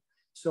population.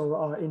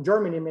 So in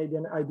Germany, maybe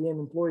an IBM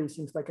employee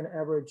seems like an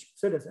average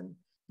citizen.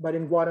 But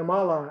in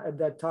Guatemala at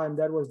that time,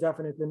 that was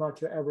definitely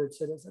not your average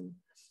citizen.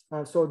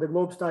 So the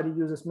Globe study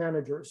uses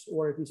managers,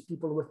 or at least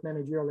people with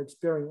managerial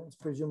experience,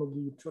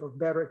 presumably sort of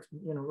better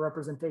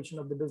representation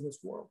of the business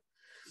world.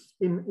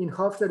 In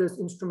Hofstede's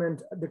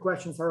instrument, the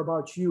questions are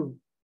about you.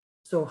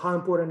 So how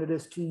important it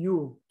is to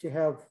you to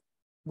have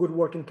good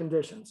working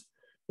conditions.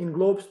 In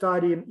Globe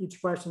study,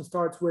 each question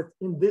starts with,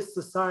 in this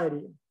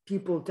society,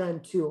 people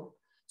tend to.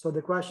 So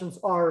the questions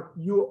are,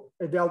 you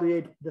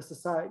evaluate the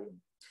society.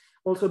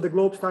 Also, the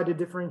Globe study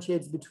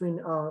differentiates between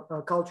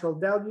cultural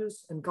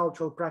values and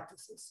cultural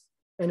practices.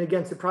 And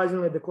again,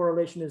 surprisingly, the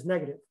correlation is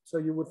negative. So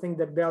you would think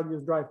that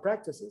values drive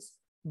practices,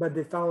 but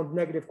they found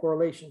negative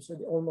correlation. So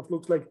it almost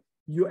looks like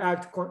you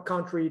act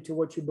contrary to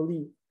what you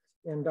believe.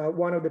 And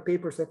one of the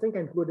papers, I think I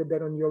included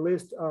that on your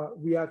list,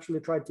 we actually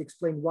tried to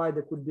explain why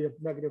there could be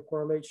negative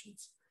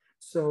correlations.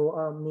 So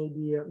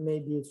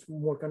maybe it's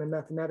more kind of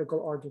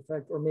mathematical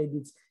artifact, or maybe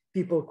it's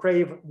people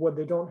crave what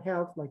they don't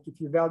have. Like if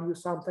you value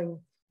something,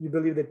 you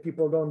believe that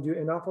people don't do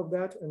enough of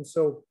that. And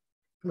so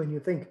when you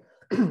think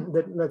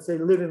that, let's say,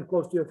 living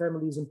close to your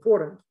family is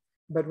important,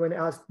 but when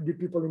asked, do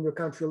people in your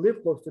country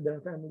live close to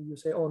their family? You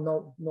say, oh,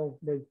 no.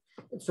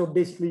 So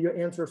basically your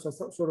answers are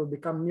sort of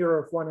become mirror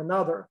of one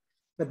another,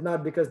 but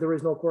not because there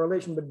is no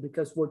correlation, but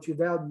because what you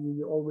value,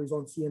 you always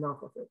don't see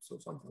enough of it. So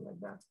something like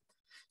that.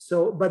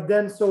 So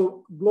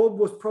Globe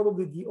was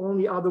probably the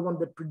only other one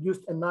that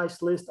produced a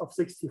nice list of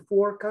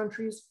 64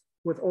 countries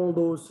with all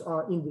those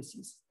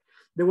indices.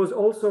 There was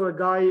also a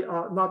guy,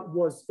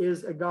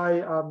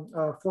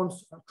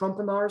 Fons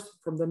Trompenaars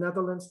from the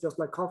Netherlands, just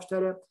like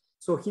Hofstede.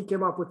 So he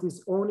came up with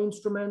his own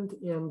instrument,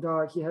 and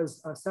he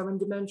has 7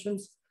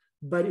 dimensions,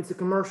 but it's a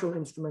commercial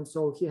instrument.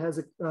 So he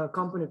has a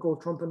company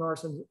called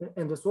Trompenaars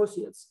and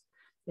Associates.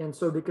 And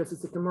so because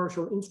it's a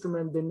commercial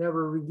instrument, they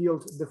never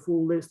revealed the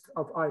full list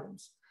of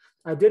items.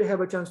 I did have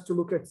a chance to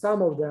look at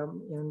some of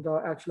them, and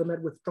actually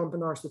met with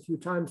Trompenaars a few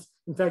times.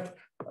 In fact,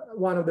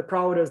 one of the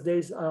proudest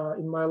days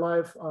in my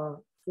life,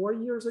 4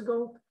 years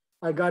ago,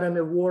 I got an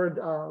award,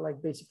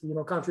 like basically,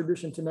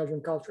 contribution to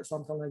measuring culture,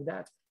 something like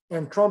that.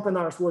 And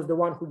Trompenaars was the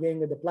one who gave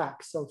me the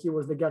plaque. So he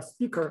was the guest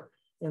speaker.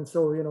 And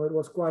so, it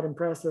was quite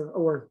impressive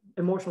or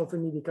emotional for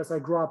me, because I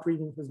grew up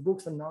reading his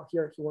books, and now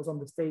here he was on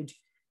the stage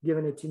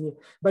giving it to me.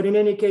 But in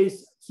any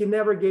case, he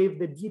never gave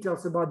the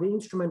details about the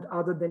instrument,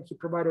 other than he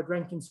provided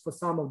rankings for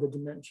some of the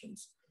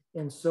dimensions.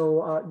 And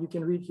so you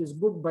can read his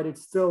book, but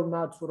it's still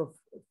not sort of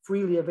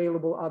freely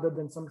available other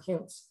than some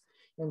hints.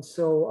 And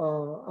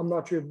so I'm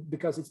not sure,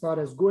 because it's not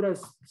as good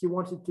as he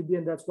wants it to be,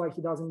 and that's why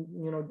he doesn't,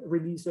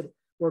 release it,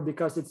 or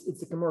because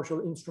it's a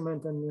commercial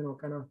instrument and,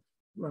 kind of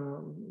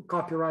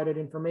copyrighted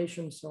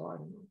information. So I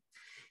don't know.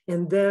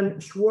 And then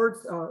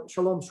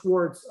Shalom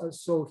Schwartz,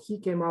 so he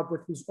came up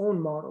with his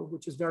own model,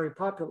 which is very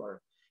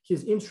popular.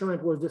 His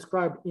instrument was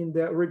described in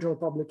the original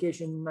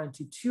publication in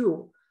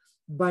 '92,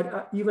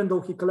 but even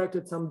though he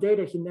collected some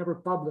data, he never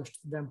published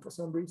them for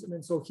some reason.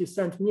 And so he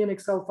sent me an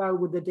Excel file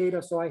with the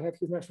data, so I have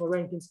his national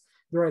rankings.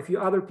 There are a few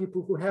other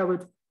people who have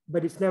it,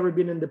 but it's never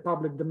been in the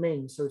public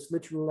domain. So it's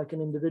literally like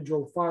an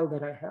individual file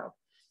that I have.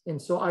 And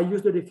so I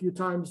used it a few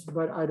times,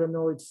 but I don't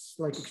know, it's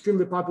like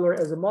extremely popular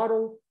as a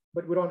model,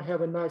 but we don't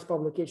have a nice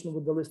publication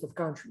with the list of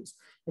countries.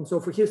 And so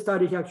for his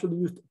study, he actually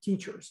used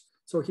teachers.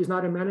 So he's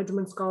not a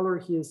management scholar.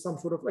 He is some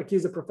sort of, like,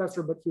 he's a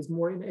professor, but he's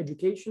more in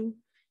education.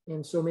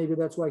 And so maybe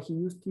that's why he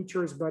used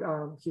teachers, but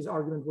his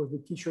argument was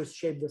that teachers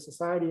shape the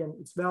society and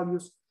its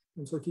values.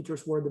 And so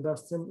teachers were the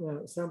best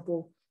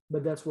sample,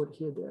 but that's what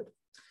he did.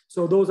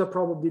 So those are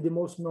probably the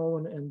most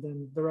known, and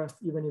then the rest,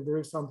 even if there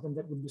is something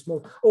that would be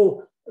small.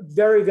 Oh,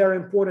 very, very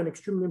important,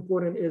 extremely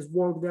important is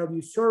World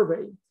Value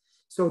Survey.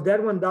 So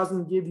that one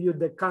doesn't give you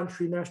the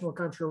national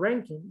country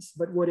rankings,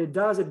 but what it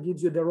does, it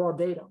gives you the raw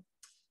data.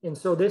 And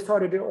so they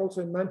started it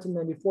also in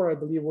 1994, I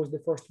believe was the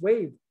first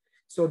wave.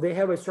 So they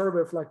have a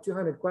survey of like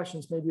 200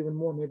 questions, maybe even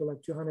more, maybe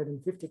like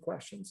 250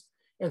 questions.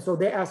 And so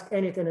they ask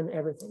anything and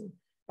everything.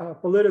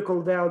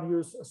 political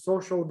values,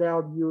 social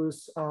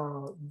values,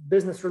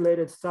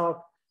 business-related stuff.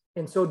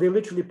 And so they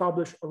literally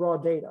publish raw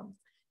data.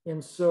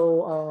 And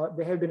so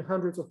there have been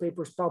hundreds of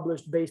papers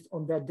published based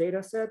on that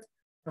data set.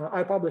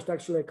 I published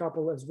actually a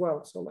couple as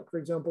well. So like, for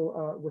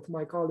example, with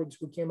my colleagues,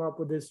 we came up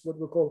with this, what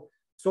we call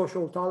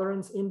social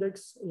tolerance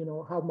index, you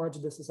know, how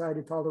much the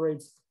society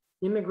tolerates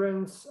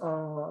immigrants,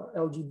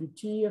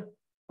 LGBT,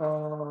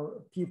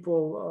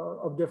 people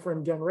of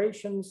different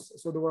generations.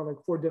 So there were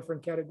like 4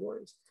 different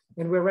categories.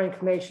 And we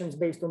ranked nations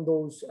based on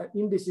those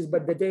indices,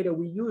 but the data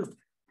we used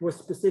was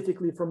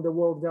specifically from the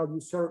World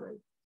Value Survey.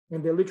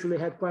 And they literally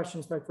had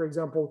questions like, for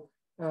example,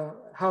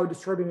 how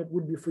disturbing it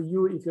would be for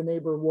you if your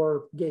neighbor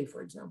were gay,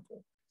 for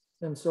example.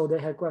 And so they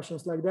had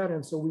questions like that.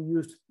 And so we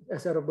used a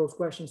set of those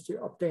questions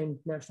to obtain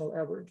national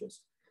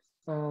averages.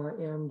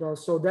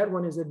 So that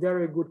one is a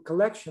very good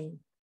collection.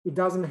 It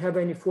doesn't have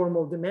any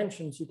formal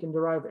dimensions. You can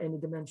derive any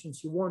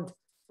dimensions you want.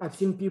 I've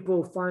seen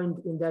people find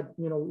in that,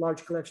 you know,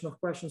 large collection of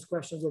questions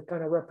that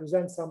kind of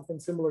represent something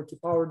similar to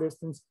power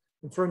distance,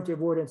 uncertainty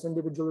avoidance,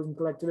 individualism,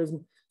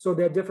 collectivism. So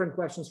they're different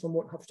questions from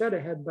what Hofstede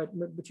had, but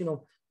you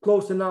know,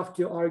 close enough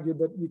to argue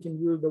that you can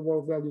use the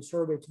World Value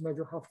Survey to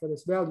measure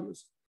Hofstede's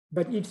values.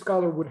 But each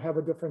scholar would have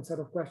a different set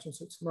of questions,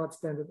 so it's not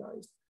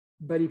standardized.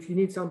 But if you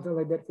need something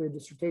like that for your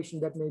dissertation,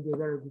 that may be a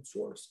very good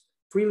source.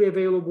 Freely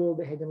available,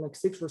 they had like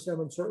 6 or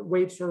 7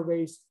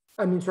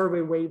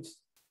 survey waves,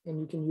 and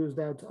you can use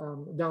that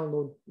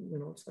download, you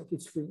know, it's like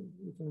it's free.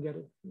 You can get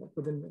it like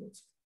within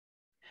minutes.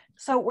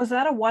 So was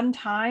that a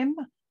one-time?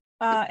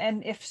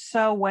 And if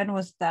so, when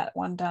was that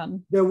one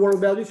done? The World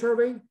Value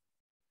Survey?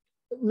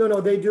 No,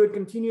 they do it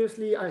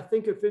continuously. I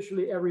think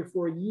officially every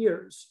 4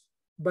 years,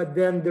 but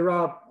then there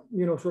are,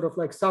 you know, sort of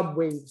like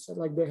sub-waves.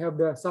 Like they have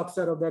the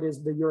subset of that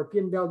is the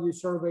European Value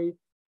Survey.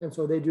 And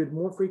so they do it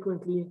more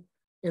frequently.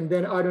 And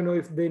then I don't know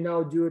if they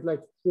now do it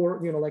like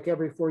like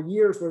every 4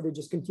 years, or they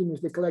just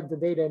continuously collect the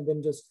data and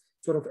then just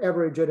sort of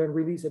average it and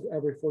release it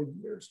every 4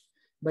 years.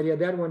 But yeah,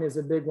 that one is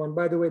a big one.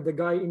 By the way, the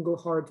guy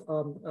Engelhardt,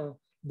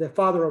 the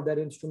father of that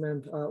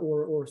instrument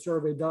or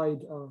survey, died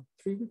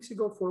 4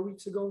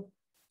 weeks ago.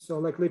 So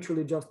like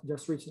literally just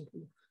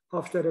recently.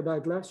 Hofstede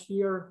died last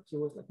year. He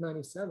was like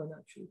 97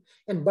 actually.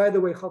 And by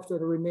the way, Hofstede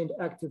remained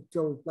active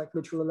till like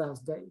literally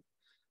last day.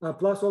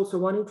 Plus also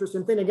one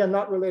interesting thing, again,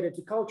 not related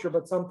to culture,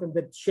 but something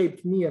that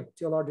shaped me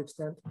to a large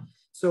extent.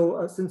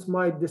 So since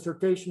my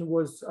dissertation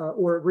was,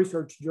 or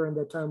research during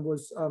that time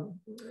was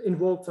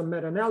involved some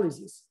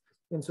meta-analysis.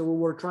 And so we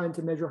were trying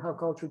to measure how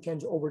culture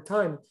changed over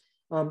time.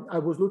 I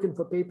was looking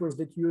for papers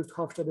that used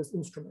Hofstede's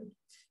instrument.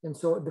 And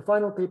so the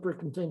final paper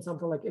contained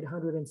something like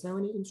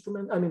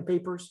 870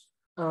 papers.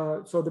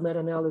 So the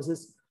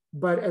meta-analysis.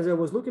 But as I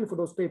was looking for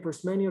those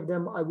papers, many of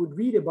them, I would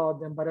read about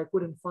them, but I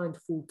couldn't find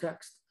full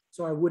text.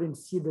 So I wouldn't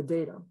see the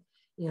data.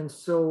 And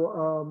so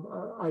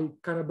I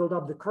kind of built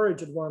up the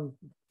courage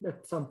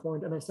at some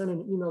point, and I sent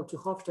an email to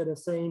Hofstede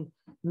saying,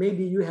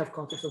 maybe you have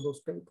copies of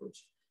those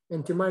papers.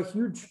 And to my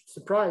huge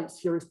surprise,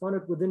 he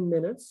responded within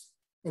minutes.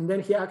 And then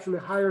he actually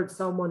hired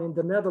someone in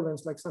the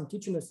Netherlands, like some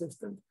teaching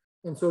assistant.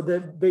 And so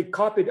they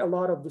copied a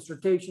lot of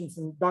dissertations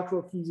and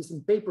doctoral theses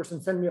and papers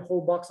and sent me a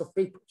whole box of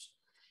papers.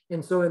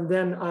 And so, and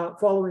then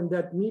following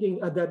that meeting,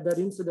 that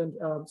incident,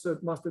 so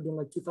it must have been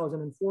like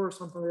 2004 or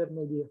something like that,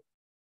 maybe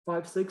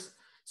 5, 6.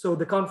 So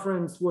the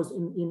conference was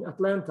in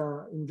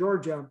Atlanta, in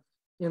Georgia.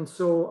 And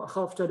so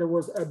Hofstede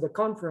was at the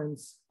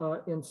conference.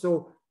 And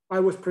so I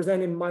was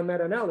presenting my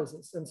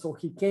meta-analysis. And so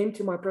he came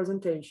to my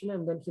presentation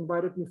and then he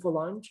invited me for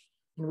lunch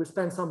and we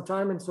spent some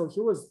time. And so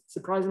he was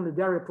surprisingly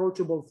very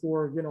approachable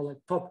for, you know, like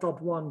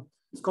top one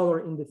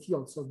scholar in the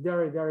field. So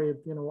very, very,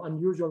 you know,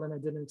 unusual, and I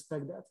didn't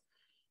expect that.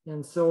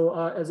 And so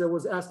as I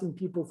was asking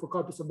people for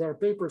copies of their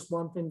papers,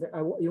 one thing that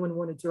I even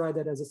wanted to write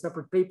that as a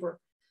separate paper,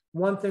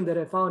 one thing that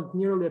I found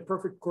nearly a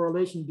perfect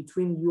correlation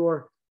between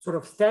your sort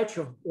of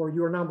stature or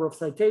your number of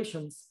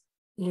citations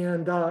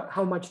and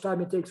how much time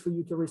it takes for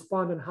you to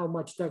respond and how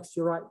much text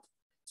you write.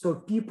 So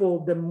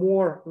people, the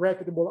more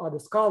reputable are the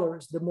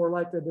scholars, the more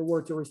likely they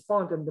were to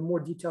respond and the more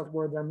detailed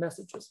were their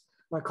messages.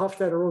 Like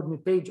Hofstede wrote me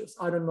pages.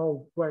 I don't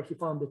know where he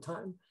found the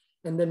time.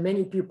 And then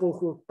many people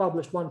who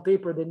published one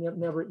paper, they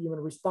never even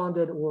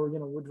responded, or, you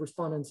know, would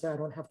respond and say, I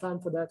don't have time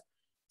for that.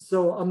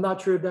 So I'm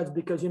not sure if that's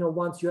because, you know,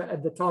 once you're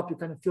at the top, you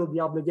kind of feel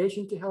the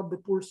obligation to help the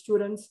poor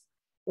students,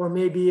 or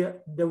maybe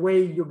the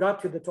way you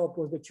got to the top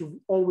was that you've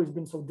always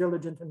been so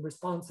diligent and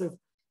responsive,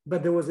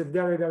 but there was a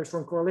very, very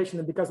strong correlation.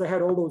 And because I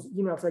had all those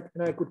emails,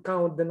 and I could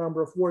count the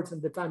number of words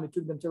and the time it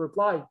took them to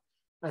reply,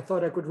 I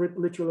thought I could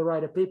literally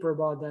write a paper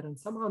about that, and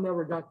somehow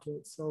never got to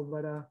it. So,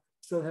 but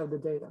still have the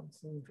data.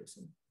 So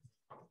interesting.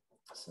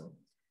 So.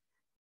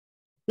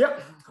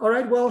 Yeah, all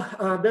right, well,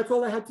 that's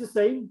all I had to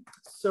say.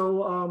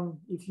 So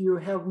if you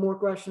have more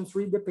questions,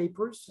 read the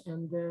papers.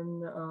 And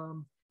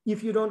then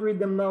if you don't read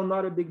them now,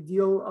 not a big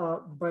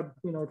deal, but,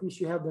 you know, at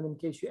least you have them in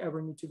case you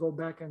ever need to go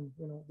back and,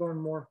 you know, learn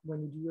more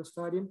when you do your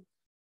studying.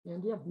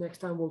 And yeah, next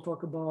time we'll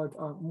talk about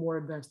more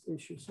advanced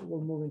issues. So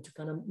we'll move into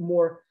kind of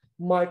more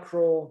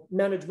micro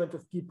management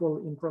of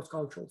people in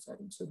cross-cultural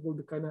settings. So it will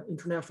be kind of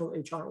international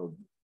HR.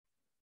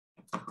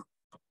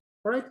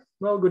 All right.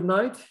 Well, good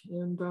night,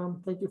 and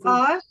thank you for.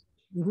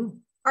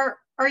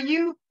 Are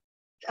you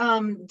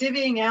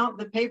divvying out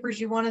the papers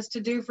you want us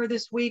to do for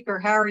this week, or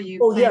how are you?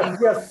 Oh,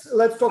 yes.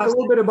 Let's talk a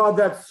little bit about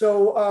that.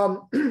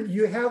 So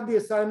you have the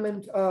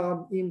assignment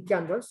in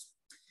Canvas.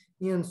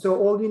 And so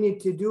all you need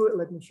to do,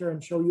 let me share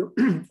and show you,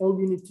 all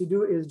you need to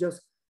do is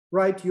just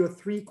write your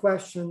 3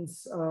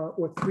 questions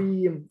or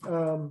 3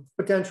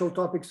 potential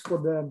topics for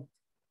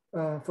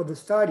the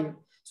study.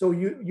 So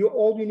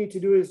all you need to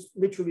do is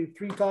literally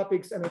 3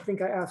 topics. And I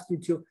think I asked you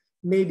to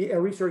maybe a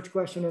research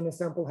question and a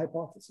sample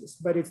hypothesis,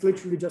 but it's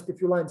literally just a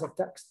few lines of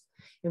text.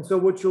 And so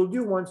what you'll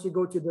do once you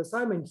go to the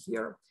assignment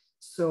here,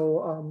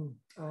 so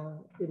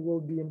it will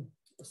be in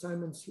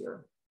assignments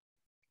here.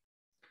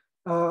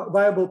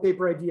 Viable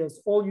paper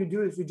ideas. All you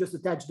do is you just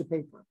attach the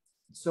paper.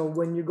 So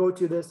when you go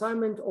to the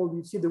assignment, all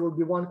you see, there will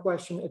be 1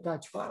 question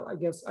attached file. I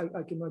guess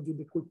I cannot do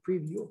the quick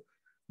preview,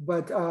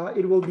 but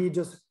it will be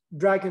just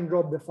drag and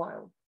drop the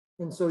file.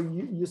 And so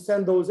you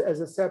send those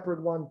as a separate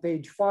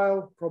 1-page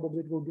file.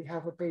 Probably it will be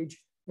half a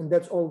page, and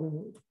that's all we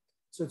need.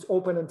 So it's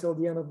open until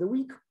the end of the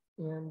week,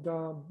 and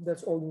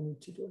that's all you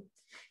need to do.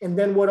 And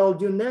then what I'll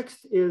do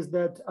next is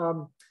that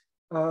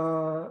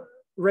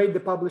rate the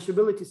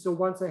publishability. So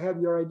once I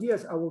have your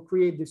ideas, I will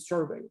create this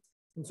survey.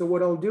 And so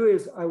what I'll do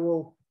is I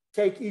will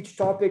take each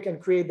topic and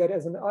create that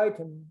as an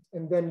item.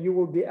 And then you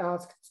will be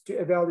asked to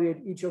evaluate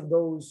each of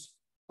those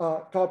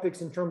topics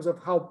in terms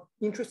of how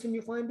interesting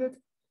you find it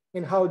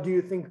and how do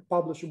you think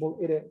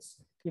publishable it is.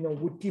 You know,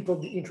 would people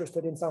be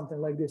interested in something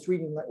like this,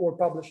 reading or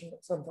publishing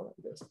something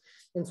like this?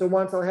 And so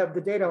once I'll have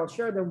the data, I'll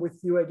share them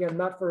with you, again,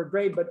 not for a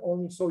grade, but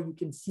only so you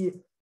can see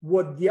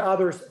what the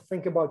others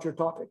think about your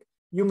topic.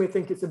 You may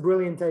think it's a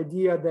brilliant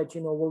idea that,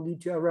 you know, will lead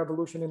to a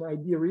revolution in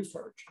idea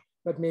research,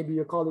 but maybe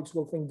your colleagues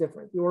will think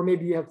differently. Or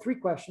maybe you have 3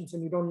 questions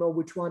and you don't know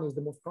which one is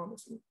the most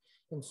promising.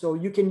 And so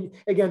you can,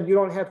 again, you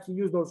don't have to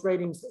use those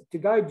ratings to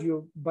guide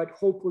you, but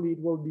hopefully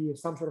it will be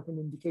some sort of an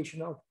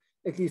indication of,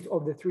 at least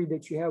of the 3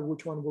 that you have,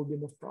 which one will be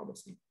most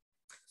promising.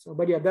 So,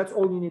 but yeah, that's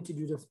all you need to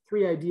do, just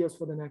 3 ideas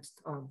for the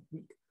next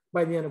week,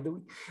 by the end of the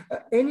week.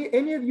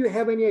 Any of you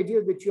have any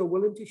ideas that you're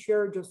willing to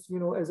share, just, you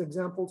know, as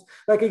examples?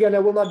 Like, again, I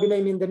will not be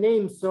naming the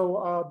names,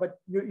 so, but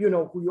you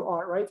know who you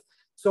are, right?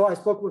 So I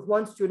spoke with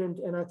one student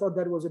and I thought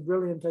that was a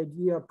brilliant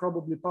idea,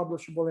 probably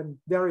publishable and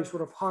very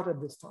sort of hot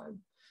at this time.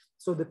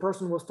 So the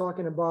person was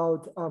talking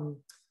about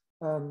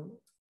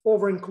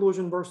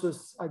over-inclusion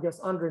versus, I guess,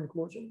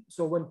 under-inclusion.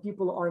 So when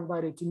people are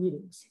invited to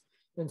meetings.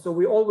 And so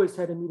we always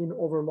had a meeting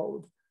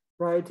overload,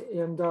 right?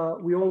 And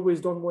we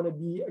always don't want to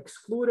be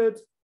excluded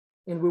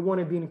and we want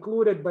to be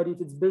included, but if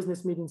it's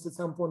business meetings at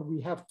some point, we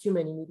have too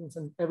many meetings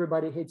and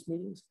everybody hates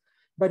meetings.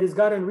 But it's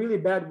gotten really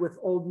bad with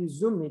all these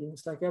Zoom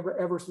meetings, like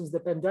ever since the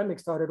pandemic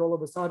started, all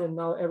of a sudden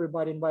now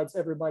everybody invites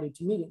everybody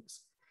to meetings.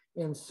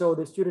 And so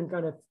the student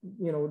kind of,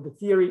 you know, the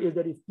theory is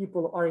that if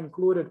people are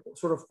included,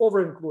 sort of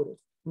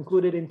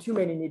included in too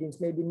many meetings,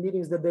 maybe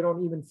meetings that they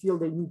don't even feel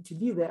they need to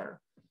be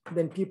there,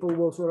 then people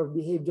will sort of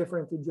behave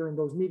differently during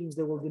those meetings.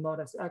 They will be not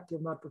as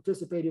active, not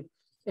participative,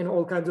 and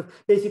all kinds of,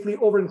 basically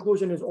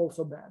over-inclusion is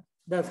also bad.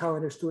 That's how I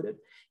understood it.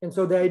 And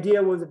so the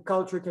idea was that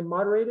culture can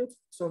moderate it.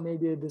 So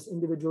maybe this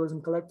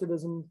individualism,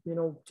 collectivism, you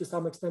know, to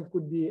some extent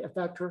could be a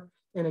factor.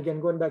 And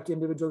again, going back to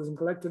individualism,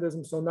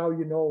 collectivism. So now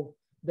you know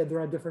that there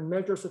are different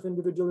measures of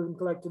individualism,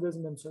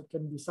 collectivism. And so it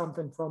can be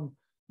something from,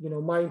 you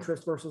know, my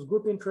interest versus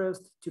group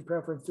interest to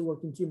preference to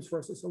work in teams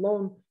versus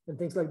alone and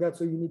things like that.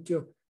 So you need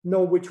to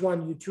know which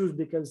one you choose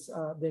because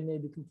they may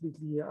be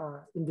completely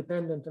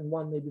independent and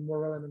one may be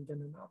more relevant than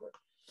another.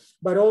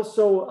 But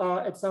also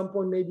at some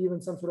point, maybe even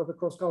some sort of a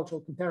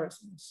cross-cultural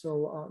comparison.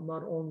 So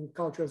not only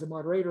culture as a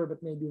moderator,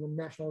 but maybe even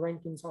national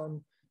rankings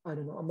on, I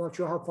don't know, I'm not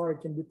sure how far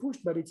it can be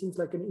pushed, but it seems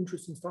like an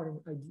interesting starting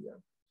idea.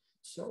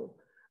 So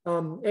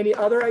any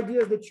other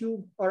ideas that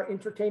you are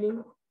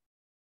entertaining?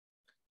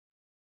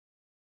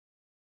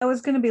 I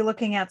was going to be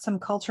looking at some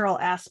cultural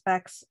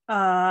aspects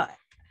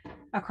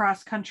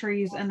across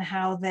countries and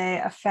how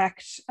they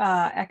affect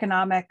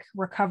economic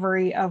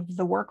recovery of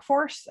the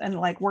workforce and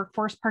like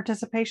workforce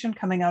participation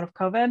coming out of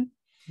COVID.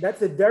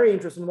 That's a very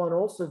interesting one,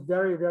 also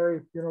very,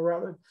 very, you know,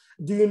 relevant.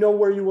 Do you know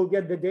where you will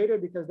get the data?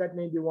 Because that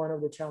may be one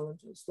of the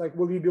challenges. Like,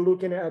 will you be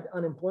looking at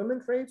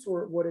unemployment rates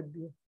or would it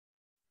be?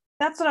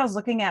 That's what I was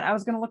looking at. I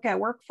was going to look at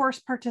workforce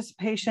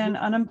participation,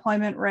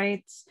 unemployment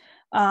rates,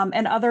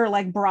 and other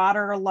like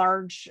broader,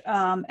 large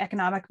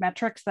economic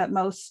metrics that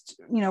most,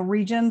 you know,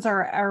 regions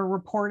are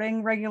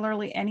reporting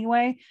regularly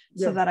anyway,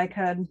 so that I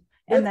could.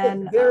 And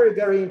then very,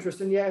 very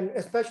interesting. Yeah. And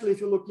especially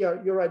if you look, yeah,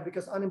 you're right,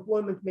 because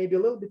unemployment may be a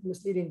little bit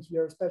misleading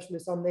here, especially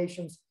some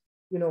nations,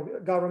 you know,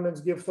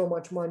 governments give so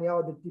much money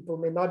out that people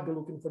may not be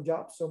looking for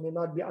jobs, so may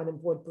not be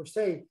unemployed per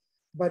se.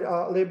 But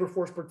labor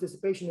force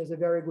participation is a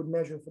very good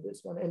measure for this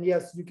one. And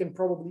yes, you can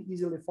probably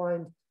easily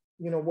find,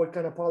 you know, what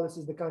kind of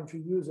policies the country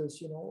uses,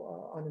 you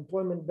know,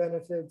 unemployment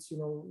benefits, you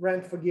know,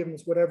 rent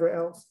forgiveness, whatever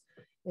else.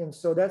 And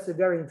so that's a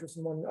very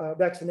interesting one.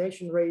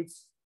 Vaccination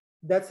rates,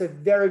 that's a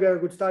very, very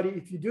good study.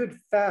 If you do it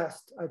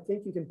fast, I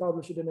think you can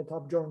publish it in a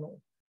top journal.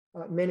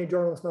 Many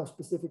journals now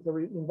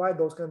specifically invite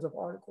those kinds of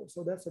articles.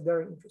 So that's a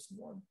very interesting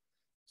one.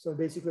 So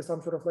basically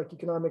some sort of like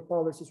economic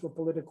policies or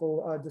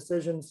political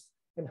decisions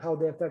and how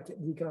they affect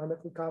the economic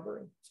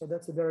recovery. So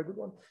that's a very good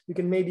one. You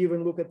can maybe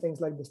even look at things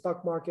like the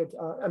stock market.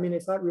 I mean,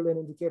 it's not really an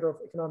indicator of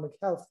economic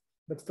health,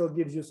 but still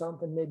gives you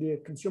something, maybe a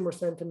consumer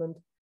sentiment.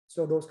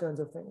 So those kinds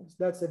of things.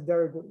 That's a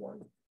very good one.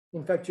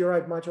 In fact, you're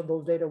right, much of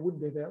those data would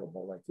be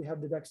available. Like you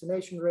have the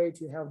vaccination rate,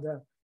 you have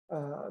the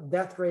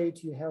death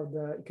rate, you have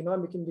the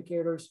economic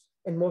indicators,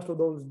 and most of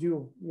those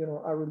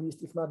are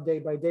released, if not day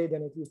by day,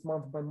 then at least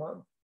month by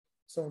month.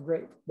 So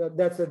great,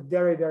 that's a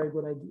very, very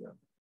good idea.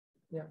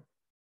 Yeah.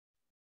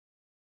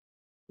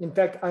 In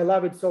fact, I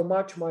love it so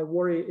much. My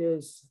worry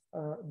is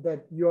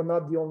that you're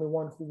not the only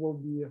one who will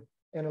be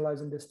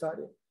analyzing this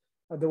study.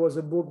 There was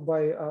a book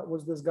by,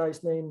 what's this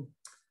guy's name?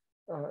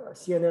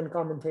 CNN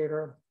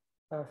commentator,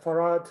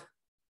 Farhad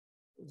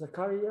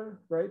Zakaria,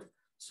 right?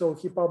 So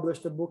he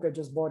published a book. I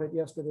just bought it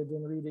yesterday,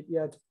 didn't read it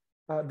yet.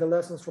 The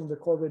lessons from the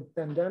COVID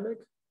pandemic.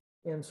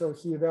 And so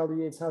he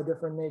evaluates how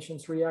different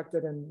nations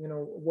reacted and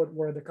what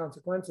were the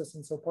consequences.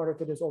 And so part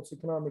of it is also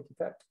economic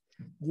effect.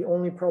 The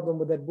only problem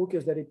with that book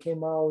is that it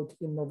came out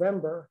in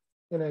November,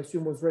 and I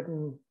assume was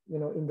written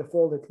in the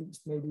fall at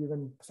least, maybe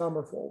even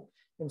summer fall.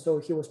 And so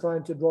he was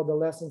trying to draw the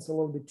lessons a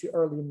little bit too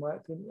early, in my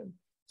opinion.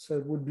 So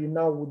it would be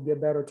a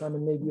better time,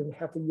 and maybe even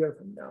half a year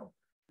from now.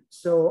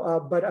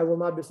 So, but I will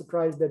not be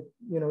surprised that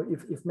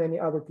if many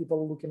other people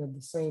are looking at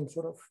the same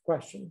sort of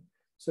question.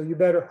 So you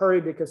better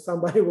hurry because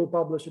somebody will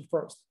publish it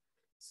first.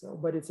 So,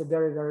 but it's a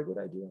very, very good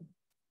idea.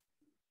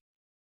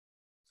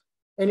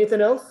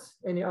 Anything else?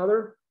 Any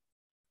other?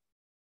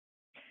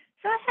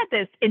 So I had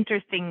this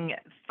interesting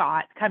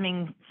thought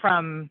coming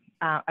from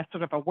a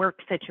sort of a work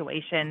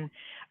situation,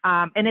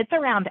 and it's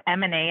around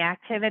M&A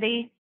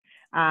activity,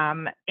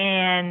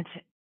 and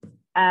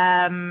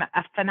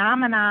a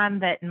phenomenon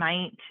that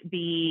might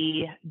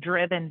be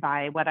driven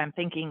by what I'm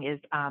thinking is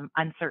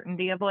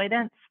uncertainty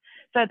avoidance.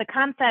 So the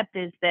concept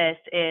is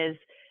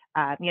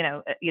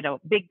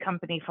big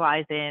company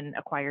flies in,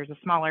 acquires a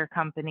smaller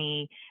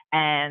company,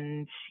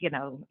 and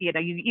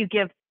you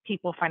give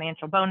people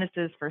financial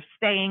bonuses for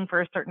staying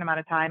for a certain amount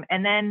of time,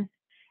 and then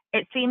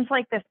it seems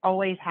like this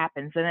always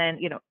happens, and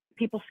then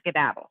people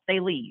skedaddle, they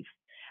leave,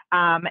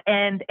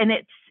 and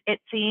it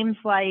seems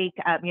like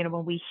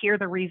when we hear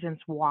the reasons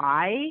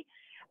why,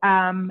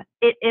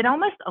 it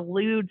almost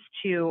alludes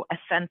to a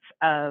sense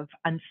of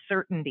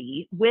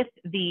uncertainty with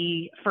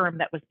the firm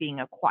that was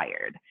being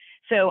acquired.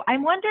 So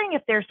I'm wondering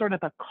if there's sort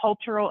of a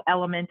cultural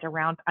element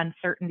around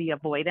uncertainty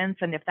avoidance,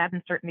 and if that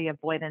uncertainty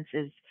avoidance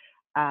is,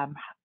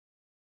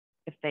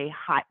 if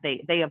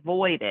they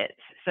avoid it,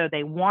 so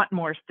they want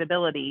more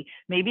stability.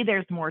 Maybe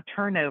there's more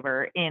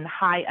turnover in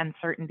high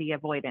uncertainty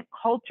avoidant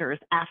cultures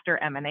after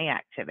M&A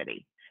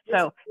activity.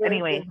 So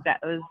anyway,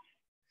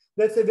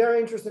 that's a very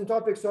interesting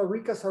topic. So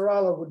Rika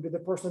Sarala would be the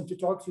person to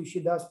talk to.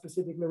 She does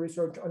specifically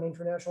research on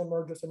international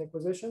mergers and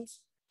acquisitions.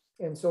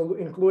 And so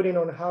including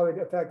on how it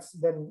affects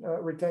then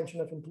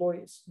retention of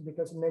employees,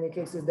 because in many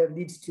cases that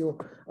leads to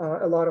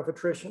a lot of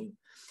attrition.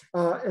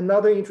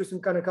 Another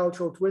interesting kind of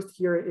cultural twist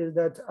here is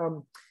that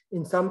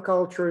in some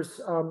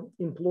cultures,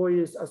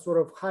 employees are sort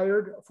of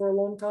hired for a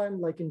long time.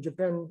 Like in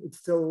Japan, it's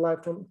still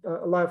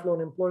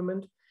lifelong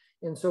employment.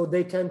 And so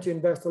they tend to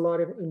invest a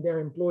lot in their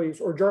employees,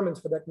 or Germans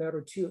for that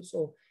matter too.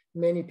 So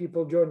many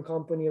people join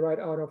company right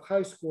out of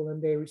high school and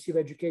they receive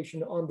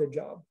education on the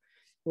job.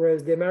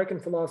 Whereas the American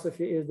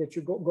philosophy is that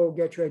you go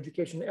get your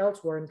education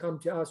elsewhere and come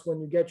to us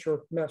when you get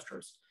your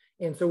master's.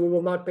 And so we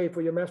will not pay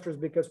for your master's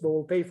because we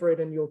will pay for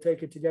it and you'll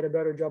take it to get a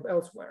better job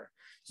elsewhere.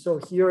 So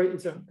here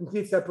it's a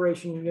complete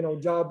separation,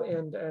 job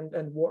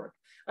and work.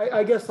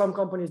 I guess some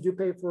companies do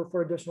pay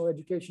for additional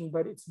education,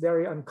 but it's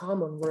very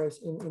uncommon, whereas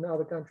in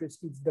other countries,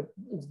 it's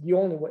the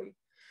only way.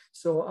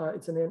 So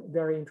it's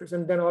very interesting.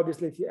 And then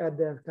obviously, if you add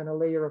the kind of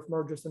layer of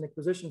mergers and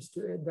acquisitions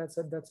to it, that's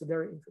a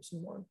very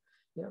interesting one.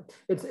 Yeah,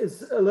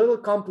 it's a little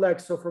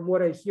complex. So from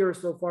what I hear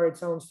so far, it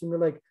sounds to me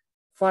like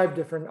 5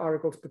 different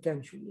articles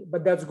potentially,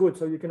 but that's good.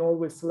 So you can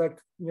always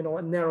select,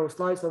 a narrow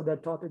slice of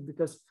that topic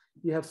because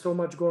you have so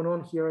much going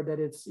on here that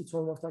it's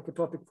almost like a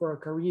topic for a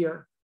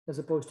career as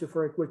opposed to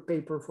for a quick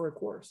paper for a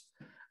course.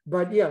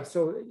 But yeah,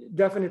 so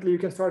definitely you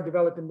can start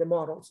developing the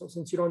model. So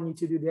since you don't need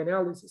to do the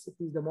analysis, at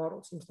least the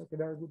model seems like a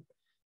very good,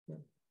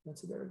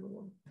 that's a very good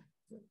one.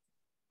 Yeah.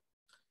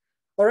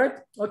 All right.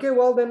 Okay,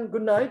 well then,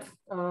 good night.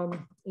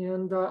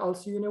 And I'll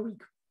see you in a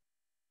week.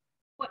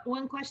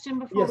 One question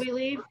before we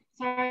leave.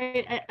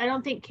 Sorry, I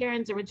don't think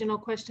Karen's original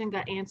question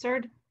got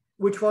answered.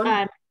 Which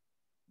one?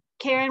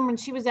 Karen, when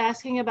she was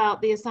asking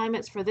about the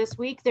assignments for this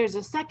week, there's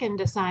a second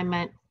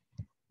assignment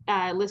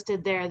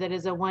listed there that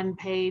is a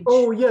 1-page.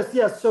 Oh,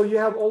 yes. So you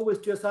have always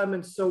 2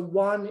 assignments. So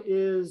one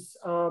is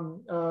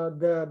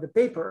the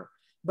paper,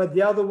 but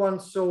the other one,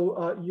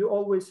 so you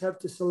always have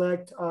to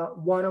select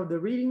one of the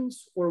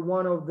readings or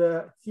one of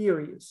the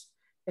theories,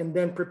 and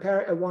then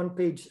prepare a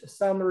 1-page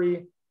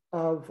summary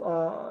of,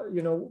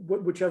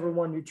 whichever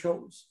one you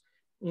chose.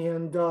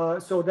 And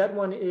so that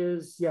one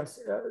is, yes,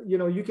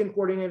 you can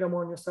coordinate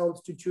among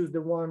yourselves to choose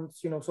the ones,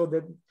 so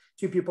that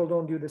 2 people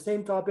don't do the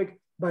same topic,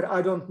 but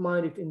I don't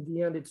mind if in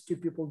the end it's 2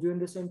 people doing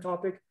the same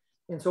topic.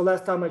 And so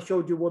last time I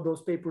showed you what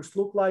those papers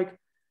look like.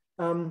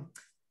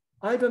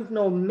 I don't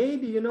know,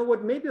 maybe, you know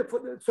what, maybe,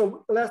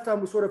 so last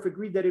time we sort of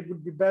agreed that it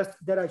would be best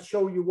that I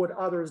show you what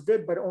others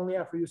did, but only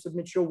after you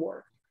submit your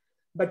work.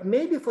 But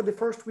maybe for the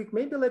first week,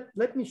 maybe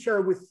let me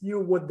share with you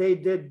what they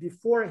did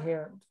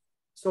beforehand.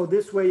 So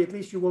this way, at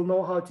least you will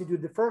know how to do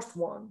the first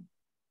one.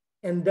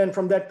 And then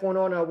from that point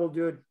on, I will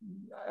do it.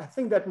 I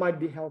think that might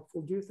be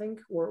helpful. Do you think?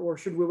 Or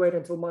should we wait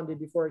until Monday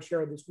before I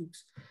share this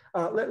week's?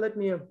 Let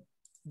me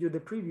do the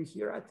preview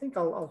here. I think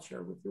I'll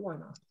share with you. Why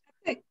not?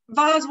 Okay.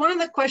 Vaz, one of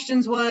the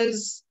questions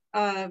was,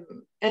 and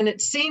it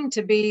seemed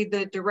to be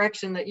the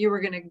direction that you were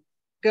going to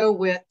go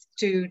with,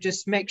 to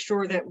just make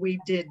sure that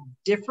we did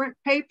different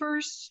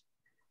papers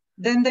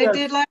than they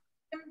did last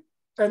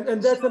time.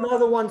 And that's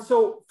another one.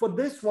 So for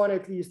this one,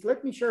 at least,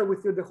 let me share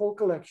with you the whole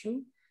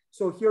collection.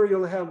 So here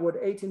you'll have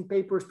 18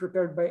 papers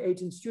prepared by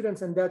 18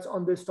 students, and that's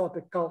on this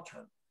topic,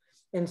 culture.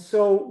 And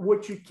so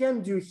what you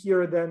can do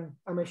here then,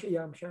 I'm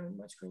sharing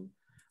my screen.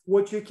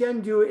 What you can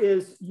do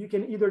is you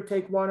can either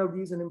take one of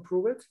these and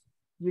improve it.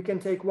 You can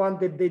take one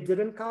that they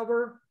didn't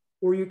cover,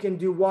 or you can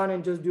do one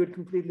and just do it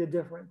completely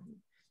differently.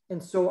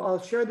 And so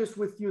I'll share this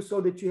with you so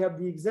that you have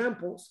the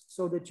examples,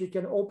 so that you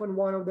can open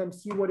one of them,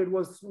 see what it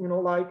was,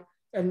 like.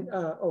 And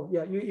oh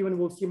yeah, you even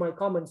will see my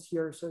comments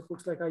here. So it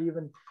looks like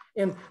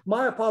and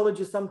my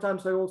apologies,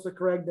 sometimes I also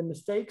correct the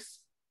mistakes.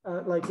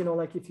 Like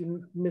if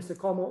you miss a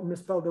comma or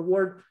misspell the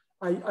word,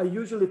 I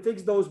usually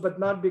fix those, but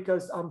not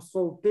because I'm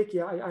so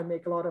picky. I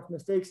make a lot of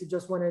mistakes. It's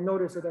just when I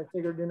notice it, I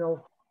figured,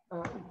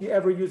 if you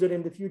ever use it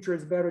in the future,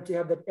 it's better to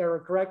have that error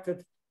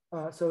corrected.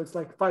 So it's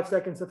like 5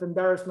 seconds of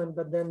embarrassment,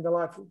 but then the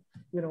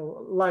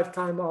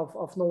lifetime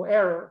of no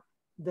error.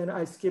 Then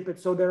I skip it.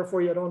 So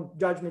therefore, you don't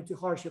judge me too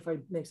harsh if I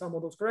make some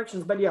of those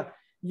corrections. But yeah,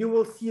 you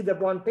will see the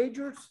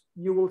one-pagers.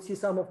 You will see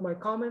some of my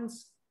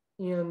comments.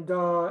 And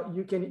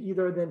you can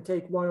either then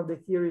take one of the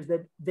theories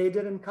that they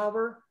didn't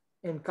cover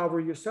and cover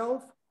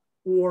yourself,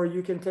 or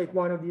you can take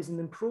one of these and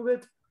improve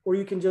it, or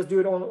you can just do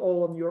it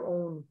all on your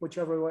own,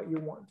 whichever way you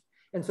want.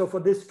 And so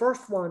for this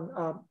first one,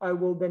 I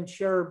will then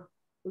share,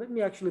 let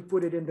me actually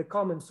put it in the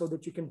comments so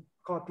that you can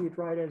copy it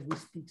right as we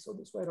speak. So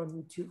this way I don't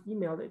need to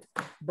email it.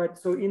 But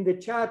so in the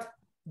chat,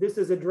 this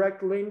is a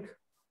direct link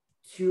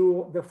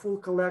to the full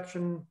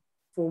collection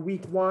for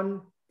week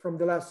 1 from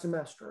the last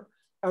semester.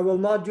 I will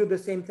not do the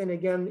same thing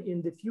again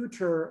in the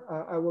future.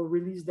 I will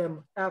release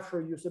them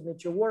after you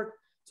submit your work.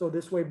 So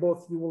this way,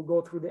 both you will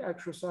go through the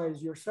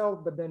exercise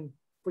yourself, but then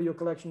for your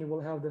collection, you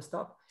will have the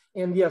stuff.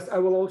 And yes, I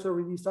will also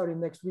release starting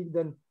next week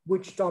then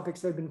which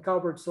topics have been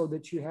covered, so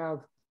that you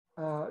have,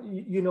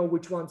 you know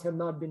which ones have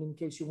not been, in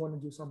case you want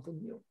to do something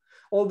new.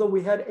 Although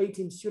we had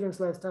 18 students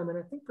last time, and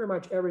I think pretty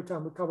much every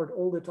time we covered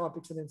all the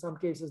topics, and in some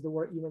cases there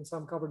were even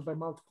some covered by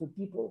multiple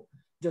people,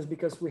 just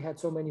because we had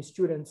so many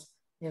students,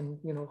 and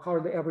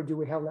hardly ever do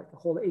we have like the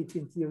whole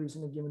 18 theories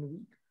in a given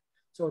week.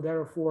 So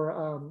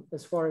therefore,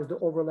 as far as the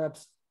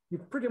overlaps, you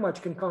pretty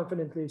much can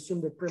confidently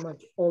assume that pretty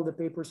much all the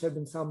papers have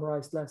been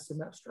summarized last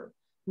semester.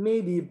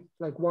 Maybe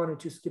like 1 or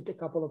 2 skipped a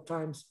couple of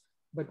times,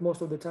 but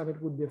most of the time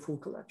it would be a full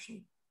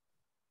collection.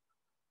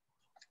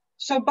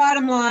 So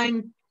bottom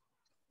line,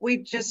 we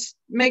just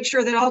make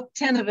sure that all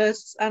 10 of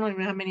us, I don't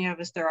even know how many of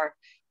us there are,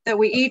 that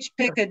we each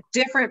pick a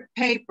different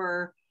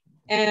paper.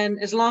 And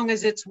as long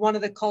as it's one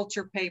of the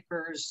culture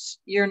papers,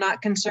 you're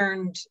not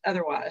concerned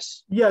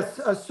otherwise. Yes,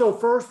 so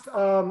first,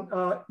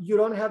 you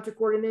don't have to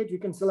coordinate. You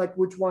can select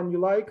which one you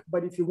like,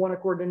 but if you want to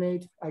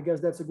coordinate, I guess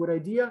that's a good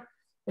idea.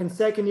 And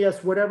second,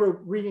 yes,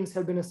 whatever readings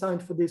have been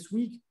assigned for this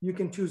week, you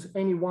can choose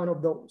any one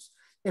of those.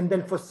 And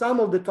then for some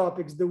of the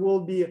topics, there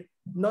will be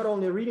not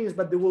only readings,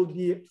 but there will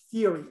be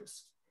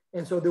theories.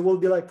 And so there will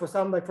be like, for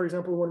some, like for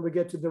example, when we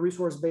get to the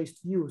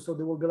resource-based view, so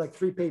there will be like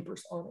 3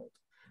 papers on it.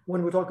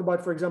 When we talk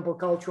about, for example,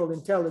 cultural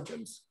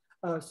intelligence,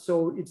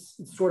 so it's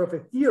sort of a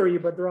theory,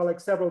 but there are like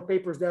several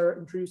papers that are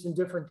introducing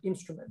different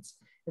instruments.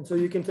 And so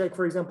you can take,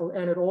 for example,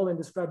 and it all and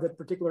describe that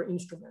particular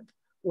instrument.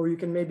 Or you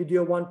can maybe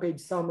do a 1-page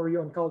summary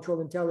on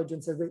cultural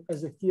intelligence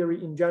as a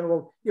theory in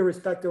general,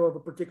 irrespective of a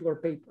particular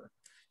paper.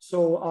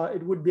 So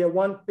it would be a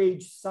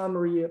 1-page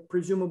summary,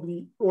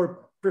 presumably,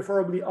 or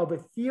preferably of a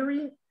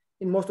theory.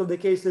 In most of the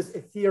cases,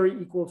 a theory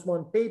equals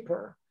 1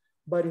 paper.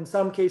 But in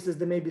some cases,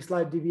 there may be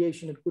slight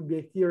deviation. It could be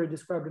a theory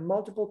described in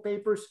multiple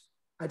papers.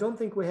 I don't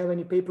think we have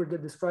any papers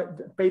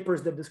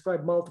that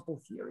describe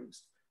multiple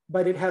theories,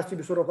 but it has to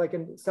be sort of like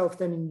a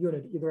self-standing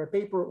unit, either a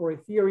paper or a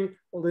theory,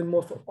 although in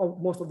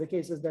most of the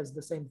cases, that's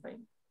the same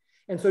thing.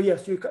 And so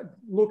yes, you can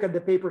look at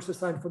the papers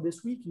assigned for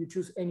this week. You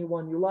choose any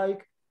one you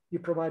like. You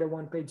provide a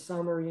 1-page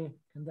summary,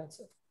 and that's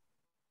it.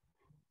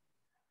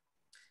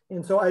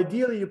 And so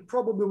ideally, you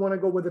probably want to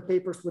go with the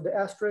papers with the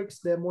asterisks.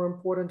 They're more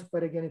important.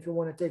 But again, if you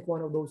want to take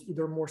one of those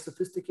either more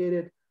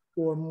sophisticated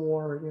or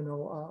more,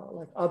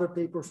 like other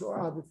papers or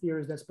other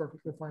theories, that's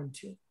perfectly fine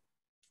too.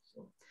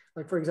 So,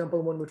 like for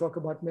example, when we talk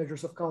about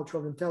measures of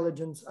cultural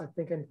intelligence, I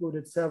think I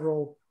included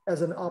several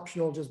as an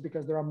optional just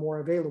because there are more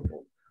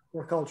available.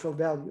 Or cultural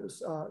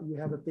values. You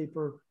have a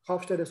paper,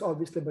 Hofstadter's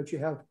obviously, but you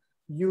have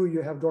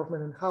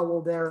Dorfman and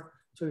Howell there.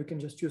 So you can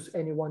just choose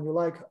any one you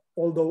like.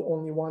 although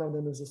only one of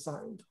them is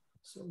assigned.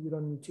 So you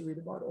don't need to read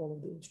about all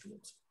of the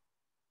instruments.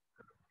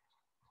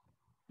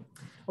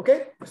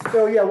 Okay,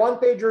 so yeah, one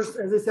pagers,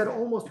 as I said,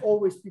 almost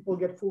always people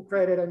get full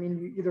credit. I mean,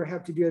 you either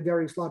have to do a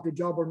very sloppy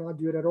job or not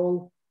do it at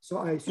all. So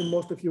I assume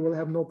most of you will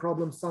have no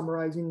problem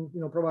summarizing,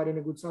 providing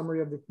a good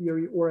summary of the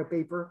theory or a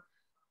paper.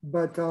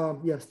 But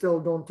yeah, still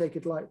don't take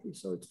it lightly.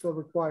 So it still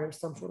requires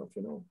some sort of,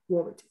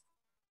 quality.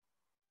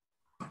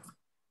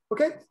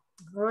 Okay,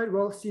 all right,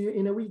 well, see you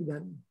in a week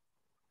then.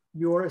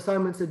 Your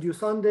assignments are due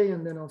Sunday,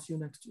 and then I'll see you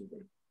next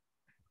Tuesday.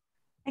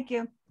 Thank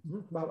you.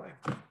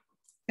 Bye-bye.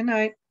 Good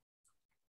night.